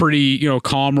 everything was pretty,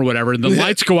 calm or whatever. And the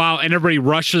lights go out, and everybody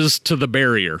rushes to the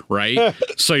barrier, right?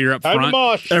 So you're up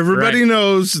front. Everybody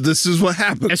knows this is what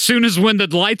happens. As soon as when the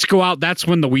lights go out, that's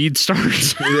when the weed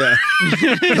starts. Yeah,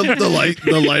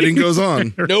 the lighting goes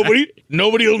on.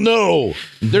 Nobody will know.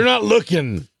 They're not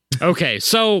looking. Okay,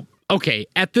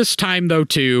 at this time though,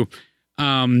 too,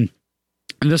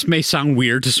 and this may sound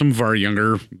weird to some of our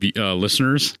younger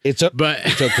listeners, but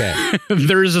it's okay.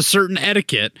 there is a certain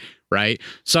etiquette, right?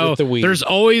 So With the weed. there's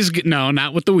always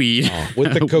not with the weed,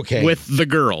 With the cocaine. with the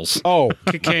girls. Oh,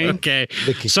 Cocaine. Okay,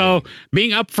 The cocaine. so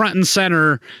being up front and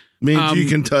center, Means you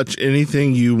can touch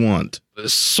anything you want.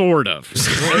 sort of.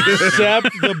 except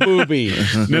the booby.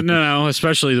 no,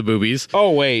 especially the boobies.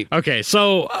 Oh, wait. Okay,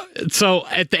 so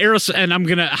at the Aerosmith, and I'm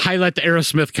gonna highlight the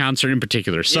Aerosmith concert in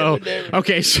particular. So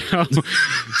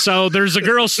so there's a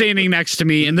girl standing next to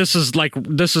me, and this is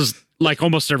like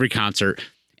almost every concert,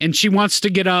 and she wants to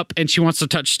get up and she wants to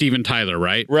touch Steven Tyler,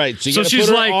 right? Right. So, So you she's put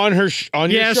her like- on your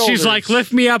shoulders. She's like,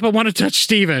 lift me up. I want to touch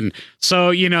Steven. So,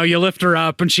 you lift her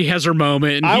up and she has her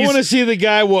moment. And I he's- want to see the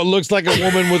guy what looks like a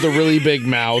woman with a really big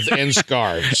mouth and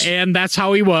scarves. And that's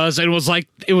how he was. And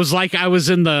it was like I was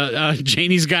in the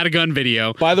Janie's Got a Gun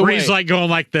video. By the where way, he's like going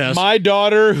like this. My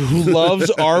daughter, who loves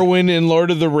Arwen in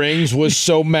Lord of the Rings, was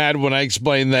so mad when I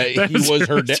explained that he was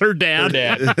her That's her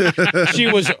dad. She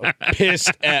was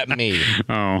pissed at me.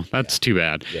 Oh, that's too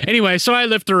bad. Anyway, so I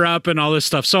lift her up and all this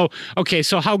stuff. So, okay,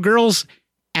 so how girls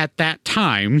at that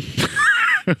time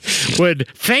would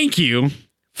thank you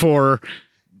for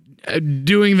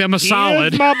doing them a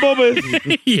solid. Here's my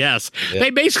boobies. Yes. They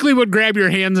basically would grab your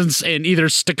hands and either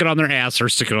stick it on their ass or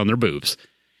stick it on their boobs.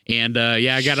 And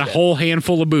I got a whole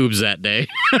handful of boobs that day.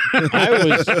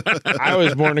 I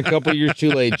was born a couple years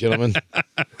too late, gentlemen.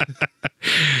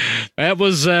 That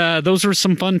was those were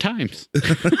some fun times.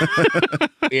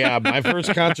 Yeah, my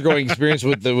first concert going experience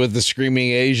with the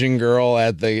screaming Asian girl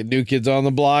at the New Kids on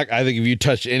the Block. I think if you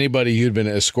touched anybody, you'd been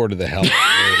escorted the hell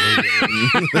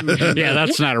out. Yeah,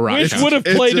 that's not a rock Which concert. would have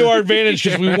played to our advantage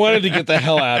because we wanted to get the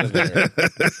hell out of there.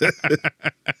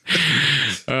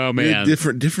 Oh man.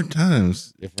 Different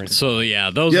times. So yeah,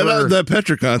 those Yeah, were that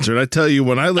Petra concert. I tell you,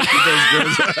 when I looked at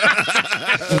those girls,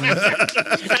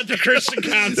 at the Christian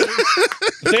concert.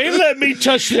 They let let me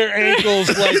touch their ankles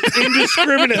like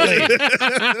indiscriminately.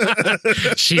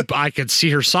 I could see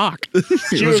her sock.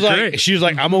 She was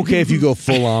like, I'm okay if you go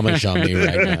full Amish on me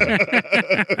right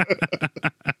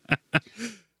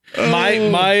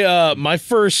now. My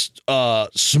first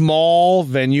small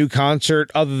venue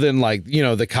concert, other than like,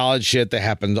 the college shit that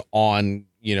happened on,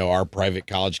 our private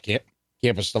college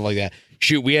campus, stuff like that.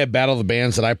 Shoot, we had Battle of the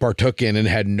Bands that I partook in and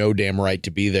had no damn right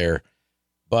to be there.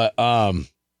 But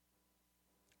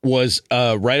was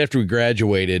right after we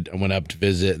graduated, I went up to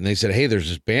visit, and they said, "Hey, there's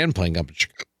this band playing up in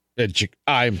Chicago."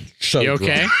 I'm so you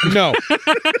okay? No,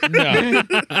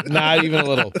 not even a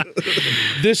little.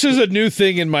 This is a new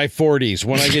thing in my 40s.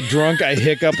 When I get drunk, I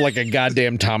hiccup like a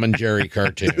goddamn Tom and Jerry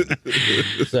cartoon.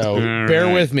 So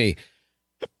bear with me.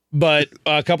 But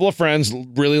a couple of friends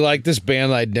really liked this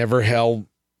band I'd never heard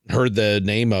the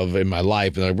name of in my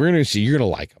life. And like, we're going to see, you're going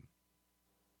to like them.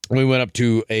 And we went up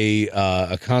to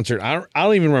a concert. I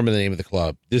don't even remember the name of the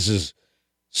club. This is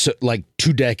like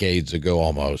 2 decades ago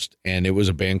almost. And it was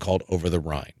a band called Over the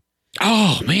Rhine.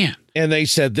 Oh, man. And they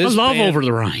said this. I love Over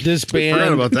the Rhine. This band. I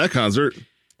forgot about that concert.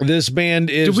 This band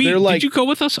is. Did you go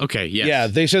with us? Okay. Yes. Yeah.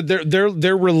 They said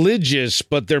they're religious,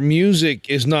 but their music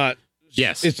is not.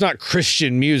 Yes. It's not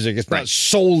Christian music. It's not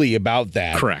solely about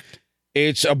that. Correct.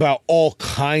 It's about all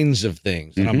kinds of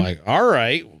things. And I'm like, all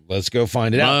right, let's go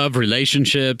find it out. Love,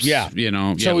 relationships. Yeah. So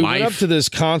we life. went up to this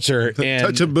concert and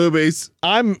Touching boobies.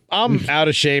 I'm out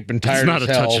of shape and tired It's not as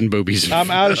a hell. touching boobies. I'm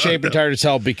out of shape and tired as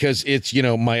hell because it's,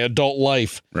 my adult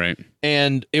life. Right.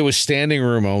 And it was standing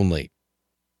room only.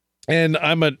 And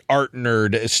I'm an art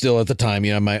nerd still at the time.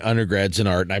 My undergrad's in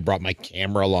art, and I brought my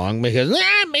camera along because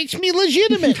it makes me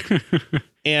legitimate.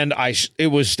 And I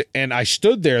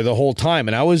stood there the whole time,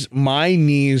 and my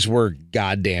knees were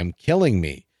goddamn killing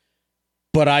me.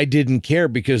 But I didn't care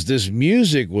because this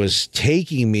music was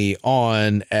taking me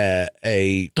on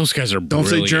a Those guys are Don't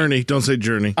brilliant. say journey. Don't say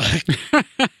journey.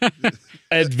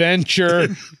 adventure.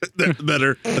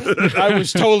 Better. I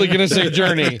was totally gonna say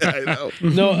journey. I know.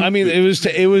 No, I mean it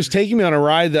was taking me on a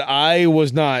ride that I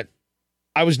was not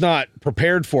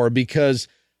prepared for because,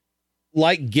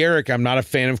 like Garrick, I'm not a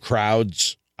fan of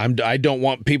crowds. I don't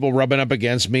want people rubbing up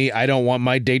against me. I don't want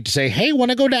my date to say, "Hey, want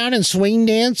to go down and swing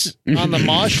dance on the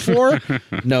mosh floor?"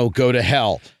 No, go to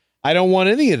hell. I don't want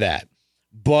any of that.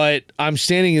 But I'm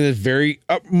standing in this very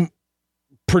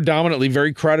predominantly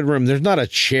very crowded room. There's not a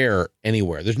chair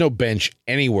anywhere. There's no bench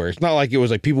anywhere. It's not like it was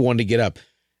like people wanted to get up.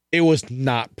 It was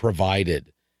not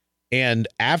provided. And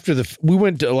after we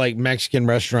went to like Mexican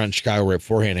restaurant in Chicago right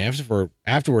beforehand.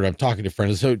 Afterward, I'm talking to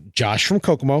friends. So Josh from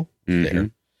Kokomo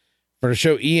there for the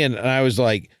show, Ian, and I was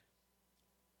like,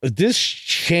 this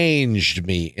changed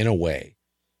me in a way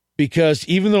because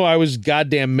even though I was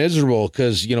goddamn miserable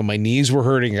because my knees were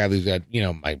hurting, I got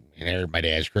my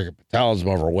dad's cricket patellas, I'm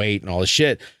overweight and all this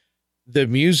shit. The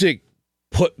music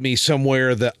put me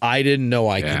somewhere that I didn't know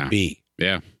I could be.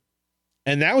 Yeah,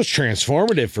 and that was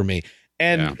transformative for me.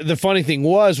 And the funny thing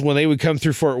was when they would come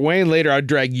through Fort Wayne later, I'd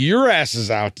drag your asses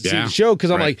out to see the show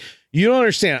because I'm like, you don't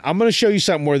understand. I'm going to show you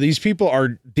something where these people are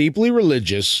deeply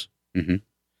religious,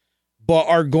 but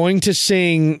are going to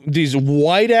sing. These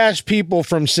white ass people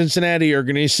from Cincinnati are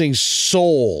going to sing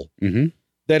soul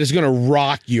that is going to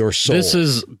rock your soul. This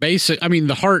is basic. I mean,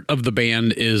 the heart of the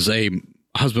band is a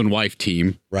husband-wife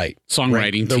team, right?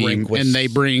 Songwriting team, Rehnquist. and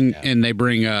they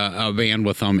bring a band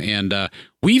with them, and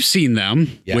we've seen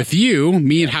them with you.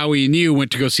 Me and Howie and you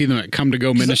went to go see them at Come to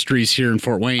Go Ministries here in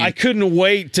Fort Wayne. I couldn't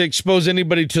wait to expose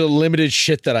anybody to the limited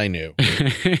shit that I knew,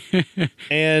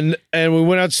 and we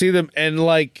went out to see them, and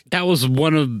like that was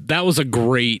a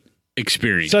great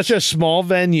experience. Such a small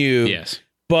venue, yes.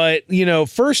 But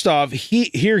first off, he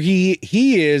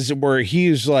is where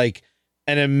he's like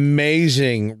an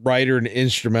amazing writer and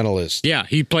instrumentalist. Yeah,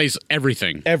 he plays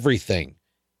everything.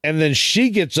 And then she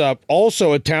gets up,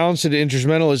 also a talented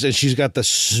instrumentalist, and she's got the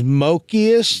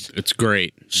smokiest, it's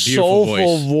great, beautiful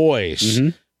soulful voice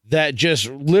that just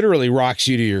literally rocks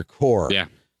you to your core. Yeah.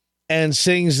 And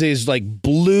sings these like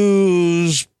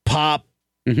blues, pop,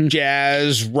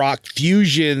 jazz, rock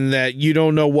fusion that you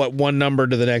don't know what one number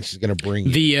to the next is going to bring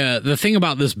you. The thing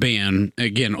about this band,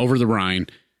 again, Over the Rhine,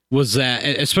 was that,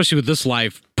 especially with this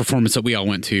live performance that we all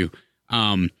went to,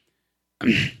 I've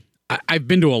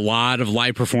been to a lot of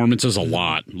live performances,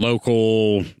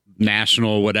 local,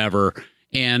 national, whatever.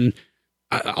 And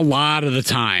a lot of the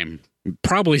time,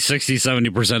 probably 60,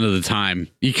 70% of the time,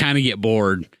 you kind of get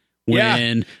bored.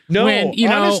 Honest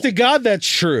to God, that's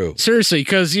true. Seriously,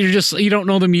 because you don't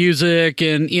know the music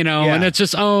and, and it's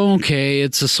just, okay,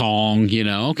 it's a song,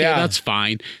 okay, that's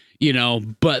fine. you know,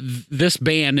 but this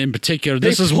band in particular,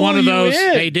 this is pull one of you those.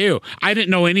 in. They do. I didn't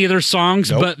know any of their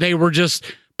songs, Nope. but they were just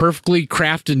perfectly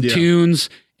crafted tunes,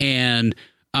 and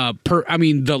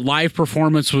the live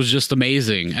performance was just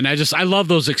amazing, and I love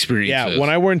those experiences. Yeah, when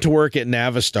I went to work at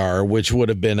Navistar, which would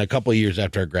have been a couple of years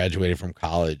after I graduated from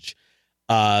college,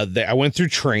 I went through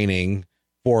training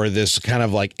for this kind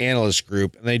of like analyst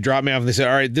group, and they dropped me off and they said,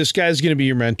 all right, this guy's going to be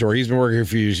your mentor. He's been working here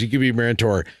for years. He could be your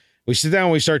mentor. We sit down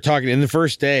and we start talking. And the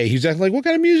first day, he's acting like, what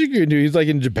kind of music are you do? He's like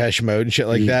in Depeche Mode and shit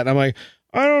like that. And I'm like,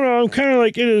 I don't know. I'm kind of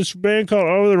like in this band called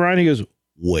Over the Rhine. He goes,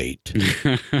 wait,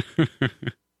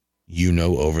 you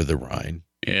know Over the Rhine?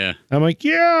 Yeah. I'm like,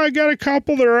 yeah, I got a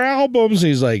couple of their albums.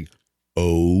 He's like,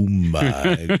 oh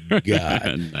my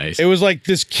God. Nice. It was like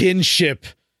this kinship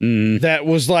that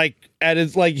was like, at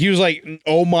its like, he was like,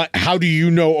 oh my, how do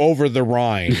you know Over the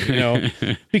Rhine? You know,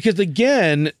 because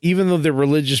again, even though they're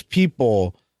religious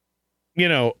people, you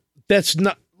know, that's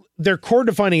not their core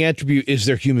defining attribute is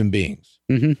they're human beings.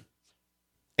 Mm-hmm.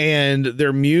 And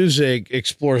their music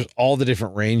explores all the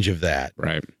different range of that.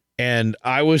 Right. And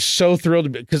I was so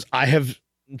thrilled because I have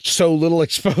so little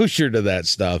exposure to that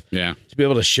stuff. Yeah. To be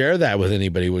able to share that with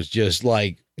anybody was just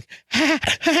like,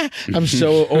 I'm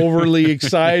so overly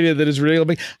excited that it's real.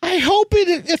 Like, I hope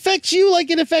it affects you like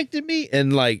it affected me.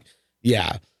 And like,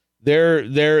 yeah,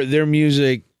 their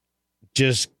music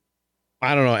just,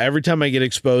 I don't know. Every time I get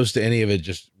exposed to any of it,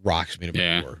 just rocks me to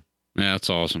my core. Yeah, that's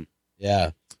awesome.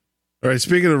 Yeah. All right.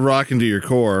 Speaking of rocking to your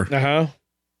core, Uh-huh.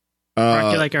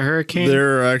 Rock you like a hurricane.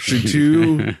 there are actually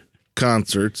two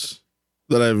concerts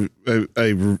that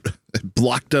I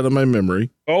blocked out of my memory.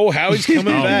 Oh, Howie's coming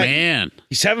Oh back. man.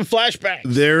 He's having flashbacks.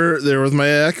 They're with my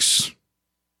ex.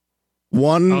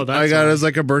 One Oh, that's I got all right. as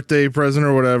like a birthday present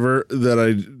or whatever that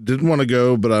I didn't want to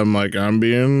go, but I'm like, I'm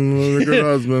being a good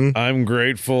husband. I'm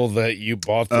grateful that you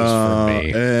bought this for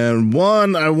me. And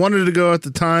one I wanted to go at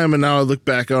the time, and now I look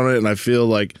back on it and I feel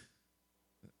like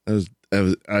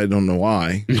I don't know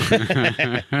why.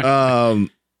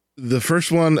 The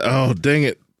first one, oh dang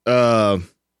it.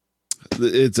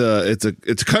 It's a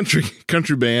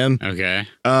country band. Okay.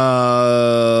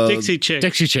 Dixie Chick.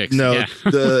 Dixie Chicks. No, Yeah.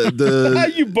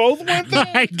 the You both went there?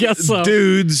 I guess so.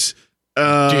 dudes.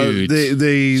 Dudes.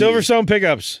 They Silverstone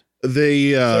pickups. they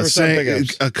Silverstone sang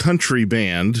Pickups. a country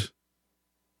band.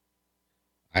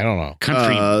 I don't know.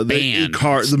 Country The band.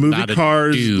 the movie Not a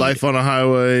Cars, dude. Life on a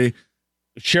Highway.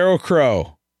 Cheryl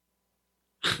Crow.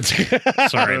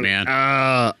 Sorry, man.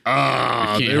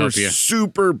 can't They were help you.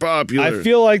 super popular. I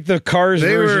feel like the Cars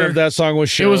They version were- of that song was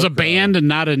Cheryl It was a Crow. band and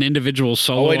not an individual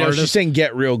solo Oh, wait, no, she's artist. saying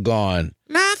Get Real Gone.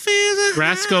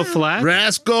 Rascal Flatts.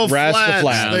 Rascal Flatts.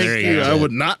 Flatts. Thank There you. you go. I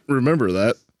would not remember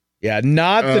that. Yeah,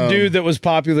 not the dude that was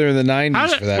popular in the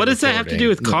 90s for that. What does that have to do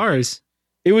with Cars?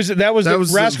 It was that was That the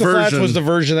was the Rascal Flatts version. was the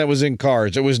version that was in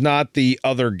Cars. It was not the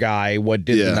other guy what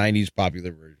did Yeah. the 90s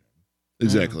popular version.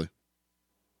 Exactly.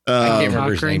 I can't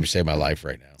remember his Cochran. name to save my life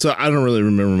right now. So I don't really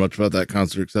remember much about that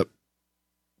concert except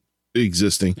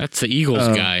existing. That's the Eagles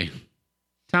Um, guy.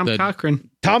 Tom The- Cochran.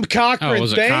 Tom Cochran, Oh,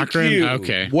 was it thank Cochran? you.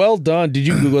 Okay. Well done. Did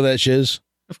you Google that shiz?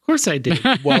 Of course I did.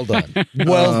 Well done.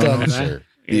 Well Uh, done, that. sir.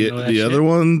 The other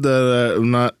one that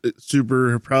I'm not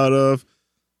super proud of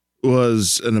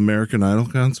was an American Idol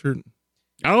concert.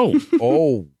 Oh,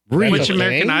 Oh, Really? Which that's a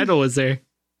American thing? Idol was there?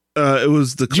 It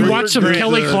was the did you watch some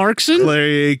Kelly Clarkson? Clay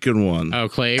Aiken one. Oh,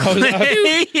 Clay.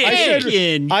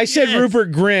 I said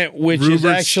Rupert Grint, which is Rupert's-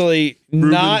 actually Ruben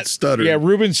not Studdard. Yeah,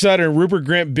 Ruben Sutter. Rupert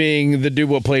Grint being the dude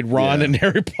what played Ron Yeah. in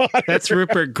Harry Potter. That's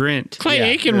Rupert Grint. Clay Yeah.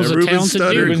 Aiken was a Ruben talented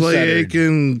Studdard, dude. Clay Studdard.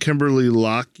 Aiken, Kimberly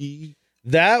Lockie,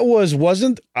 That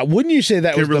wasn't. Wouldn't you say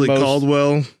that Kimberly was the most?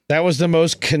 Caldwell. That was the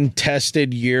most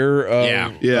contested year. Of,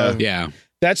 Yeah. Yeah. of- Yeah,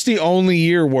 That's the only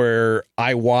year where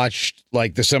I watched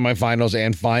like the semifinals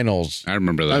and finals I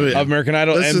remember that. I mean, of American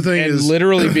Idol, That's and, the thing and is-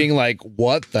 literally being like,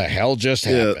 "What the hell just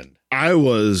Yeah. happened?" I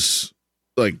was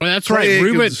like, well, that's Clay right.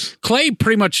 Ruben Aiken's- Clay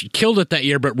pretty much killed it that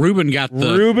year, but Ruben got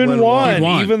the. Ruben when won, he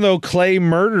won. even though Clay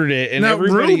murdered it, and now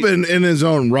everybody Ruben in his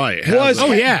own right has was a-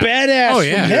 Oh, yeah. badass. Oh from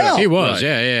yeah, hell. he was. Right.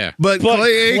 Yeah. but But Clay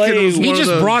Aiken Clay- was He one just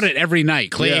of those, brought it every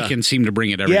night. Clay Yeah. Aiken seemed to bring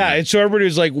it every Yeah, night. and so everybody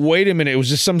was like, "Wait a minute, it was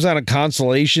just some kind of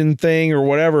consolation thing or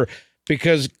whatever."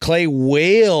 Because Clay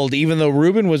wailed, even though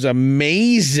Ruben was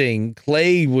amazing,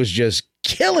 Clay was just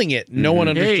killing it. No one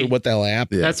understood Hey. what the hell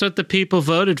happened. Yeah. That's what the people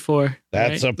voted for.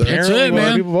 That's right? apparently it, what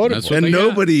man. people voted That's for. what and they got.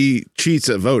 nobody cheats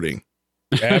at voting.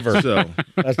 Ever. So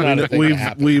That's not a thing that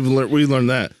happened. we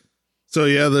learned that. So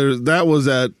yeah, that was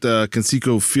at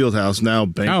Conseco Fieldhouse. Now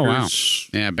Bankers. Oh, wow.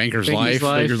 Yeah, Banker's Banker's Life.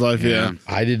 Life. Bankers Life. Yeah.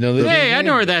 I didn't know that. Hey, I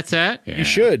know where that's at. Yeah. You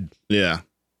should. Yeah.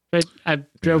 But I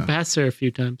drove past there a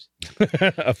few times.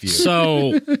 A few.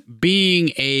 So,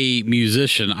 being a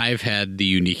musician, I've had the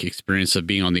unique experience of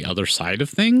being on the other side of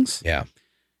things. Yeah.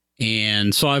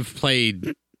 And so I've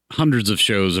played hundreds of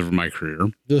shows over my career.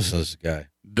 This is the guy.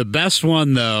 The best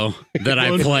one, though, that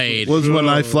I played. Was when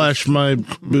I flashed my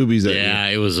boobies at Yeah,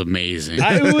 it was amazing.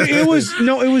 It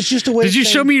was just a way. Did you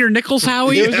show me your nickels,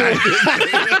 Howie? Show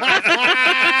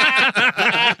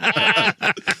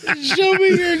me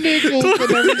your nickels.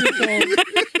 Whatever you call it.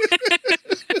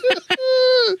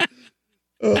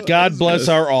 God bless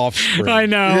our offspring. I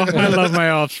know. I love my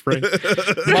offspring.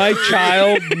 My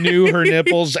child knew her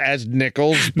nipples as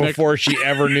nickels before she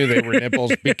ever knew they were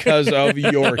nipples because of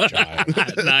your child.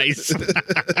 Nice.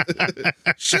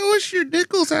 Show us your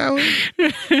nickels, Howard.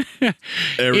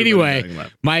 Anyway,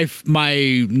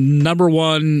 my number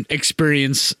one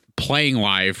experience playing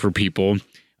live for people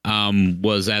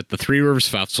was at the Three Rivers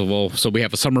Festival. So we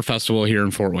have a summer festival here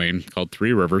in Fort Wayne called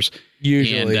Three Rivers.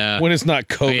 Usually, when it's not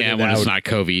COVID. Yeah, when it's not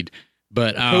COVID.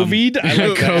 But COVID, I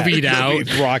like COVID that. out.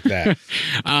 COVID, rock that.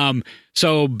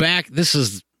 So this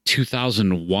is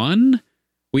 2001.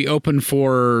 We opened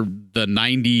for the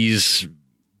 90s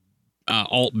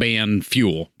alt band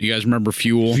Fuel. Do you guys remember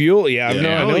Fuel? Fuel, yeah. I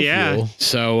know yeah. Fuel.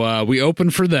 So we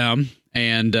opened for them,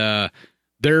 and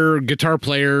their guitar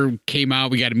player came out.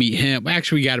 We got to meet him.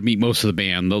 Actually, we got to meet most of the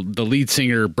band. The lead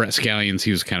singer, Brett Scallions, he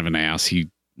was kind of an ass.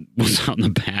 He was out in the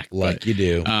back. You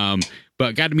do.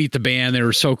 But got to meet the band. They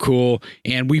were so cool.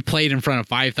 And we played in front of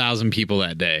 5,000 people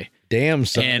that day. Damn,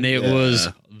 son. And it was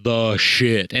the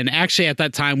shit. And actually, at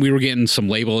that time, we were getting some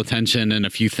label attention and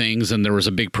a few things. And there was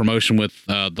a big promotion with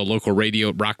the local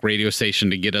rock radio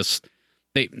station to get us.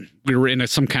 We were in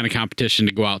some kind of competition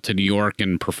to go out to New York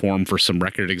and perform for some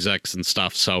record execs and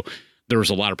stuff. So there was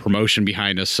a lot of promotion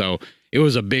behind us. So it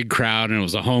was a big crowd, and it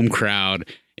was a home crowd.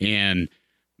 And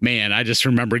man, I just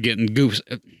remember getting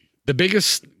the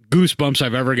biggest goosebumps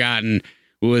I've ever gotten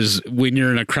was when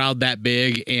you're in a crowd that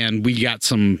big, and we got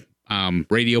some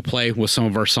radio play with some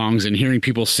of our songs, and hearing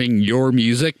people sing your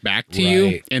music back to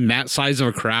you in that size of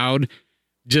a crowd.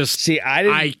 Just see,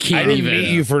 I didn't meet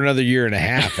you for another year and a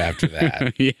half after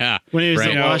that. Yeah, when he was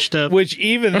washed up. Which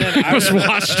even then, I was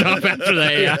washed up after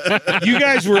that. Yeah, you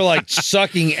guys were like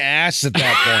sucking ass at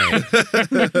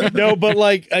that point. No, but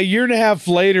like a year and a half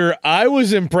later, I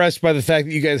was impressed by the fact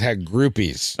that you guys had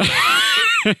groupies.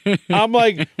 I'm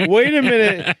like, wait a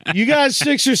minute, you got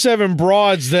 6 or 7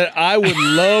 broads that I would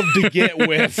love to get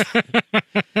with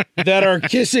that are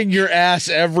kissing your ass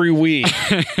every week.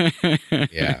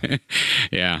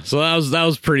 Yeah. So that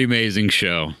was a pretty amazing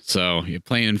show. So you're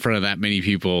playing in front of that many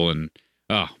people, and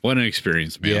what an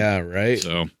experience, man. Yeah, right.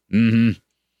 So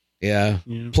yeah.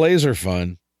 Plays are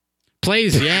fun.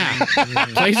 Plays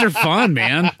are fun,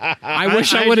 man. I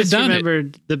wish I would have done it. I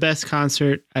remembered the best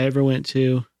concert I ever went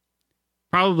to.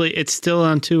 Probably it's still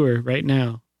on tour right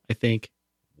now, I think.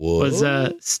 Was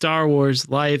Star Wars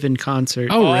live in concert.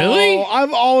 Oh, really? Oh,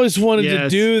 I've always wanted to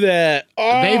do that.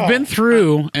 Oh. They've been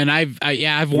through, and I've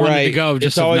wanted to go,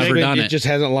 just have never done it. It just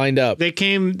hasn't lined up. They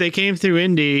came through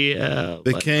Indy.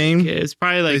 Came. It's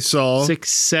probably like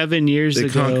 6-7 years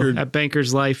ago at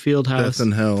Bankers Life Fieldhouse. Death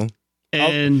and Hell.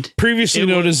 And previously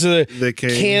known as the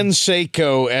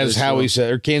Canseco, as Howie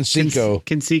said, or Canseco.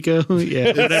 Canseco, yeah,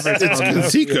 whatever it's called.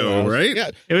 Canseco, right?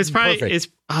 Yeah, it was probably it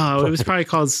was probably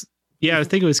called. Yeah, I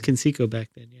think it was Canseco back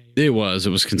then. Yeah, it was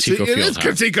Canseco. It is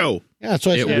Canseco. Yeah, that's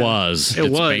what it was. It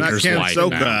was Bankers Life.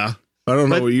 I don't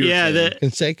know what you. Yeah, the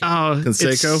Canseco. Oh,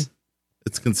 Canseco.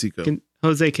 It's Canseco.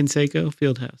 Jose Canseco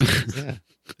Fieldhouse. Yeah.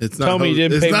 It's not. Tell me you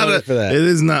didn't pay money for that. It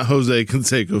is not Jose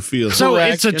Canseco Fieldhouse. So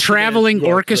it's a traveling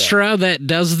orchestra that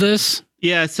does this.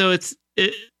 Yeah. So it's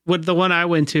with the one I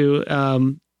went to.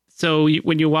 So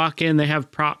when you walk in, they have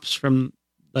props from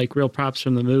real props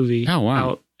from the movie. Oh wow.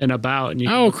 Out and about, and you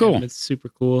can cool. It's super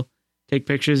cool. Take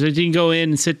pictures. You can go in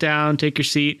and sit down, take your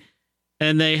seat,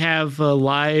 and they have a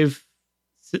live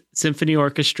symphony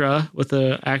orchestra with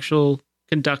an actual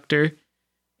conductor,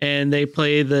 and they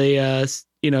play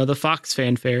the Fox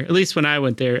fanfare. At least when I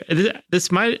went there,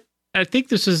 I think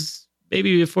this was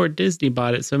maybe before Disney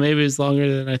bought it, so maybe it was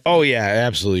longer than I thought. Oh yeah, it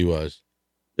absolutely was.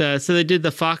 So they did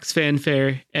the Fox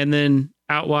fanfare, and then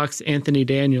out walks Anthony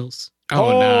Daniels.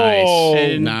 Oh,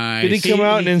 nice. Nice. Did he come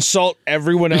out and insult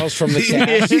everyone else from the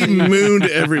cast? He mooned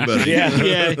everybody.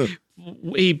 Yeah.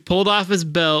 He pulled off his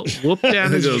belt, whooped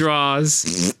down his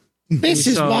drawers. This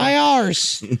is my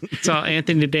arse. Saw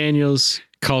Anthony Daniels.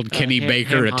 Called Kenny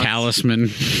Baker a talisman.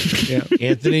 Yeah.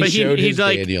 Anthony showed his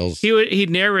Daniels. He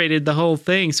narrated the whole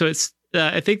thing. So it's,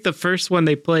 I think the first one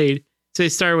they played, so they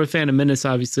started with Phantom Menace,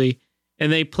 obviously,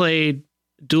 and they played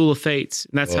Duel of Fates,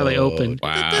 and that's how they opened.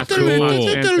 Wow, Cool. cool.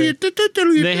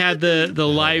 They had the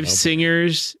live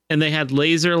singers, and they had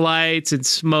laser lights and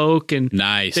smoke, and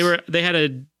Nice. they had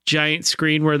a giant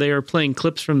screen where they were playing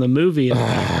clips from the movie.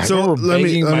 And So let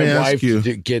me ask you: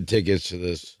 get tickets to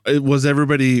this. Was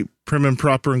everybody prim and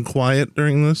proper and quiet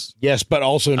during this? Yes, but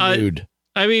also nude.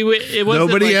 I mean, it wasn't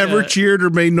Nobody like ever cheered or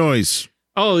made noise.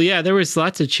 Oh yeah, there was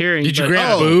lots of cheering. Did you but-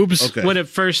 grab boobs? Okay. when it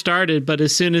first started, but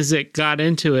as soon as it got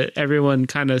into it, everyone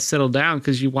kind of settled down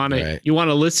because you want Right.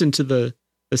 to listen to the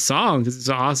song because it's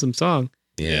an awesome song.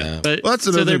 Yeah. But Well, that's so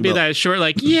another there'd be thing, that short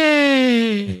like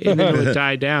yay, and then it would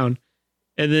die down,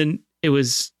 and then it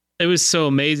was so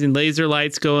amazing. Laser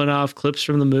lights going off, clips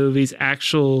from the movies,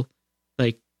 actual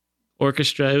like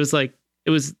orchestra. It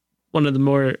was one of the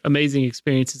more amazing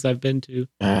experiences I've been to.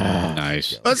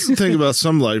 Nice. That's the thing about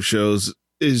some live shows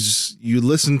is you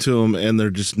listen to them and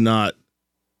they're just not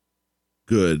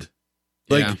good.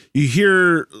 Like Yeah.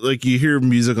 you hear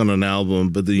music on an album,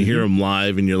 but then you hear them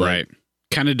live and you're Right. like,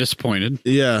 Kind of disappointed.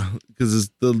 yeah, because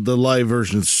the live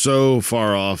version's so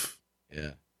far off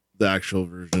Yeah. the actual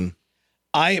version.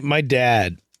 My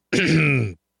dad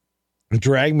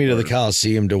dragged me to the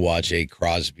Coliseum to watch a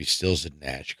Crosby, Stills and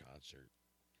Nash concert.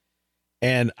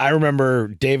 And I remember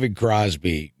David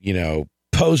Crosby,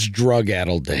 post-drug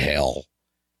addled to hell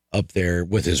up there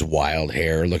with his wild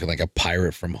hair, looking like a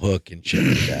pirate from Hook and shit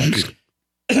like that.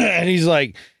 And he's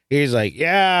like,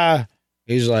 yeah.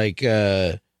 He's like,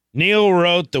 Neil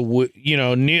wrote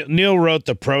Neil wrote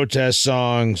the protest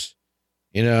songs.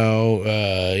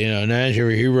 Nash,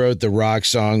 he wrote the rock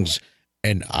songs,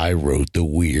 and I wrote the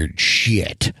weird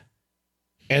shit.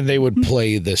 And they would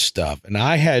play this stuff, and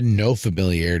I had no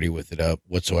familiarity with it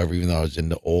whatsoever, even though I was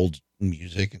into old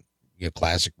music,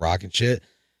 classic rock and shit.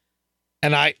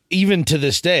 And I, even to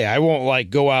this day, I won't like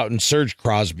go out and search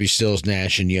Crosby, Stills,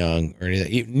 Nash and Young or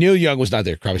anything. Neil Young was not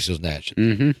there. Crosby, Stills, Nash,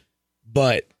 Mm-hmm.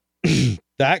 but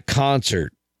that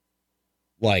concert,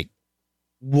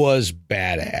 was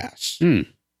badass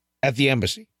at the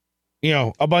embassy.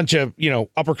 A bunch of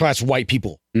upper class white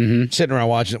people Mm-hmm. sitting around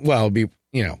watching it. Well, it'd be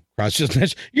Crosby, Stills,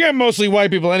 Nash. You have mostly white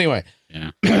people anyway.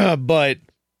 Yeah. But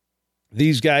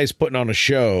these guys putting on a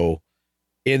show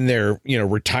in their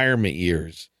retirement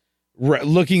years,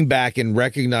 looking back and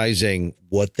recognizing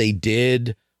what they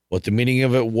did, what the meaning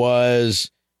of it was,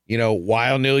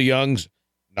 while Neil Young's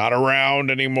not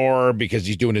around anymore because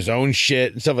he's doing his own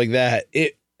shit and stuff like that.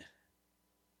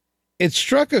 It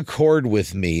struck a chord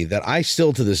with me that I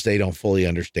still to this day don't fully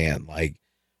understand. Like,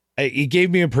 it gave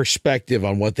me a perspective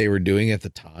on what they were doing at the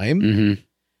time. Mm-hmm.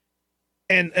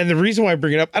 And the reason why I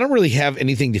bring it up, I don't really have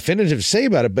anything definitive to say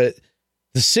about it, but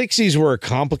the 60s were a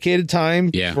complicated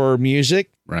time for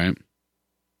music. Right.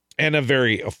 And a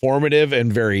very formative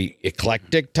and very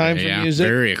eclectic time for music.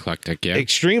 Very eclectic, yeah.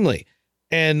 Extremely.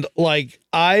 And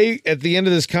at the end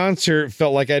of this concert,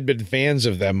 felt like I'd been fans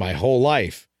of them my whole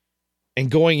life. And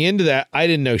going into that, I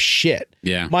didn't know shit.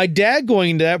 Yeah. My dad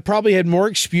going into that probably had more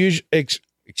exfusion. I'm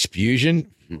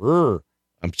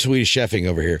Swedish chefing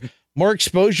over here. More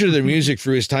exposure to their music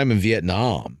through his time in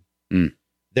Vietnam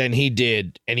than he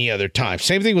did any other time.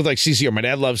 Same thing with CCR. My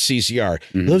dad loves CCR.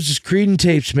 He loves his Creedence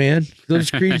tapes, man. He loves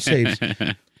his Creedence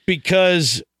tapes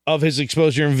because of his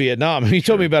exposure in Vietnam. He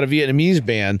told me about a Vietnamese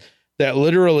band that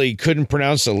literally couldn't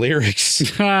pronounce the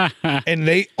lyrics,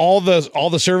 and all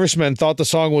the servicemen thought the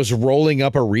song was "Rolling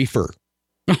Up a Reefer."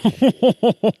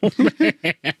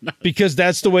 Because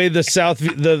that's the way the South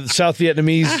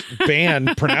Vietnamese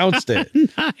band pronounced it,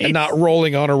 and not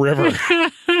rolling on a river.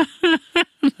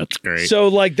 That's great. So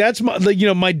that's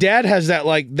my dad has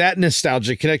that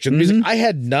nostalgic connection to music. I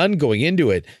had none going into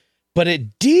it, but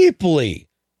it deeply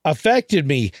affected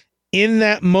me in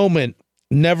that moment.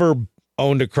 Never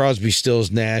owned a Crosby,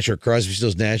 Stills, Nash or Crosby,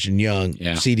 Stills, Nash and Young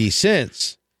CD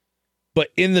since. But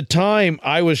in the time,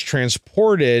 I was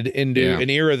transported into an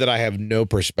era that I have no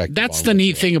perspective on. That's the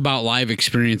neat thing about live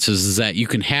experiences is that you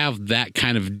can have that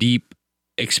kind of deep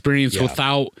experience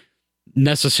without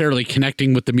necessarily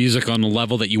connecting with the music on the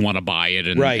level that you want to buy it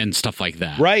and stuff like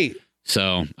that. Right.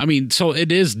 So, so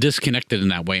it is disconnected in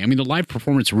that way. The live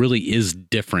performance really is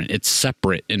different. It's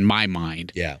separate in my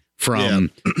mind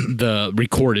from the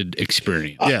recorded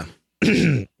experience.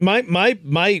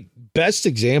 My best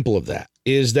example of that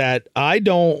is that I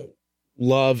don't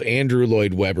love Andrew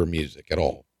Lloyd Webber music at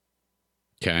all.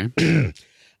 Okay.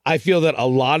 I feel that a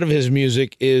lot of his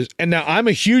music is, and now I'm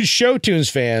a huge show tunes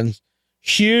fan.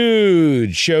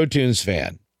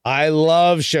 I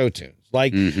love show tunes.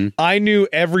 I knew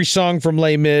every song from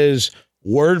Les Mis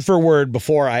word for word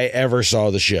before I ever saw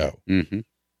the show.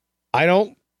 I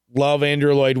don't love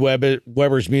Andrew Lloyd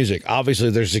Webber's music.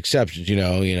 Obviously, there's exceptions.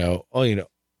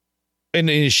 in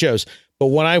his shows. But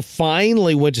when I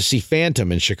finally went to see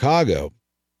Phantom in Chicago,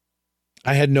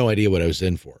 I had no idea what I was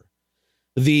in for.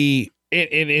 And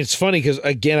it's funny because,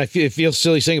 again, it feels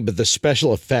silly saying it, but the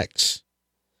special effects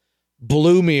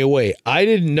blew me away. I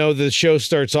didn't know the show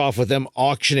starts off with them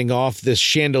auctioning off this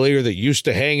chandelier that used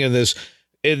to hang in this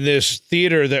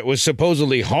theater that was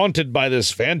supposedly haunted by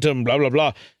this phantom, blah, blah,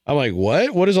 blah. I'm like,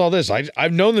 what? What is all this?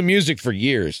 I've known the music for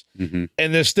years. And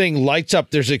this thing lights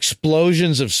up. There's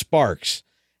explosions of sparks.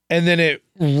 And then it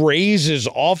raises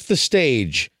off the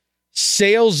stage,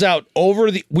 sails out over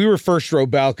we were first row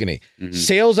balcony,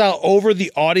 sails out over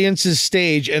the audience's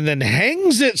stage, and then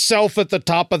hangs itself at the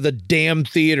top of the damn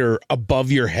theater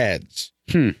above your heads.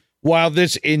 While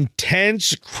this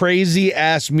intense, crazy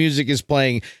ass music is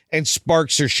playing and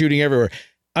sparks are shooting everywhere.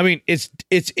 I mean, it's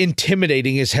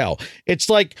intimidating as hell. It's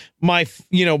like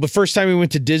the first time we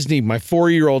went to Disney, my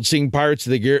 4-year-old seeing Pirates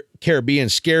of the Caribbean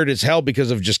scared as hell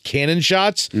because of just cannon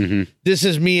shots. This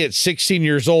is me at 16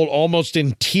 years old, almost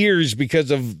in tears because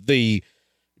of the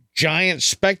giant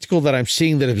spectacle that I'm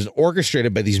seeing that has been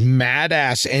orchestrated by these mad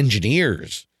ass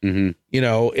engineers, in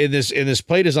this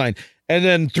play design. And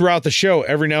then throughout the show,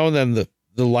 every now and then the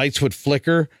lights would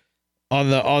flicker on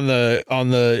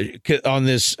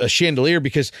this chandelier,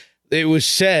 because it was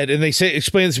said, and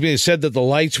explained this to me, they said that the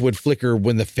lights would flicker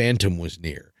when the Phantom was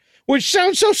near, which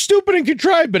sounds so stupid and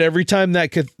contrived, but every time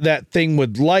that thing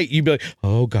would light, you'd be like,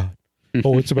 oh God,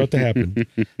 oh, it's about to happen.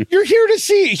 You're here to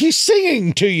see, he's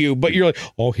singing to you, but you're like,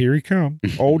 oh, here he comes.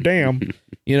 Oh, damn.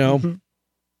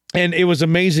 And it was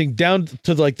amazing, down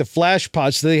to like the flash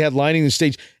pods that they had lining the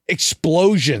stage,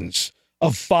 explosions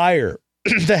of fire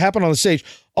that happened on the stage.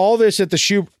 All this at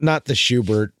not the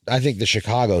Schubert, I think the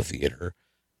Chicago theater.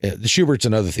 Yeah, the Schubert's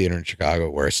another theater in Chicago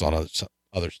where I saw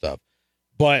other stuff.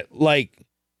 But like,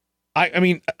 I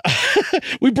mean,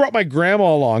 we brought my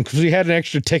grandma along because we had an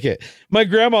extra ticket. My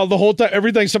grandma, the whole time,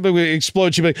 every time something would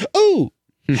explode, she'd be like, oh,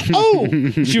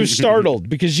 she was startled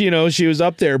because, she was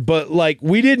up there. But like,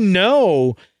 we didn't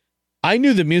know. I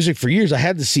knew the music for years. I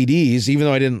had the CDs, even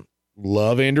though I didn't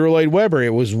love Andrew Lloyd Webber.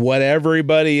 It was what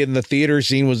everybody in the theater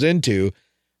scene was into.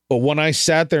 But when I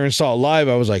sat there and saw it live,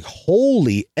 I was like,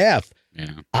 holy F.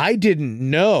 Yeah. I didn't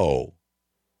know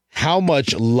how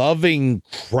much loving,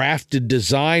 crafted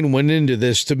design went into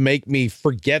this to make me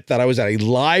forget that I was at a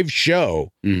live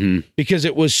show because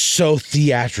it was so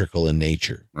theatrical in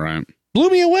nature. Right. Blew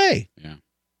me away. Yeah.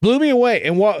 Blew me away.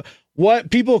 And what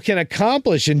people can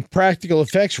accomplish in practical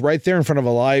effects right there in front of a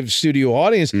live studio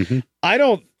audience, the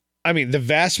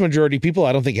vast majority of people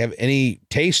I don't think have any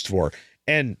taste for.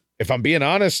 And if I'm being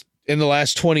honest, in the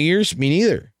last 20 years, me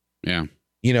neither. Yeah.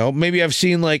 Maybe I've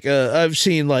seen Joseph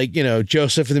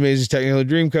and the Amazing Technicolor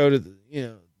Dreamcoat,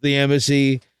 the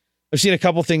Embassy. I've seen a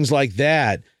couple things like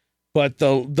that, but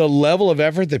the level of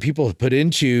effort that people have put in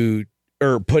to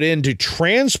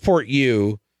transport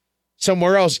you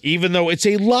somewhere else, even though it's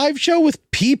a live show with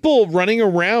people running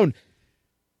around,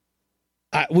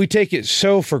 we take it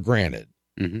so for granted.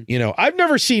 I've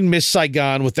never seen Miss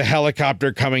Saigon with the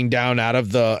helicopter coming down out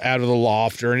of the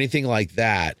loft or anything like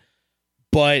that,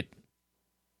 but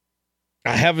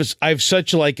I have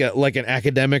such like an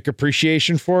academic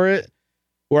appreciation for it,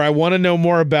 where I want to know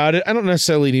more about it. I don't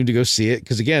necessarily need to go see it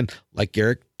because, again, like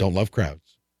Garrick, don't love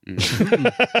crowds.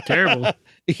 Terrible.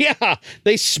 Yeah,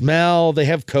 they smell. They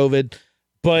have COVID,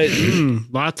 but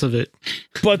lots of it.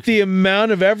 But the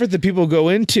amount of effort that people go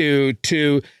into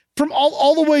from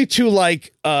all the way to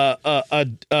like a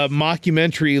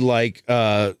mockumentary like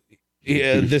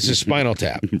This Is Spinal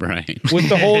Tap, right?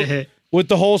 With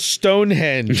the whole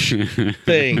Stonehenge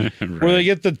thing, right, where they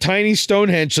get the tiny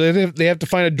Stonehenge, so they have to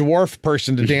find a dwarf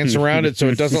person to dance around it so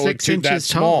it doesn't look that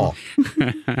small.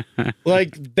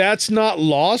 Like, that's not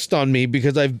lost on me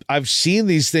because I've seen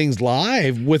these things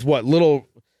live with what little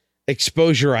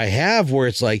exposure I have, where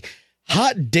it's like,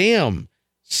 hot damn,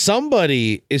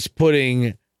 somebody is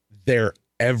putting their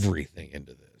everything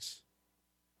into this.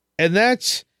 And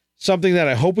that's something that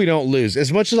I hope we don't lose.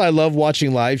 As much as I love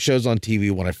watching live shows on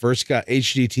TV, when I first got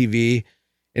HD TV,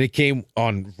 and it came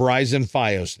on Verizon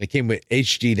Fios, and it came with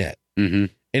HDNet, and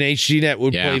HDNet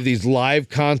would play these live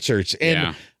concerts.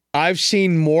 And I've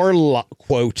seen more,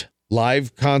 quote,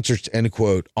 live concerts, end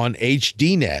quote, on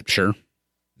HDNet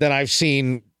than I've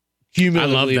seen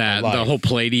cumulatively. I love that. The whole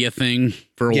Playdia thing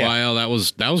for a while. That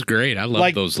was great. I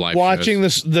love those live watching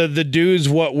shows. the dudes,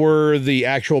 what were the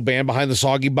actual band behind the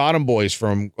Soggy Bottom Boys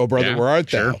from Oh Brother Where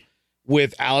Art Thou,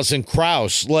 with Alison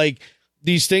Krauss. Like,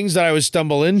 these things that I would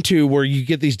stumble into where you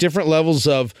get these different levels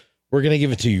of, we're going to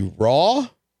give it to you raw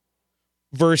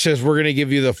versus we're going to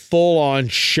give you the full on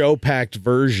show packed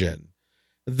version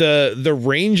the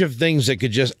range of things that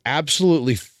could just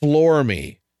absolutely floor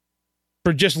me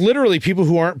for just literally people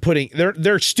who aren't putting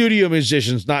they're studio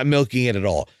musicians, not milking it at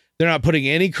all. They're not putting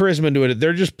any charisma into it.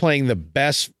 They're just playing the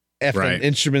best effing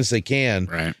instruments they can.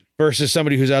 Right. Versus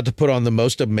somebody who's out to put on the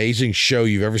most amazing show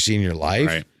you've ever seen in your life.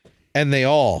 Right. And they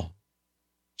all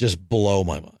just blow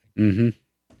my mind. Mm-hmm.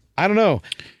 I don't know.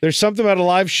 There's something about a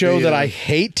live show that I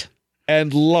hate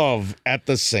and love at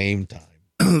the same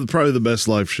time. Probably the best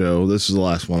live show. This is the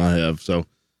last one I have. So,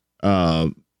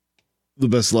 the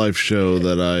best live show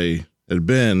that I had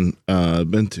been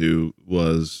to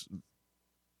was,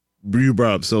 you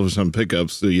brought up Silver Sun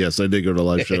Pickups. So yes, I did go to a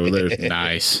live show there.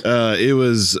 Nice. It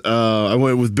was, I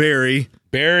went with Barry.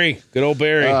 Barry, good old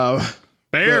Barry.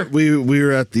 Bear. We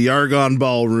were at the Argonne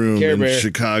Ballroom Care in Bear.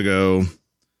 Chicago,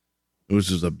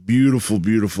 which is a beautiful,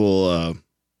 beautiful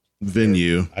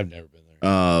venue. I've never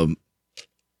been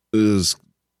there.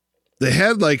 They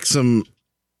had like some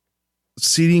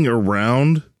seating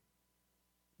around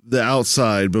the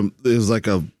outside, but it was like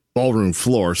a ballroom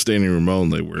floor, standing room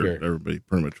only, where everybody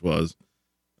pretty much was.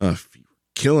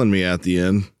 Killing me at the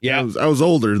end. Yeah. I was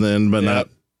older then, but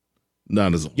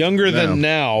not as old. Younger than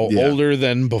now, Yeah. older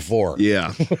than before.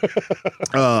 Yeah.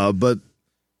 But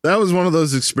that was one of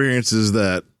those experiences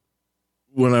that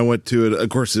when I went to it, of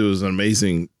course it was an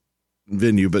amazing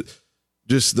venue, but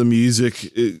just the music,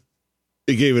 it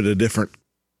gave it a different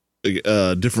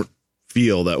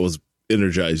feel that was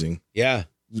energizing, Yeah.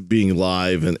 being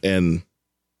live and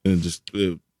just,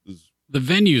 it was The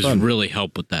venues fun. really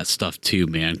help with that stuff too,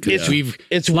 man. Because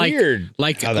It's like, weird.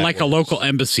 like how that a works. local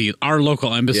embassy. Our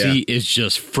local embassy is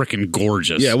just freaking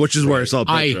gorgeous. yeah, which is where I saw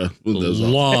I Petra. with those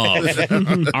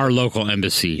love our local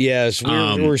embassy. Yes,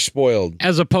 we're spoiled.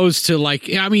 As opposed to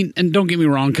like, I mean, and don't get me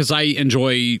wrong, because I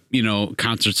enjoy,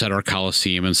 concerts at our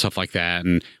Coliseum and stuff like that.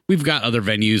 And we've got other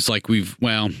venues like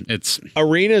it's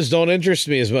Arenas don't interest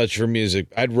me as much for music.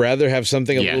 I'd rather have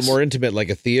something a little more intimate, like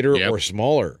a theater or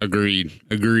smaller. agreed.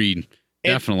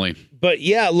 Definitely. But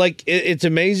yeah, like it's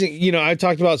amazing. I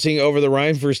talked about seeing Over the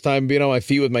Rhine first time, being on my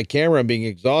feet with my camera and being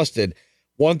exhausted.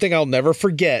 One thing I'll never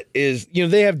forget is,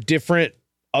 they have different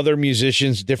other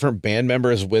musicians, different band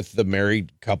members with the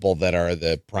married couple that are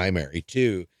the primary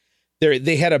too.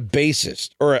 They had a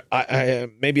bassist or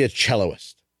maybe a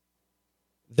celloist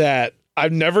that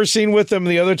I've never seen with them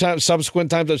the other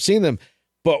subsequent times I've seen them.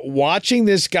 But watching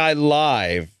this guy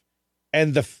live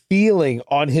and the feeling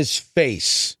on his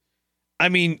face, I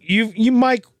mean,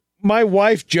 my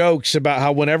wife jokes about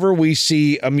how whenever we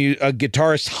see a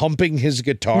guitarist humping his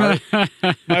guitar,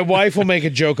 my wife will make a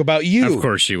joke about you. Of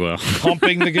course she will.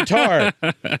 Humping the guitar.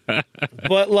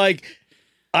 But like,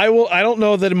 I don't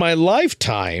know that in my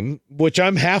lifetime, which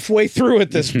I'm halfway through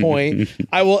at this point,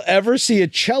 I will ever see a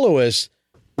celloist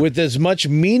with as much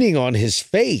meaning on his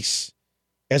face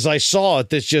as I saw at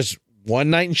this just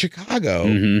one night in Chicago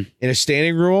in a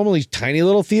standing room only tiny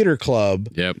little theater club.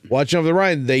 Yep. Watching Over the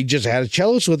Rhine, they just had a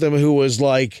cellist with him who was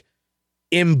like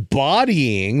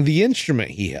embodying the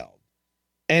instrument he held.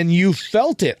 And you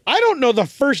felt it. I don't know the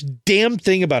first damn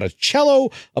thing about a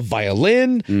cello, a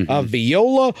violin, a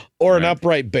viola, or an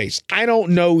upright bass. I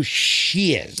don't know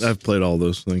shiz. I've played all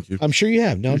those. Thank you. I'm sure you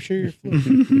have. No, I'm sure you're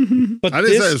fluent. But I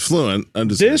didn't say I was fluent.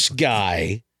 this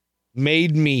guy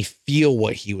made me feel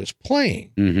what he was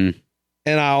playing. Mm-hmm.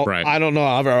 And I don't know,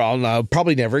 I'll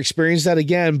probably never experience that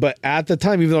again. But at the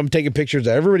time, even though I'm taking pictures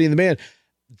of everybody in the band,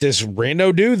 this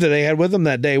rando dude that they had with them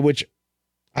that day, which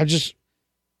I was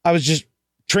just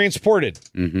transported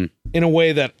in a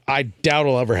way that I doubt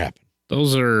will ever happen.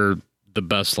 Those are the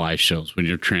best live shows when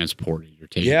you're transported. You're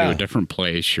taken to a different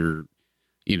place.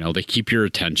 They keep your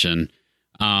attention.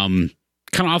 Kind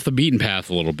of off the beaten path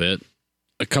a little bit.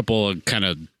 A couple of kind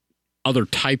of other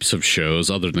types of shows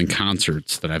other than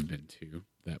concerts that I've been to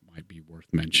that might be worth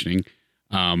mentioning.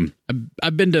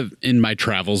 I've been in my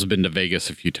travels, been to Vegas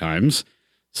a few times.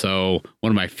 So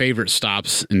one of my favorite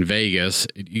stops in Vegas,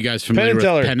 you guys familiar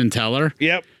with Penn and Teller?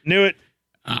 Yep. Knew it.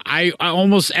 I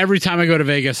almost every time I go to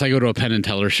Vegas, I go to a Penn and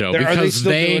Teller show Are they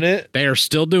still doing it? They are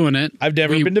still doing it. I've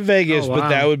never been to Vegas, but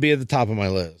that would be at the top of my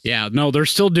list. Yeah, no, they're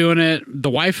still doing it. The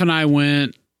wife and I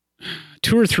went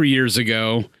 2 or 3 years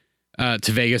ago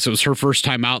to Vegas. It was her first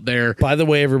time out there. By the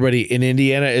way, everybody in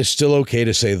Indiana, it's still okay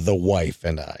to say the wife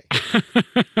and I.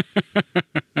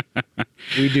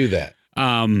 We do that.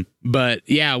 But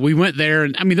yeah, we went there,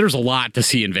 and I mean, there's a lot to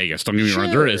see in Vegas. Don't get me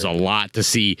wrong, there is a lot to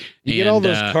see. You get all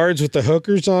those cards with the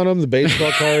hookers on them, the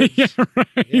baseball cards. Yeah, right.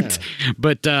 Yeah.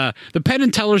 But the Penn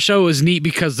and Teller show is neat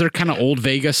because they're kind of old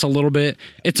Vegas a little bit.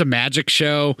 It's a magic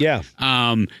show. Yeah.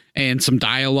 And some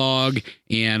dialogue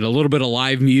and a little bit of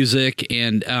live music,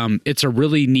 and it's a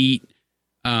really neat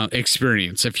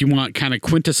experience. If you want kind of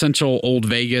quintessential old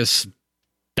Vegas,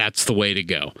 that's the way to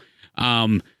go.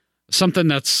 Something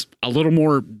that's a little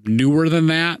more newer than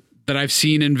that I've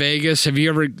seen in Vegas. Have you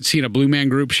ever seen a Blue Man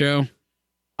Group show?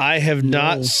 I have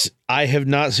not. I have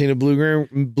not seen a Blue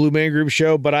Man Group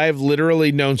show, but I have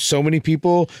literally known so many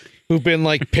people who've been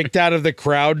like picked out of the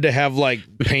crowd to have like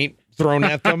paint thrown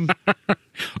at them.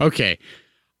 Okay,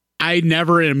 I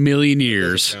never in a million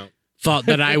years thought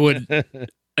that I would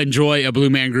enjoy a Blue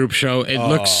Man Group show. It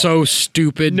looks so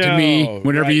stupid to me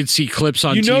whenever you'd see clips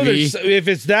on TV. If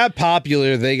it's that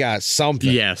popular, they got something.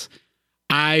 Yes,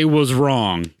 I was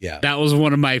wrong. Yeah, that was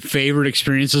one of my favorite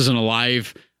experiences in a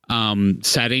live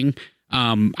setting.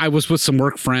 I was with some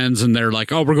work friends and they're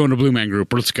like, oh, we're going to Blue Man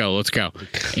Group. Let's go.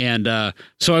 And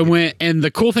so I went. And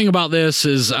the cool thing about this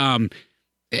is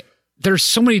there's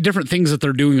so many different things that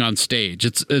they're doing on stage.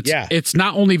 It's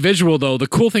not only visual, though. The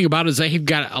cool thing about it is they've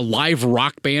got a live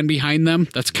rock band behind them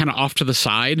that's kind of off to the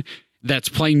side that's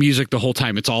playing music the whole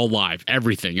time. It's all live,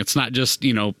 everything. It's not just,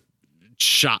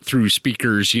 shot through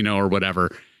speakers, or whatever.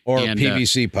 Or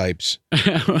PVC pipes.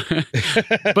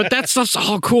 But that stuff's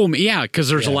all cool. Yeah, because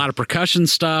there's a lot of percussion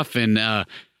stuff, and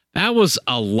that was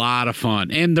a lot of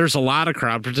fun. And there's a lot of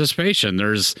crowd participation.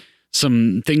 There's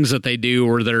some things that they do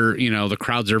where they're, the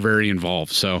crowds are very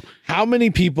involved. So how many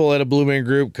people at a Blue Man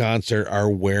Group concert are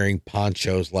wearing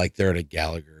ponchos like they're at a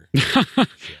Gallagher show?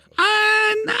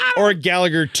 Or a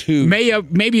Gallagher 2?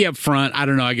 Maybe up front. I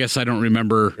don't know. I guess I don't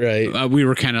remember. Right. We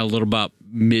were kind of a little about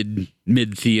mid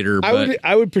theater. But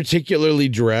I would particularly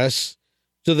dress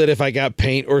so that if I got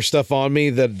paint or stuff on me,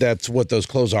 that's what those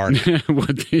clothes are.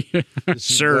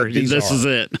 Sure, this is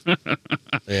it.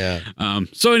 Yeah.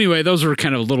 So anyway, those were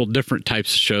kind of little different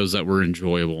types of shows that were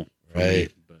enjoyable.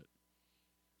 Right.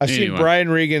 I've seen Brian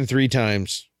Regan 3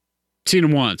 times. Seen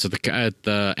him once at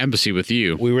the embassy with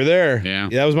you. We were there. Yeah.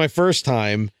 That was my first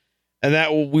time. And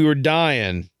that we were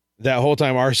dying that whole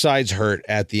time. Our sides hurt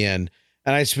at the end.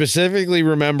 And I specifically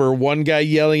remember one guy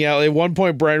yelling out. At one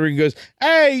point, Brian Regan goes,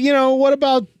 hey, what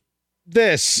about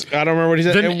this? I don't remember what he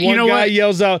said. And one guy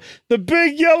yells out, the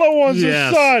big yellow one's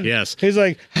the sun. Yes. He's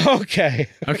like, okay.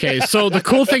 Okay. So the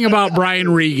cool thing about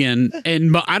Brian Regan,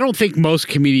 and I don't think most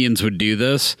comedians would do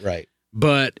this. Right.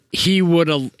 But he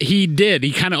did.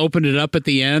 He kind of opened it up at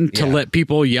the end to let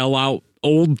people yell out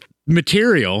old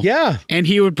material. Yeah. And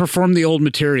he would perform the old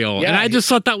material. Yeah, and I just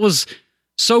thought that was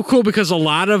so cool because a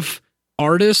lot of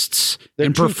artists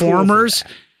and performers,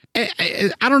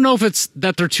 I don't know if it's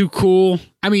that they're too cool.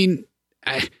 I mean,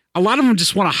 a lot of them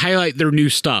just want to highlight their new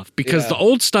stuff because the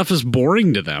old stuff is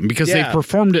boring to them because they've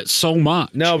performed it so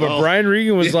much. No, but Brian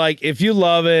Regan was like, if you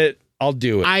love it, I'll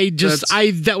do it. I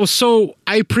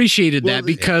appreciated that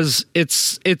because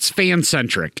it's fan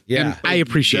centric. Yeah. And I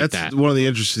appreciate That's that. one of the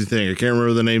interesting things. I can't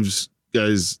remember the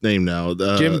guy's name now.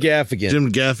 Jim Gaffigan.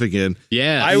 Jim Gaffigan.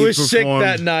 Yeah. I was sick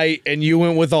that night and you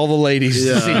went with all the ladies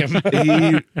to see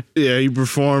him. he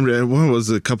performed when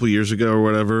was it, a couple years ago or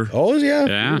whatever. Oh yeah.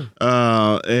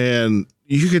 Yeah. And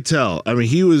you could tell. I mean,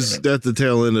 he was at the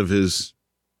tail end of his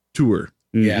tour.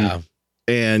 Yeah.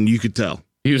 And you could tell.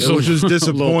 He was which was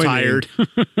disappointing. tired.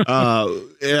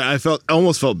 I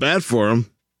almost felt bad for him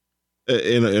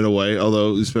in a way,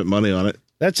 although he spent money on it.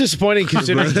 That's disappointing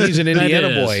considering he's an Indiana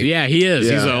boy. Yeah, he is.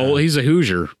 Yeah. He's a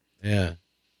Hoosier. Yeah.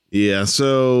 Yeah.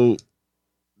 So,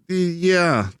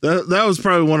 that was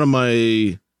probably one of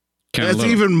my. That's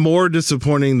even more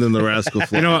disappointing than the Rascal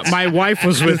Flatts. You know what? My wife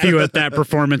was with you at that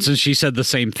performance, and she said the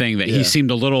same thing that he seemed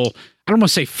a little. I don't want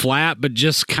to say flat, but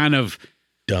just kind of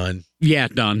done. Yeah,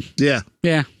 done. Yeah.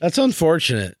 Yeah. That's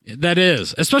unfortunate. That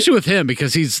is. Especially with him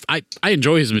because I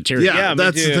enjoy his material. Yeah,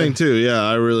 that's the thing too. Yeah,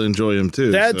 I really enjoy him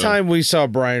too. That time we saw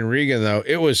Brian Regan though,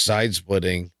 it was side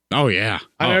splitting. Oh yeah.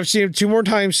 I mean, I've seen him 2 more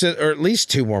times or at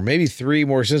least 2 more, maybe 3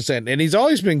 more since then. And he's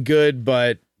always been good,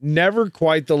 but never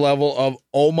quite the level of,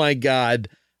 oh my God,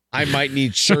 I might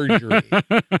need surgery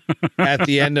at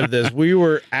the end of this. We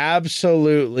were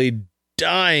absolutely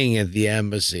dying at the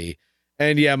embassy.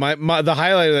 And yeah, the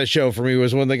highlight of that show for me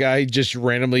was when the guy just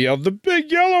randomly yelled, "The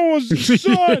big yellow was the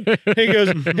sun." He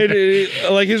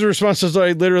goes, like his response was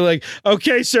like literally like,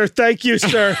 "Okay, sir, thank you,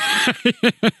 sir.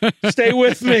 Stay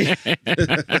with me."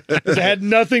 It had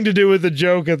nothing to do with the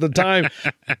joke at the time,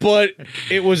 but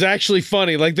it was actually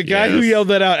funny. Like the guy who yelled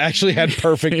that out actually had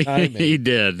perfect timing. He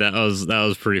did. That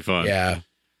was pretty fun. Yeah,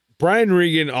 Brian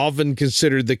Regan often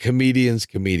considered the comedian's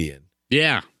comedian.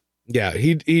 Yeah. Yeah,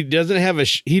 he doesn't have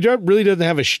really doesn't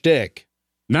have a shtick.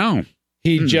 No.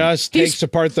 He just takes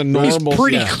apart the normal. He's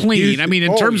pretty clean. I mean,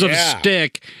 in terms of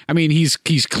stick, I mean he's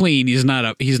clean. He's not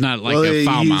like a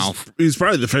foul mouth. He's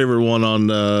probably the favorite one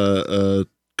on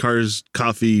Cars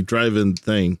Coffee Drive-In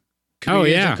thing.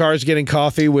 Comedians in Cars Getting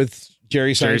Coffee with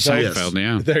Jerry Seinfeld. Seinfeld,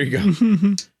 yeah. There you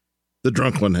go. The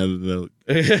drunk one had no.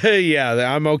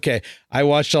 Yeah, I'm okay. I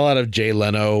watched a lot of Jay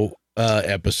Leno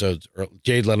episodes, or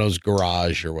Jay Leno's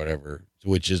Garage or whatever,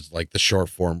 which is like the short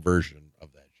form version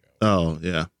of that show. Oh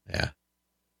yeah, Yeah.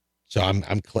 So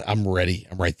I'm ready.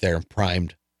 I'm right there. I'm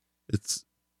primed.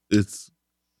 it's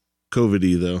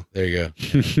COVID-y though. There you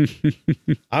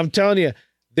go. I'm telling you,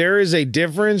 there is a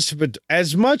difference, but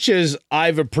as much as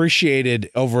I've appreciated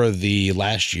over the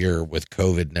last year with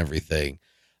COVID and everything,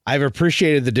 I've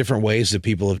appreciated the different ways that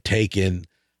people have taken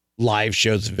live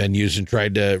shows and venues and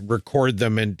tried to record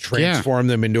them and transform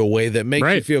them into a way that makes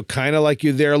you feel kind of like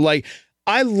you're there. Like,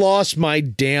 I lost my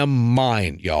damn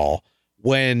mind, y'all,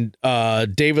 when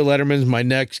David Letterman's My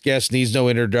Next Guest Needs No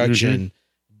Introduction.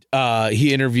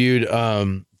 He interviewed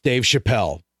Dave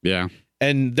Chappelle. Yeah.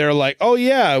 And they're like, oh,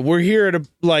 yeah, we're here at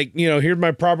here's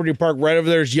my property park. Right over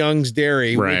there's Young's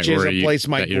Dairy, which is a place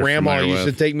my grandma used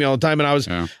to take me all the time.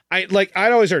 And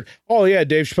I'd always heard, oh, yeah,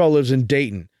 Dave Chappelle lives in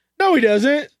Dayton. No, he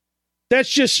doesn't. That's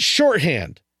just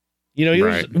shorthand. He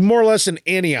lives more or less in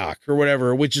Antioch or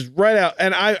whatever, which is right out.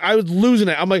 And I was losing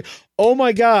it. I'm like, oh,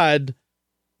 my God.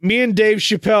 Me and Dave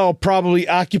Chappelle probably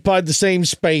occupied the same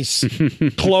space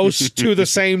close to the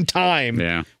same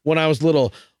time when I was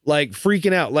little. Like,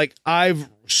 freaking out. Like, I've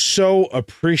so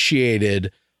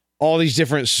appreciated all these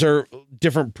different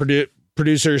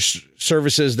producers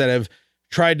services that have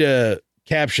tried to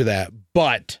capture that.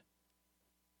 But,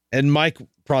 and Mike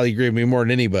probably agreed with me more than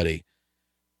anybody,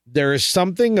 there is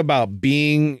something about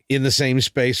being in the same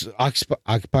space,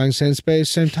 occupying the same space,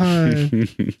 same time.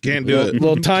 Can't do it.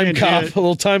 Little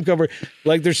time cover.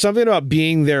 Like, there's something about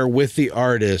being there with the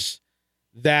artist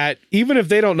that even if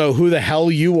they don't know who the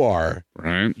hell you are,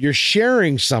 you're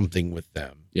sharing something with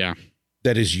them. Yeah.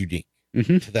 That is unique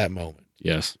to that moment.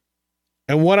 Yes.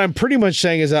 And what I'm pretty much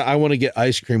saying is that I want to get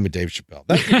ice cream with Dave Chappelle.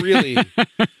 That's really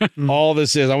all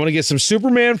this is. I want to get some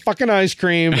Superman fucking ice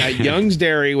cream at Young's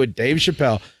Dairy with Dave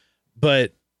Chappelle.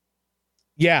 But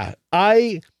yeah,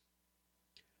 I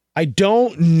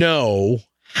don't know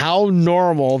how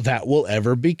normal that will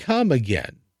ever become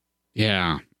again.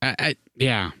 Yeah.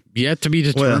 Yet to be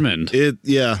determined.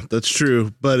 Well, that's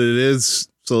true, but it is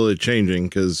slowly changing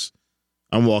because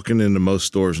I'm walking into most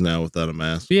stores now without a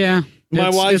mask. Yeah, my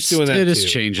wife's doing that. It too.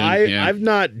 is changing. I've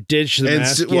not ditched the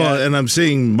mask yet. And I'm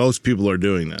seeing most people are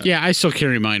doing that. Yeah, I still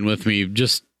carry mine with me,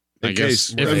 just I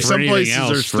guess if some for places anything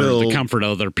else, are still for the comfort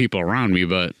of other people around me.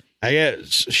 But I get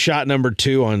shot number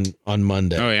 2 on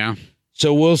Monday. Oh yeah.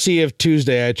 So we'll see if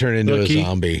Tuesday I turn into a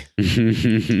zombie.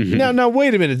 Now,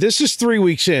 wait a minute. This is 3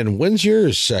 weeks in. When's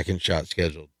your second shot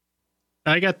scheduled?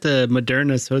 I got the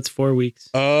Moderna, so it's 4 weeks.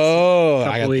 Oh,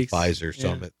 I got weeks. the Pfizer.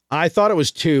 So I thought it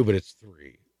was 2, but it's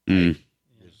 3. I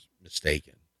was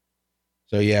mistaken.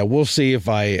 So yeah, we'll see if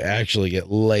I actually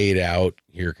get laid out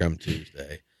here come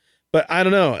Tuesday. But I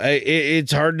don't know.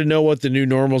 It's hard to know what the new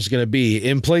normal is going to be.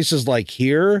 In places like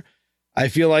here, I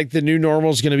feel like the new normal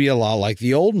is going to be a lot like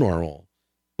the old normal.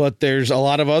 But there's a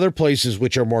lot of other places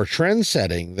which are more trend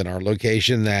setting than our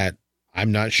location that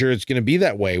I'm not sure it's going to be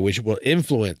that way, which will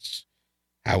influence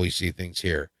how we see things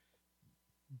here.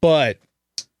 But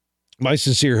my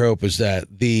sincere hope is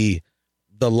that the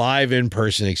live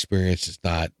in-person experience is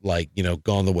not like,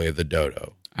 gone the way of the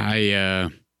dodo.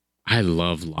 I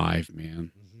love live,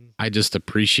 man. I just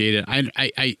appreciate it.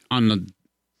 I on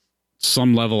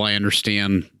some level, I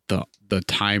understand the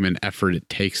time and effort it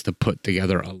takes to put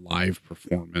together a live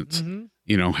performance,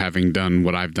 having done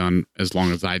what I've done as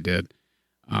long as I did.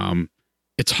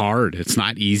 It's hard. It's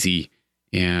not easy.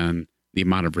 And the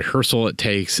amount of rehearsal it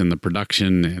takes and the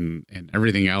production and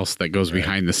everything else that goes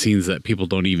behind the scenes that people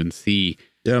don't even see.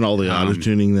 Yeah, and all the auto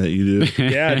tuning that you do.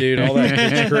 Yeah, dude, all that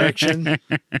pitch correction.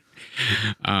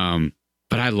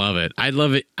 But I love it. I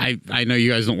love it. I know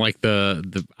you guys don't like but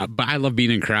I love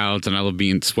being in crowds and I love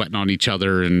being sweating on each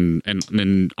other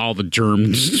and all the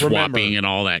germs swapping and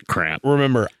all that crap.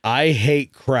 Remember, I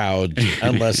hate crowds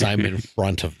unless I'm in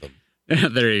front of them.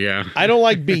 There you go. I don't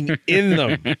like being in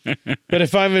them, but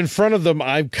if I'm in front of them,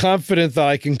 I'm confident that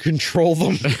I can control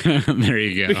them. There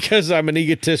you go. Because I'm an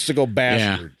egotistical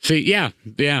bastard. Yeah. See,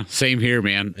 yeah. Same here,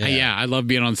 man. Yeah. I love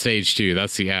being on stage too.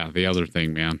 That's the other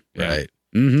thing, man. Yeah. Right.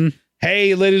 Mm-hmm.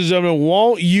 Hey, ladies and gentlemen,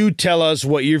 won't you tell us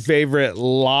what your favorite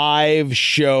live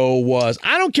show was?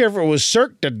 I don't care if it was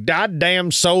Cirque du Goddamn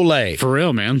Soleil. For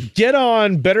real, man. Get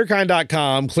on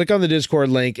betterkind.com, click on the Discord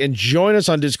link, and join us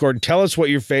on Discord. And tell us what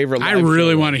your favorite live show was. I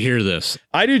really want to hear this.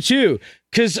 I do too,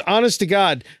 because honest to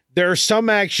God, there are some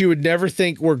acts you would never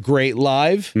think were great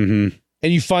live, and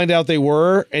you find out they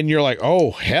were, and you're like, oh,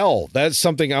 hell, that's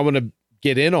something I want to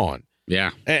get in on.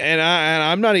 Yeah. And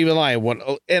I'm not even lying.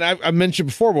 I mentioned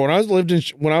before, but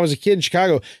when I was a kid in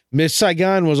Chicago, Miss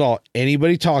Saigon was all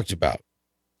anybody talked about.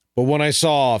 But when I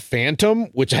saw Phantom,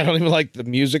 which I don't even like the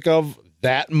music of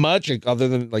that much, other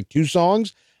than like 2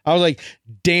 songs, I was like,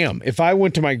 damn, if I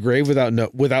went to my grave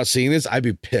without seeing this, I'd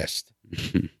be pissed.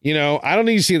 You know, I don't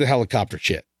need to see the helicopter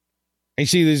shit. I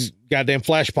see these goddamn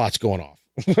flashpots going off.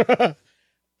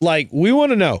 Like, we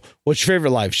want to know, what's your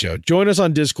favorite live show? Join us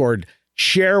on Discord.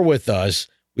 Share with us.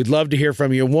 We'd love to hear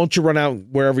from you. Won't you run out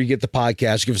wherever you get the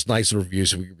podcast? Give us nice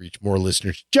reviews so we can reach more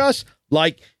listeners just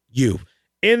like you.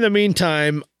 In the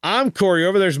meantime, I'm Corey.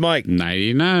 Over there's Mike.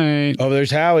 99. Over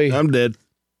there's Howie. I'm dead.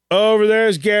 Over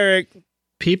there's Garrick.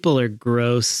 People are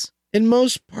gross. In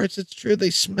most parts, it's true. They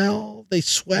smell. They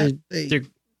sweat.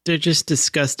 They're just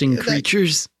disgusting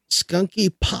creatures.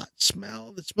 Skunky pot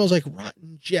smell that smells like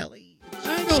rotten jelly.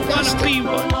 I don't want to be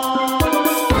one.